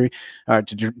laundry,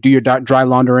 to do your dry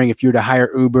laundering, if you were to hire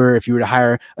Uber, if you were to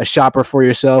hire a shopper for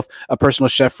yourself, a personal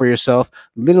chef for yourself,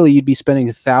 literally you'd be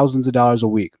spending thousands of dollars a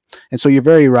week. And so you're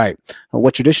very right.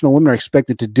 What traditional women are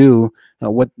expected to do,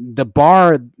 what the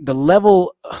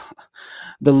level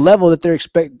that they're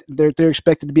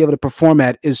expected to be able to perform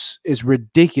at is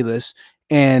ridiculous.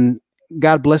 And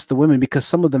God bless the women, because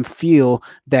some of them feel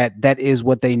that that is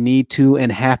what they need to and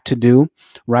have to do,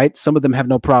 right? Some of them have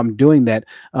no problem doing that,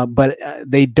 but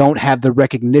they don't have the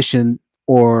recognition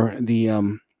or the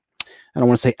I don't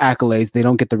want to say accolades. They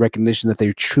don't get the recognition that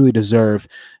they truly deserve.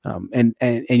 And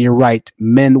you're right.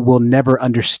 Men will never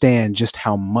understand just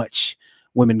how much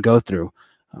women go through,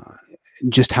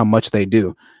 just how much they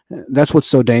do. That's what's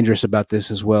so dangerous about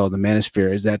this as well. The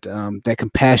manosphere is that that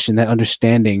compassion, that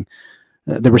understanding,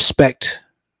 the respect.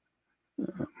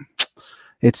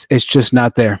 It's just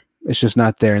not there. It's just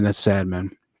not there, and that's sad,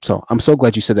 man. So I'm so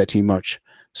glad you said that, T March.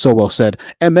 So well said.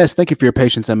 MS, thank you for your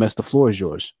patience. MS, the floor is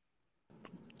yours.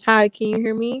 Hi, can you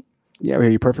hear me? Yeah, we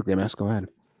hear you perfectly, MS. Go ahead.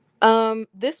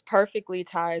 This perfectly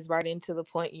ties right into the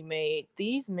point you made.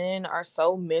 These men are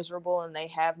so miserable and they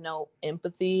have no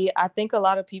empathy. I think a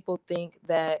lot of people think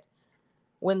that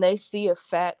when they see a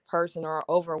fat person or an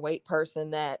overweight person,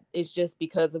 that it's just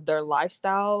because of their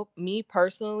lifestyle. Me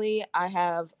personally, I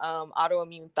have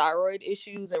autoimmune thyroid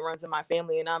issues. It runs in my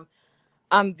family, and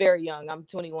I'm very young. I'm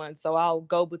 21, so I'll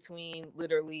go between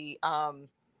literally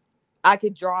I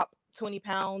could drop 20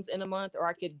 pounds in a month, or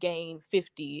I could gain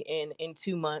 50 in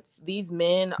 2 months. These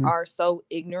men are so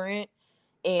ignorant,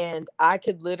 and I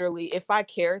could literally, if I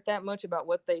cared that much about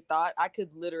what they thought, I could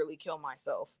literally kill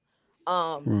myself.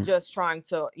 Just trying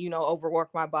to,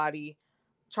 overwork my body,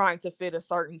 trying to fit a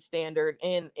certain standard.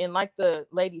 And like the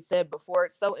lady said before,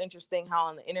 it's so interesting how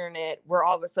on the internet we're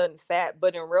all of a sudden fat,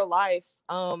 but in real life,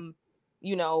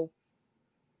 you know,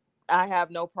 I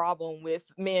have no problem with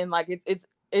men. Like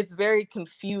it's very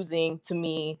confusing to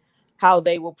me how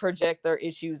they will project their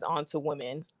issues onto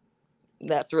women.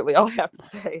 That's really all I have to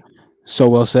say. So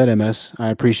well said, MS. I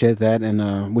appreciate that,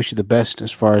 and wish you the best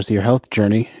as far as your health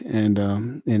journey and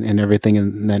everything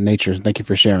in that nature. Thank you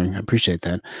for sharing. I appreciate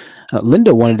that.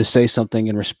 Linda wanted to say something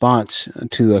in response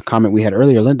to a comment we had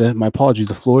earlier. Linda, my apologies.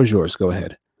 The floor is yours. Go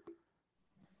ahead.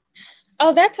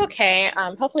 Oh, that's okay.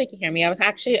 Hopefully you can hear me. I was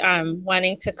actually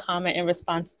wanting to comment in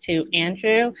response to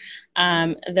Andrew,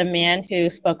 the man who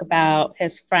spoke about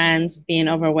his friends being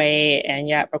overweight and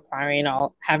yet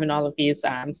having all of these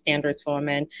standards for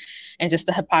women, and just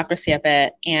the hypocrisy of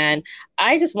it. And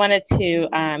I just wanted to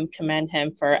commend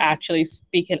him for actually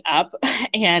speaking up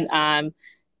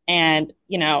and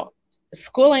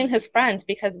schooling his friends,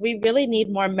 because we really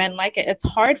need more men like it. It's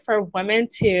hard for women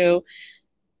to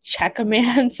check a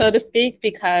man, so to speak,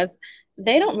 because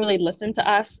they don't really listen to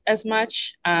us as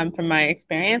much. From my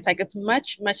experience, like it's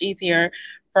much easier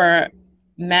for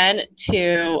men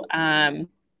to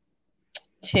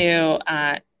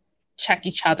check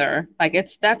each other. Like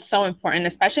that's so important,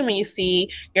 especially when you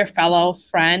see your fellow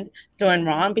friend doing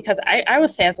wrong. Because I would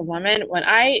say, as a woman, when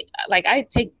I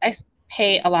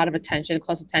pay a lot of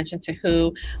close attention to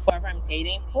whoever I'm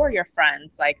dating for your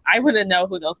friends. Like I want to know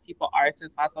who those people are as soon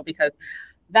as possible, because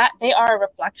that they are a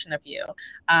reflection of you.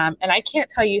 And I can't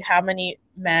tell you how many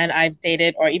men I've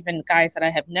dated, or even guys that I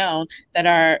have known, that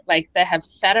have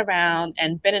sat around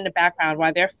and been in the background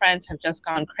while their friends have just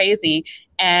gone crazy.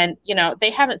 And, they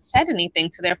haven't said anything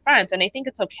to their friends, and they think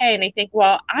it's okay. And they think,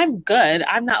 well, I'm good.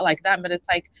 I'm not like them. But it's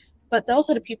like, but those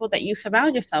are the people that you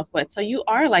surround yourself with. So you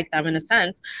are like them in a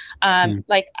sense.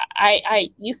 Like I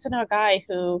used to know a guy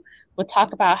who would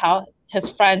talk about how his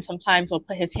friend sometimes will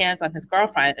put his hands on his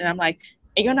girlfriend. And I'm like,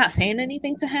 you're not saying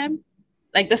anything to him?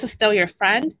 Like, this is still your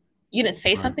friend? You didn't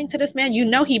say something to this man?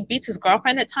 He beats his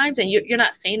girlfriend at times, and you're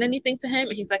not saying anything to him?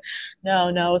 And he's like,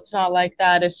 no, it's not like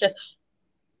that. It's just,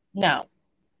 no.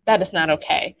 that is not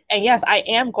okay. And yes, I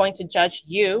am going to judge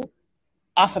you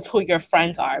off of who your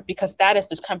friends are, because that is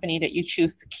the company that you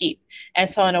choose to keep. And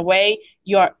so in a way,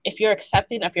 if you're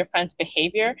accepting of your friend's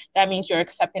behavior, that means you're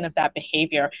accepting of that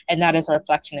behavior, and that is a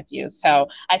reflection of you. So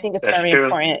I think it's very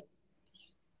important.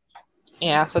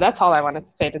 Yeah, so that's all I wanted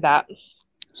to say to that.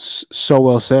 So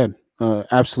well said.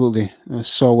 Absolutely.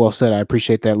 So well said. I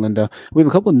appreciate that, Linda. We have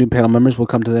a couple of new panel members. We'll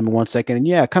come to them in 1 second. And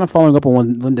yeah, kind of following up on what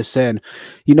Linda said,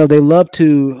 you know, they love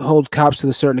to hold cops to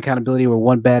a certain accountability where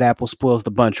one bad apple spoils the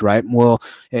bunch, right? Well,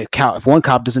 if one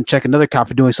cop doesn't check another cop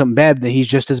for doing something bad, then he's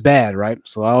just as bad, right?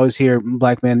 So I always hear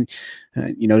black men,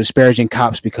 you know, disparaging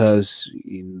cops because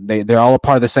they're all a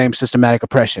part of the same systematic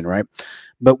oppression, right?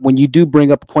 But when you do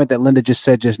bring up a point that Linda just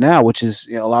said just now, which is,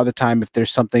 you know, a lot of the time, if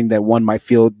there's something that one might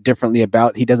feel differently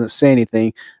about, he doesn't say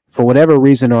anything for whatever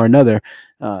reason or another.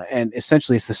 And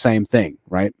essentially it's the same thing,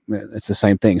 right? It's the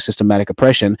same thing, systematic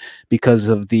oppression, because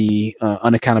of the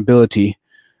unaccountability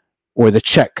or the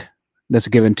check that's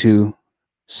given to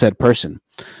said person.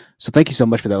 So thank you so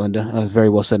much for that, Linda. Very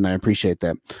well said, and I appreciate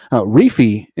that.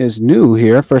 Reefy is new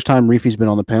here. First time Reefy's been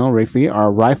on the panel. Reefy,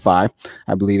 or Ri-Fi,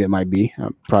 I believe it might be.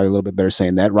 Probably a little bit better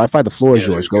saying that. Ri-Fi, the floor is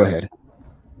yours. Go ahead.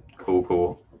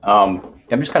 Cool. I'm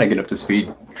just kind of getting up to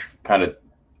speed, kind of,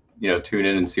 you know, tune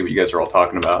in and see what you guys are all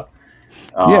talking about.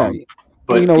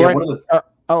 But you know, yeah,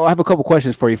 I have a couple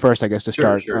questions for you first, I guess, to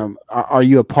start. Sure. Are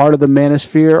you a part of the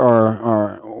manosphere,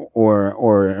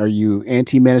 or are you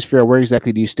anti-manosphere? Where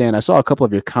exactly do you stand? I saw a couple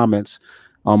of your comments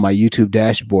on my YouTube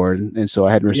dashboard, and so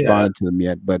I hadn't responded to them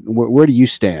yet. But where do you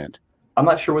stand? I'm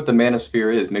not sure what the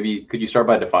manosphere is. Maybe could you start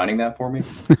by defining that for me?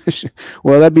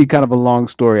 Well, that'd be kind of a long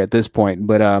story at this point,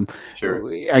 but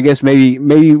sure. I guess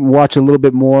maybe watch a little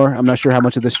bit more. I'm not sure how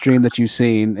much of the stream that you've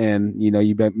seen, and you know,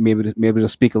 you maybe to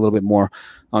speak a little bit more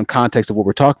on context of what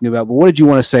we're talking about. But what did you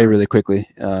want to say really quickly?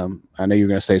 I know you were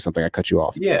going to say something. I cut you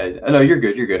off. Yeah, no, you're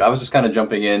good. You're good. I was just kind of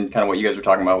jumping in, kind of what you guys were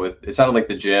talking about with. It sounded like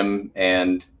the gym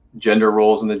and gender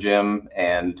roles in the gym,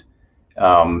 and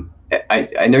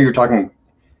I know you're talking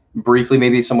briefly,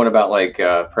 maybe somewhat about like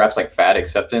perhaps like fat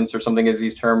acceptance or something, as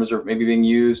these terms are maybe being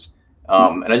used.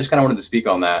 And I just kind of wanted to speak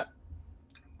on that.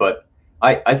 But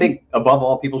I think above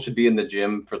all, people should be in the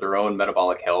gym for their own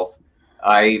metabolic health.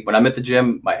 When I'm at the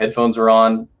gym, my headphones are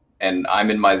on and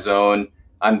I'm in my zone.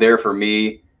 I'm there for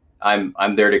me. I'm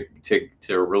there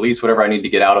to release whatever I need to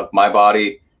get out of my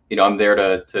body. You know, I'm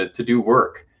there to do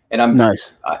work. And I'm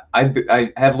nice.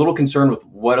 I have little concern with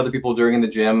what other people are doing in the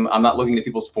gym. I'm not looking at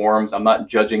people's forums. I'm not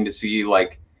judging to see,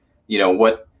 like, you know,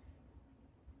 what,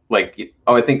 like,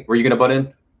 oh, I think, were you going to butt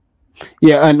in?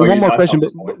 Yeah, and one more question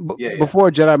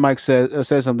before Jedi Mike says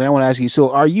something. I want to ask you.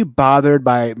 So, are you bothered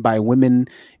by women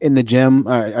in the gym?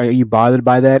 Are you bothered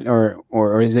by that,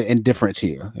 or is it indifferent to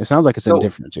you? It sounds like it's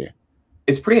indifferent to you.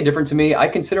 It's pretty indifferent to me. I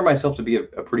consider myself to be a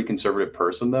pretty conservative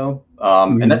person, though,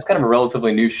 and that's kind of a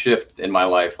relatively new shift in my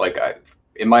life. Like,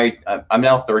 I'm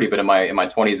now 30, but in my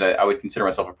 20s, I would consider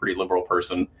myself a pretty liberal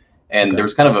person, and there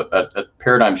was kind of a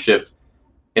paradigm shift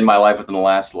in my life within the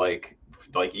last like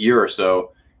year or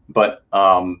so. But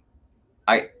I'm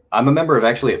a member of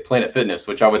actually at Planet Fitness,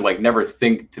 which I would like never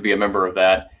think to be a member of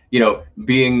that. You know,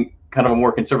 being kind of a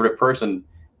more conservative person.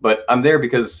 But I'm there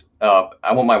because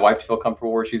I want my wife to feel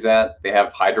comfortable where she's at. They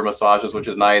have hydro massages, which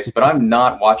is nice. But I'm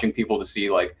not watching people to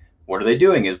see, like, what are they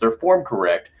doing? Is their form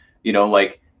correct? You know,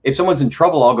 like, if someone's in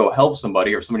trouble, I'll go help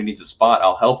somebody, or if somebody needs a spot,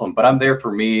 I'll help them. But I'm there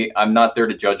for me. I'm not there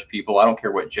to judge people. I don't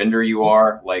care what gender you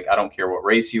are. Like, I don't care what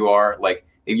race you are. Like,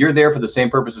 if you're there for the same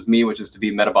purpose as me, which is to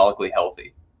be metabolically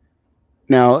healthy.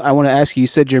 Now, I want to ask you, you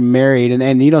said you're married,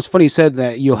 and you know, it's funny you said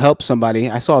that you'll help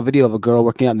somebody. I saw a video of a girl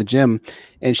working out in the gym,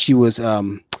 and she was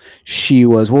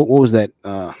what was that?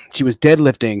 She was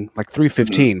deadlifting like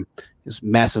 315, this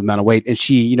massive amount of weight. And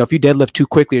she, you know, if you deadlift too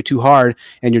quickly or too hard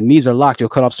and your knees are locked, you'll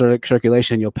cut off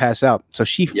circulation, you'll pass out. So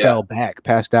she fell back,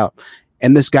 passed out.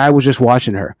 And this guy was just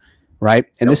watching her. Right.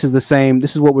 And this is the same.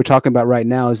 This is what we're talking about right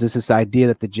now, is this idea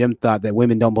that the gym thought that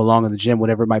women don't belong in the gym,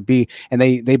 whatever it might be. And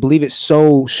they believe it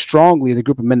so strongly, the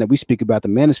group of men that we speak about, the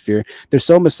manosphere. They're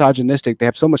so misogynistic. They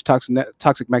have so much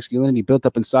toxic masculinity built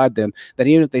up inside them that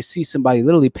even if they see somebody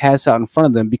literally pass out in front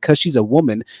of them because she's a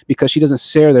woman, because she doesn't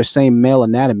share their same male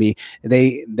anatomy,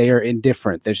 they are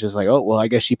indifferent. They're just like, oh, well, I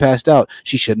guess she passed out.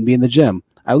 She shouldn't be in the gym.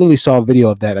 I literally saw a video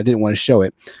of that. I didn't want to show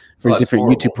it for different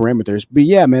YouTube parameters. But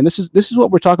yeah, man, this is what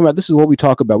we're talking about. This is what we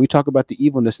talk about. We talk about the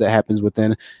evilness that happens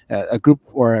within a group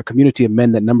or a community of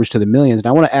men that numbers to the millions. And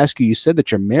I want to ask you, you said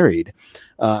that you're married.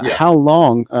 How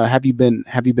long have you been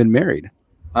married?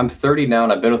 I'm 30 now,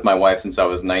 and I've been with my wife since I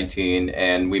was 19,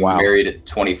 and we married at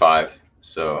 25.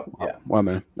 So yeah. Wow,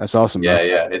 man, that's awesome. Yeah, man.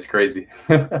 yeah, it's crazy.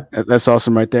 That's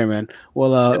awesome right there, man.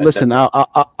 Well, Yeah, listen,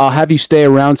 definitely. I'll have you stick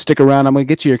around. I'm gonna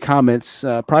get to your comments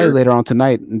probably Sure. later on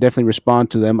tonight and definitely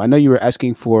respond to them. I know you were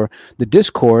asking for the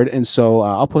Discord, and so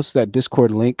I'll post that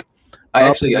Discord link.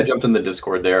 I jumped in the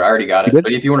Discord there. I already got You it. did?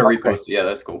 But if you want to Okay. repost, yeah,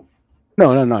 that's cool.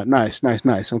 No. Nice.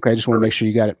 Okay, I just want to make sure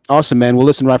you got it. Awesome, man. Well,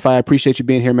 listen, Wi-Fi, I appreciate you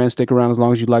being here, man. Stick around as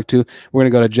long as you'd like to. We're gonna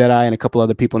go to Jedi and a couple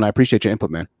other people, and I appreciate your input,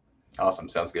 man. Awesome.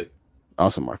 Sounds good.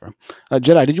 Awesome, Wi-Fi.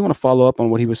 Jedi, did you want to follow up on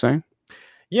what he was saying?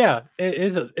 Yeah,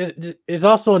 it's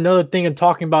also another thing in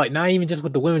talking about, not even just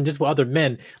with the women, just with other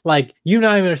men. Like, you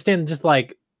not even understand, just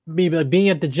like being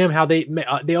at the gym, how they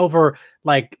over,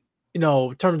 like,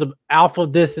 terms of alpha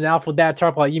this and alpha that,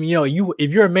 talk like, you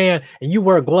if you're a man and you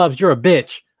wear gloves, you're a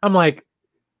bitch. I'm like,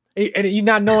 and you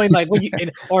not knowing, like, what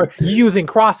or you using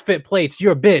CrossFit plates,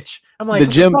 you're a bitch. I'm like, the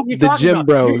gym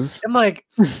bros. I'm like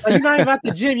you're not even at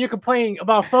the gym, you're complaining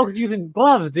about folks using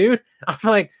gloves, dude. I'm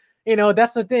like,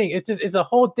 that's the thing. It's a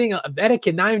whole thing of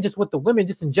etiquette, not even just with the women,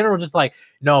 just in general. Just like,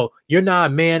 no, you're not a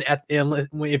man if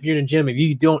you're in the gym, if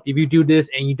you do this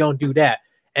and you don't do that.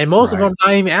 And most of them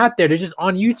not even out there. They're just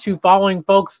on YouTube following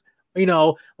folks.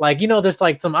 There's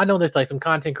like some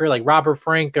content creator like Robert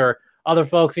Frank or other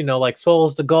folks, like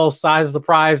souls to go, size of the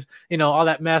prize, all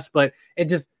that mess. But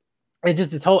this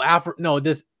whole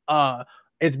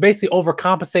it's basically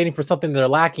overcompensating for something they're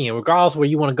lacking in, regardless where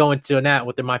you want to go into and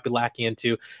what they might be lacking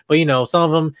into. But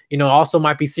some of them, also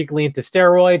might be secretly into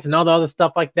steroids and all the other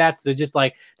stuff like that. So just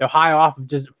like they're high off of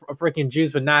just freaking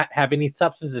juice, but not have any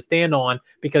substance to stand on,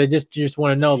 because they just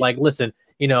want to know, like, listen,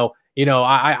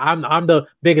 I'm the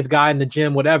biggest guy in the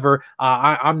gym, whatever.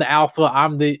 I'm the alpha.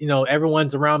 I'm the,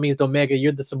 everyone's around me is the omega.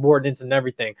 You're the subordinates and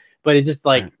everything. But it's just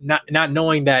like not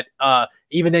knowing that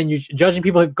even then you're judging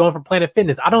people going for Planet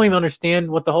Fitness. I don't even understand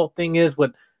what the whole thing is.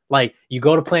 What, like, you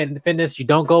go to Planet Fitness, you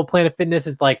don't go to Planet Fitness.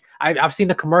 It's like I've seen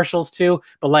the commercials too,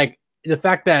 but like the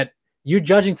fact that you're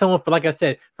judging someone for, like I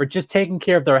said, for just taking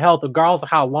care of their health, regardless of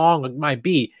how long it might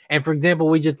be. And for example,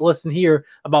 we just listened here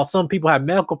about some people have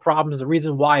medical problems. The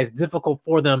reason why it's difficult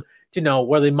for them to know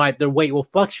where their weight will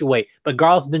fluctuate, but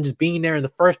regardless of them just being there in the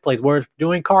first place, where it's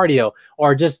doing cardio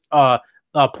or just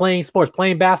playing sports,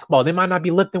 playing basketball. They might not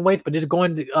be lifting weights, but just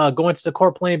going to the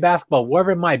court playing basketball, wherever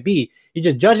it might be. You're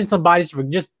just judging somebody for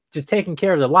just taking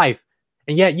care of their life,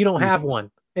 and yet you don't have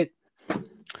one.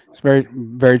 It's very,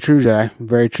 very true, Jai.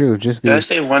 Very true. Just Can I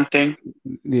say one thing?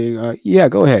 Yeah,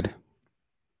 go ahead.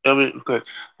 Good.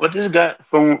 What this guy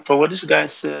for what this guy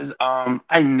says,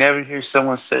 I never hear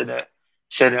someone say that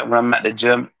when I'm at the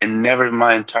gym, and never in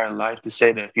my entire life to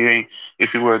say that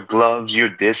if you wear gloves,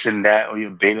 you're this and that, or you're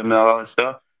beta male, all that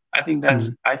stuff. I think that's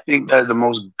the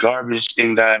most garbage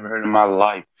thing that I've ever heard in my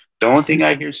life. The only thing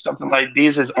I hear something like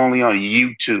this is only on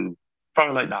YouTube.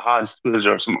 Probably like the hottest Twitters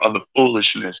or some other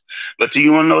foolishness. But do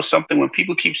you want to know something? When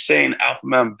people keep saying alpha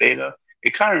male beta,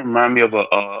 it kind of reminds me of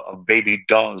a baby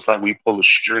doll. It's like we pull a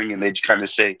string and they just kind of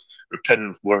say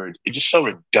repetitive words. It's just so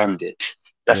redundant.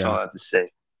 That's all I have to say.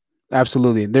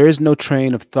 Absolutely. There is no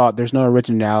train of thought. There's no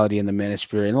originality in the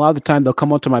manosphere. And a lot of the time they'll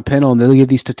come onto my panel and they'll give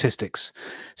these statistics.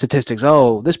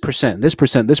 Oh, this percent, this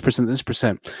percent, this percent, this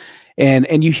percent.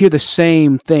 And you hear the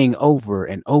same thing over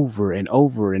and over and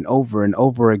over and over and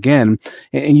over again.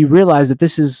 And you realize that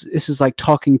this is like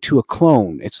talking to a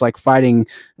clone. It's like fighting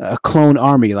a clone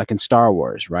army, like in Star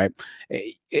Wars, right?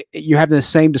 You're having the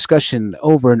same discussion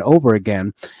over and over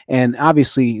again. And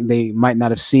obviously they might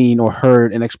not have seen or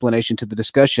heard an explanation to the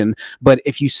discussion. But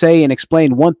if you say and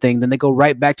explain one thing, then they go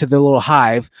right back to their little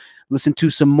hive, listen to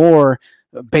some more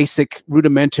basic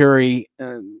rudimentary,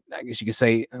 I guess you could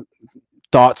say,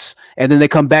 thoughts, and then they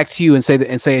come back to you and say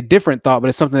a different thought, but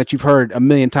it's something that you've heard a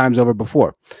million times over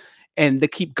before. And they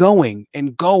keep going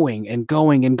and going and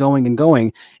going and going and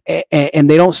going, and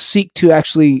they don't seek to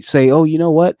actually say, oh, you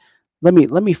know what, let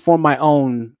me form my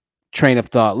own train of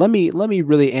thought. Let me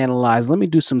really analyze. Let me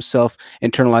do some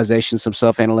self-internalization, some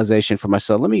self-analyzation for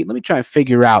myself. Let me try and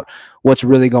figure out what's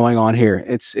really going on here.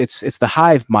 It's the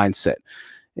hive mindset.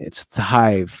 It's the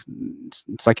hive.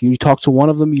 It's like you talk to one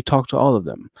of them, you talk to all of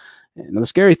them. And the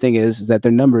scary thing is that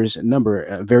their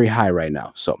number very high right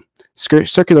now. So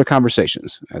circular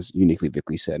conversations, as uniquely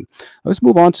Vickley said. Let's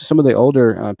move on to some of the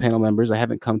older panel members. I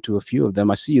haven't come to a few of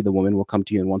them. I see you, the woman. We'll come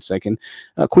to you in 1 second.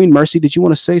 Queen Mercy, did you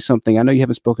want to say something? I know you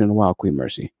haven't spoken in a while, Queen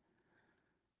Mercy.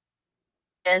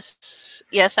 Yes,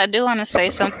 I do want to say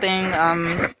something.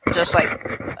 Just like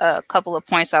a couple of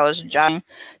points. I was jotting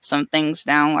some things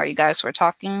down while you guys were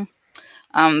talking.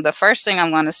 The first thing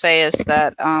I'm going to say is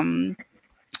that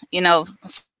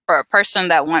for a person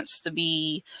that wants to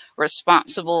be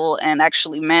responsible and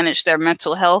actually manage their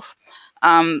mental health,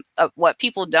 What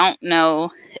people don't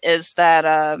know is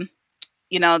that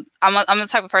you know, I'm the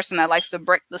type of person that likes to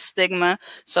break the stigma.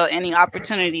 So any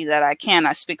opportunity that I can,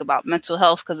 I speak about mental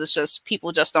health, because it's just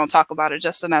people just don't talk about it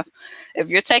just enough. If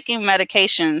you're taking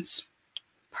medications,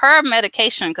 per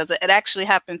medication, because it actually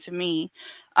happened to me.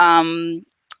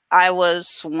 I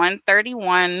was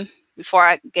 131 before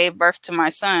I gave birth to my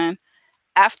son.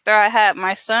 After I had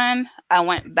my son, I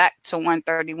went back to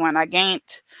 131. I gained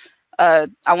I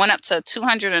went up to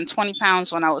 220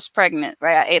 pounds when I was pregnant,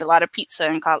 right? I ate a lot of pizza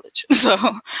in college. So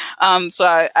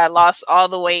I lost all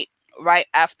the weight right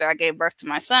after I gave birth to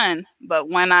my son. But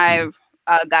when I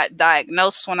got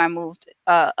diagnosed, when I moved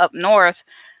up north,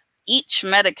 each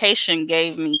medication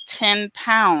gave me 10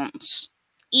 pounds,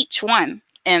 each one.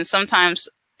 And sometimes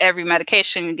every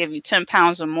medication can give you 10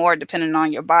 pounds or more, depending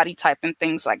on your body type and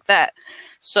things like that.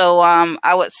 So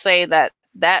I would say that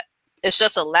it's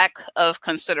just a lack of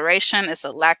consideration. It's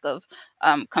a lack of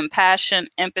compassion,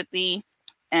 empathy,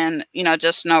 and, you know,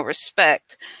 just no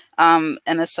respect. And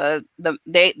it's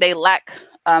they lack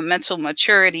mental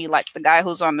maturity. Like the guy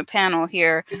who's on the panel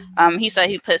here, he said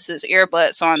he puts his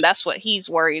earbuds on. That's what he's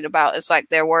worried about. It's like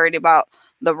they're worried about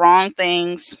the wrong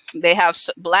things. They have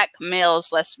black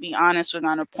males. Let's be honest. We're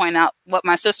going to point out what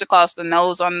my sister calls the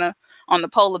nose on the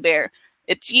polar bear.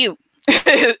 It's you.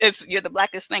 You're the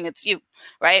blackest thing. It's you,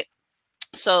 right?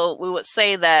 So we would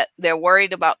say that they're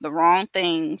worried about the wrong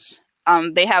things.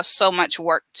 They have so much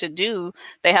work to do.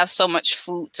 They have so much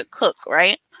food to cook,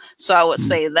 right? So I would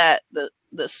say that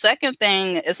the second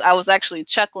thing is, I was actually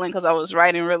chuckling because I was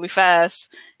writing really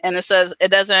fast, and it says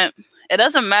it doesn't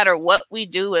matter what we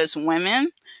do as women.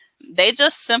 They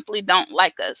just simply don't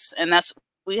like us, and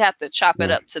we have to chop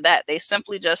it up to that. They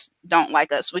simply just don't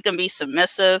like us. We can be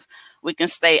submissive. We can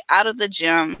stay out of the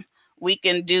gym. We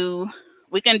can do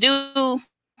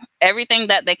everything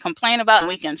that they complain about, and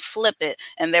we can flip it,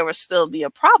 and there will still be a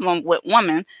problem with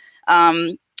women.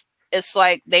 It's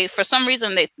like for some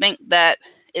reason, they think that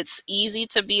it's easy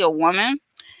to be a woman.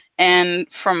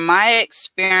 And from my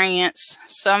experience,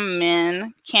 some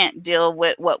men can't deal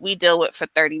with what we deal with for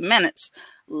 30 minutes,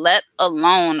 let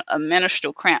alone a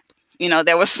menstrual cramp. You know,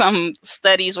 there were some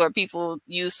studies where people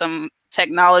use some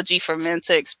technology for men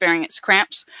to experience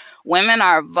cramps. Women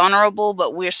are vulnerable,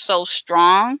 but we're so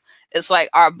strong. It's like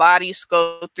our bodies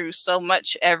go through so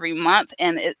much every month.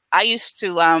 And I used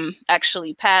to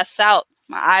actually pass out.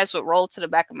 My eyes would roll to the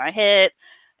back of my head.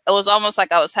 It was almost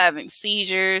like I was having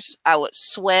seizures. I would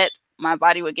sweat. My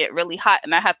body would get really hot,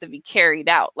 and I had to be carried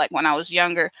out. Like when I was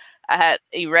younger, I had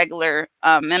irregular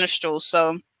menstruals.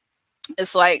 So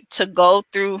it's like to go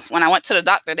through, when I went to the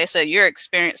doctor, they said, you're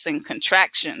experiencing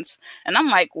contractions. And I'm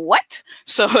like, what?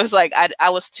 So it's like I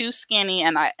was too skinny,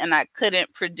 and I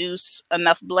couldn't produce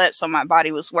enough blood. So my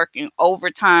body was working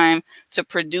overtime to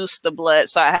produce the blood.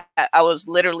 So I was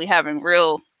literally having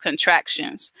real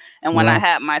contractions. And when I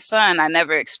had my son, I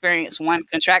never experienced one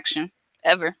contraction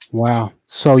ever. Wow.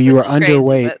 So you were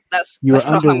underweight. You were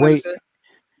underweight.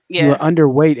 Yeah. You were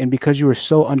underweight, and because you were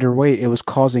so underweight, it was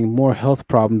causing more health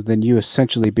problems than you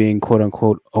essentially being quote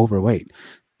unquote overweight.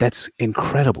 That's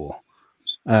incredible.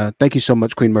 Thank you so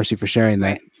much, Queen Mercy, for sharing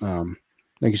that. Thank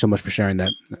you so much for sharing that.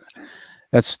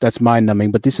 That's mind numbing.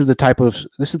 But this is the type of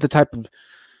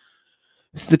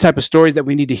stories that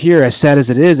we need to hear. As sad as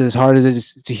it is, as hard as it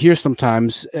is to hear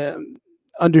sometimes,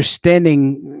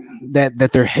 understanding that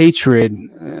their hatred,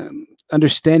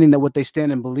 understanding that what they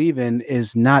stand and believe in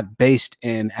is not based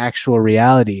in actual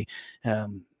reality.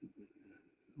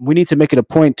 We need to make it a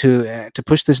point to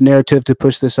push this narrative, to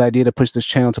push this idea, to push this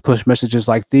channel, to push messages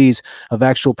like these of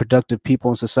actual productive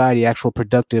people in society, actual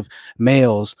productive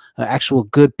males, actual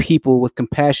good people with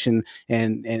compassion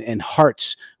and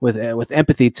hearts with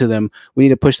empathy to them. We need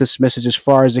to push this message as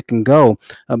far as it can go,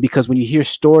 because when you hear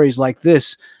stories like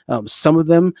this, some of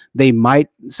them, they might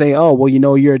say, oh, well, you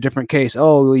know, you're a different case.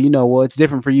 Oh, you know, well, it's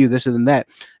different for you, this and that.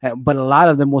 But a lot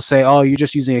of them will say, oh, you're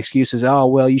just using excuses. Oh,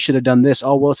 well, you should have done this.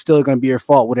 Oh, well, it's still going to be your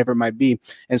fault, whatever it might be.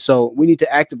 And so we need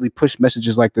to actively push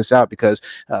messages like this out, because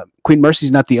Queen Mercy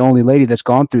is not the only lady that's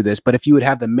gone through this. But if you would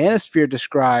have the manosphere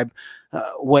describe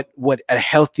what a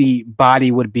healthy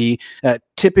body would be,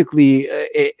 typically,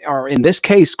 or in this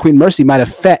case, Queen Mercy might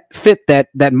have fit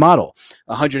that model,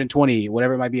 120,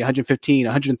 whatever it might be, 115,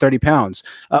 130 pounds.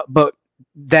 But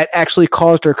that actually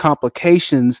caused her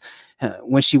complications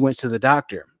when she went to the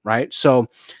doctor, right? So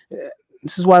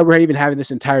this is why we're even having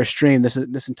this entire stream,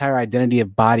 this entire identity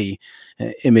of body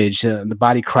image, the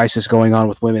body crisis going on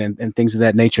with women and things of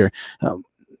that nature.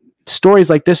 Stories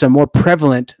like this are more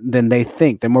prevalent than they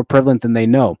think. They're more prevalent than they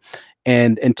know.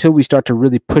 And until we start to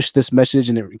really push this message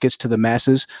and it gets to the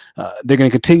masses, they're going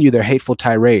to continue their hateful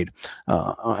tirade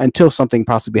until something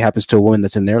possibly happens to a woman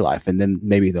that's in their life. And then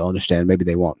maybe they'll understand, maybe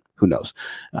they won't. Who knows?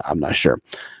 I'm not sure.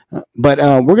 But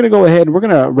we're going to go ahead and we're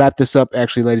going to wrap this up,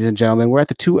 actually, ladies and gentlemen. We're at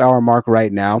the 2-hour mark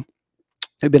right now.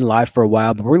 We've been live for a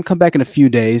while, but we're going to come back in a few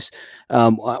days.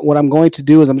 What I'm going to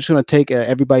do is I'm just going to take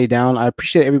everybody down. I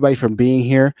appreciate everybody for being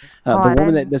here. The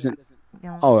woman that doesn't...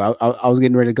 Oh, I was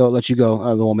getting ready to go. Let you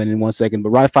go, the woman, in 1 second.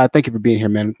 But Ri-Fi, thank you for being here,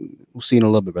 man. We'll see you in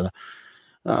a little bit, brother.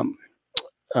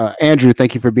 Andrew,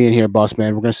 thank you for being here, boss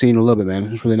man. We're going to see you in a little bit,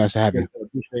 man. It's really nice to have you.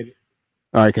 Appreciate it.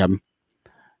 All right, Captain.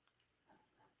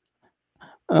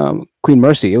 Queen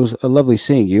Mercy, it was a lovely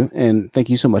seeing you, and thank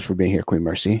you so much for being here, Queen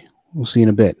Mercy. We'll see you in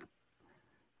a bit.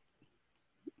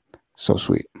 So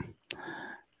sweet.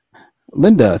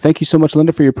 Linda, thank you so much,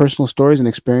 Linda, for your personal stories and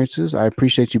experiences. I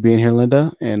appreciate you being here,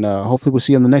 Linda, and hopefully we'll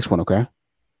see you on the next one, okay?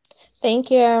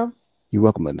 Thank you. You're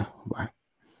welcome, Linda. Bye.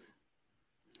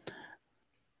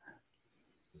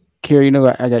 Kier, you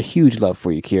know, I got huge love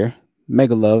for you, Kier.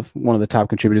 Mega love, one of the top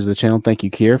contributors of the channel. Thank you,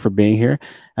 Kier, for being here.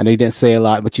 I know you didn't say a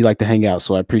lot, but you like to hang out,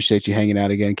 so I appreciate you hanging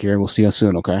out again, Kier, and we'll see you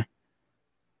soon, okay?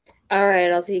 All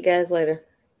right, I'll see you guys later.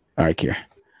 All right, Kier.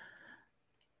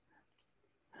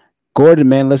 Gordon,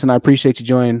 man, listen, I appreciate you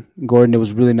joining. Gordon, it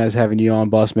was really nice having you on,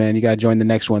 boss man. You got to join the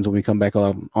next ones when we come back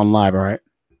on live, all right?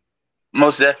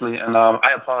 Most definitely. And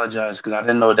I apologize because I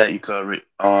didn't know that you could,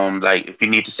 like, if you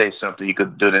need to say something, you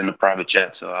could do it in the private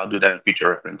chat. So I'll do that in future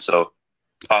reference. So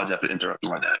apologize for interrupting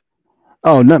like that.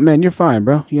 Oh, no, man, you're fine,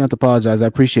 bro. You don't have to apologize. I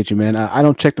appreciate you, man. I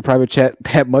don't check the private chat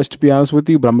that much, to be honest with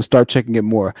you, but I'm going to start checking it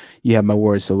more. You have my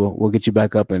word, so we'll get you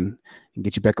back up and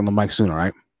get you back on the mic soon, all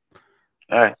right?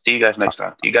 All right. See you guys next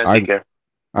time. You guys take care.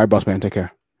 All right, boss man. Take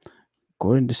care.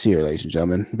 Gordon Desir, ladies and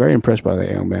gentlemen. Very impressed by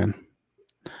that young man.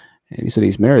 And he said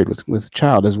he's married with a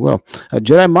child as well.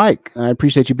 Jedi Mike, I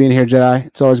appreciate you being here, Jedi.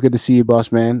 It's always good to see you,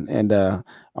 boss man. And I'm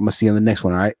going to see you on the next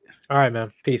one, all right? All right,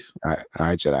 man. Peace. All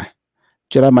right, Jedi.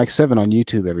 Jedi Mike 7 on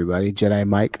YouTube, everybody. Jedi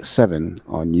Mike 7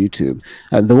 on YouTube.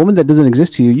 The woman that doesn't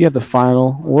exist to you, you have the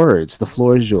final words. The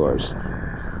floor is yours.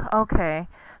 Okay.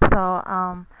 So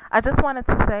I just wanted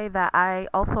to say that I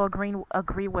also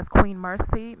agree with Queen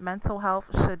Mercy. Mental health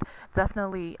should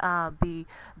definitely be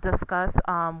discussed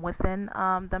within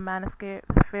the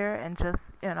manosphere, and just,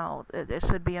 you know, it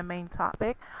should be a main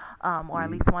topic, or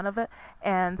at least one of it.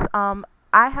 And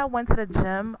I had went to the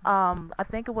gym, I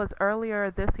think it was earlier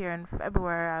this year in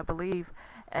February, I believe,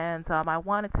 and I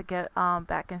wanted to get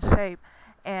back in shape,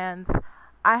 and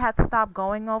I had stopped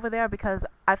going over there because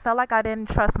I felt like I didn't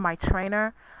trust my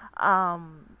trainer,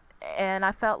 and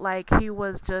I felt like he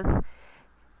was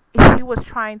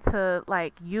trying to,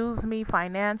 like, use me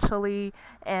financially,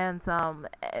 and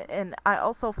I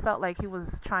also felt like he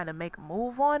was trying to make a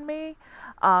move on me.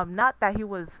 Not that he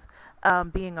was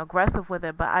being aggressive with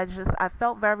it, but I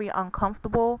felt very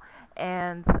uncomfortable,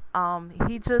 and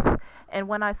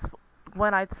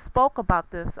when I spoke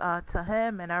about this to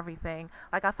him and everything,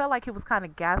 like, I felt like he was kind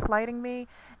of gaslighting me,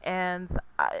 and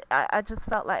I just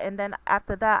felt like, and then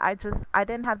after that, I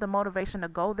didn't have the motivation to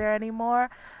go there anymore,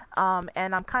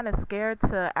 and I'm kind of scared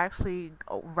to actually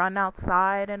run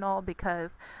outside and all,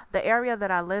 because the area that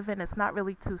I live in is not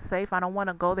really too safe. I don't want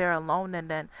to go there alone and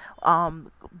then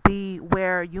be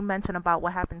where you mentioned about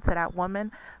what happened to that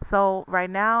woman. So right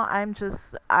now, I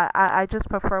just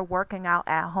prefer working out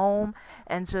at home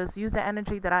and just use the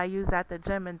energy that I use at the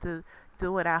gym and to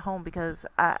do it at home, because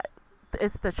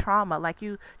it's the trauma. Like,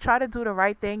 you try to do the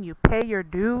right thing, you pay your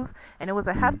dues, and it was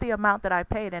a hefty amount that I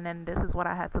paid, and then this is what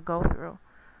I had to go through.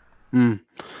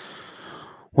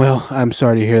 Well, I'm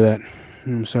sorry to hear that.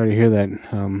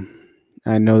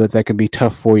 I know that can be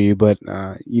tough for you, but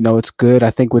you know, it's good. I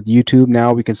think with YouTube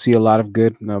now, we can see a lot of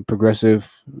good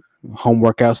progressive home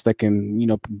workouts that can, you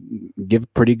know,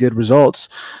 give pretty good results.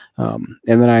 And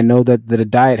then I know that the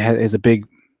diet is a big,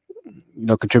 you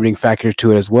know, contributing factor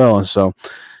to it as well. And so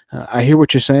I hear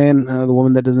what you're saying, the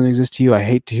woman that doesn't exist to you. I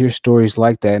hate to hear stories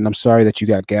like that, and I'm sorry that you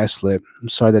got gaslit. I'm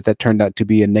sorry that turned out to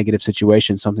be a negative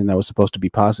situation, something that was supposed to be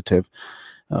positive.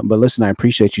 But listen, I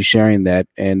appreciate you sharing that,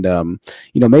 and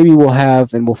you know, maybe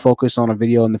we'll focus on a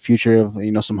video in the future of,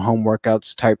 you know, some home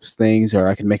workouts type things, or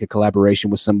I can make a collaboration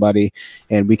with somebody,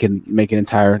 and we can make an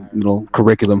entire little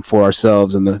curriculum for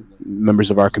ourselves and the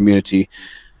members of our community,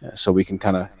 so we can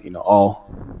kind of, you know, all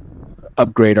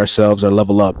upgrade ourselves or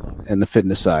level up in the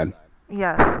fitness side.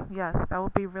 Yes, that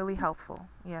would be really helpful.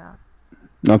 Yeah.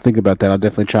 I'll think about that. I'll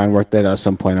definitely try and work that out at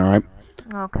some point. All right.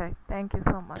 Okay. Thank you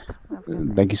so much.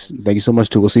 Thank you so much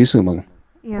too. We'll see you soon, Mom.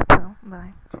 You too.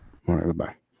 Bye. All right.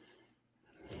 Bye.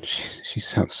 She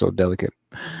sounds so delicate.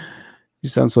 She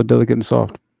sounds so delicate and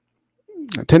soft.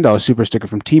 A $10 super sticker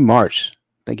from T March.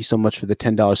 Thank you so much for the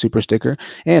 $10 super sticker.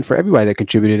 And for everybody that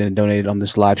contributed and donated on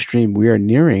this live stream, we are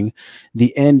nearing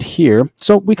the end here.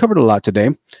 So we covered a lot today.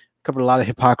 Covered a lot of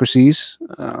hypocrisies.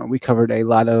 We covered a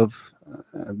lot of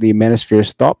the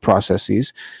manosphere's thought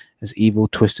processes, as evil,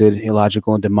 twisted,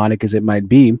 illogical, and demonic as it might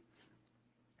be.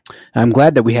 I'm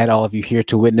glad that we had all of you here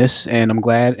to witness, and I'm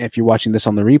glad if you're watching this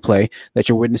on the replay that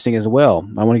you're witnessing as well.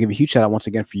 I want to give a huge shout out once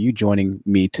again for you joining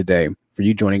me today, for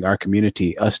you joining our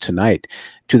community, us tonight,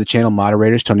 to the channel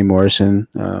moderators, Tony Morrison,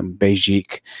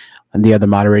 Beijik, and the other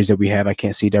moderators that we have. I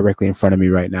can't see directly in front of me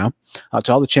right now.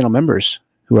 To all the channel members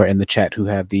who are in the chat who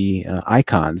have the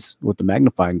icons with the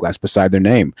magnifying glass beside their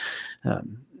name. I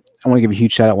want to give a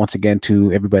huge shout out once again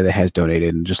to everybody that has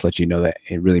donated, and just let you know that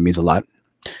it really means a lot.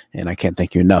 And I can't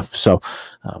thank you enough. So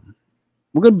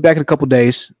we're going to be back in a couple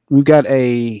days. We've got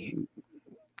a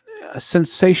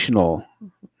sensational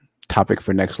topic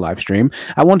for next live stream.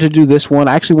 I wanted to do this one.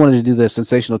 I actually wanted to do the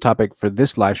sensational topic for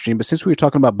this live stream, but since we were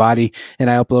talking about body and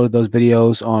I uploaded those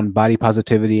videos on body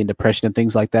positivity and depression and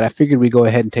things like that, I figured we'd go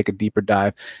ahead and take a deeper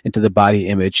dive into the body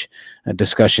image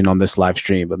discussion on this live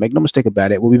stream. But make no mistake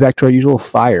about it, we'll be back to our usual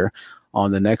fire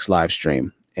on the next live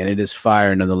stream, and it is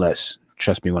fire nonetheless.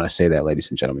 Trust me when I say that, ladies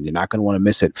and gentlemen. You're not going to want to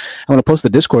miss it. I'm going to post the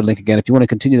Discord link again. If you want to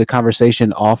continue the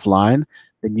conversation offline,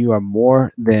 then you are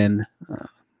more than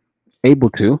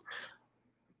able to.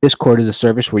 Discord is a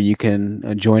service where you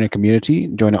can join a community,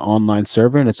 join an online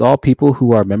server, and it's all people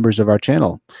who are members of our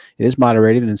channel. It is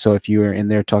moderated, and so if you are in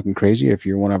there talking crazy, if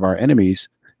you're one of our enemies,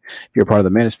 if you're part of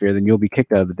the manosphere, then you'll be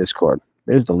kicked out of the Discord.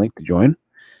 There's the link to join.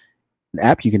 An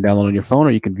app you can download on your phone or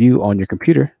you can view on your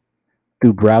computer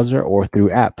through browser or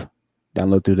through app.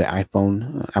 Download through the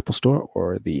iPhone Apple Store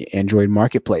or the Android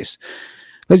Marketplace.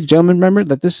 Ladies and gentlemen, remember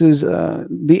that this is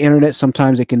the internet.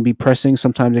 Sometimes it can be pressing.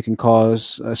 Sometimes it can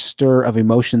cause a stir of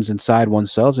emotions inside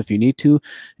oneself. If you need to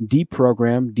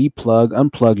deprogram, deplug,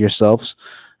 unplug yourselves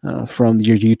from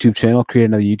your YouTube channel, create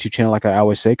another YouTube channel, like I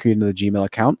always say, create another Gmail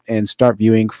account, and start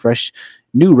viewing fresh,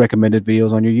 new recommended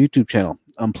videos on your YouTube channel.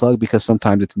 Unplug because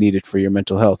sometimes it's needed for your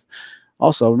mental health.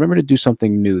 Also, remember to do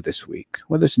something new this week,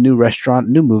 whether it's a new restaurant,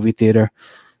 new movie theater,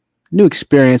 new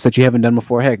experience that you haven't done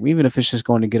before. Heck, even if it's just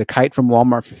going to get a kite from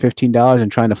Walmart for $15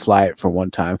 and trying to fly it for one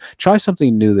time. Try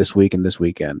something new this week and this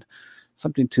weekend.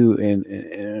 Something to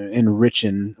enrich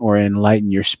or enlighten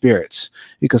your spirits,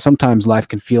 because sometimes life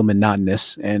can feel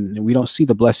monotonous and we don't see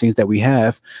the blessings that we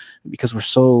have because we're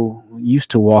so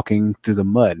used to walking through the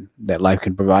mud that life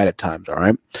can provide at times, all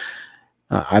right?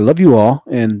 I love you all,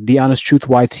 and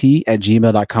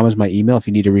thehonestTruthYT@gmail.com is my email if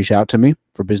you need to reach out to me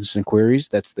for business inquiries.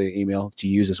 That's the email to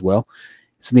use as well.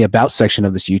 It's in the About section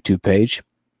of this YouTube page.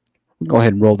 Go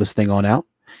ahead and roll this thing on out.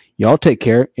 Y'all take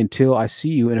care until I see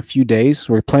you in a few days.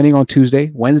 We're planning on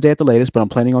Tuesday, Wednesday at the latest, but I'm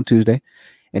planning on Tuesday.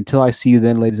 Until I see you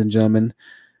then, ladies and gentlemen,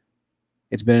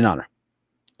 it's been an honor.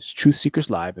 It's Truth Seekers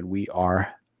Live, and we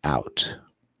are out.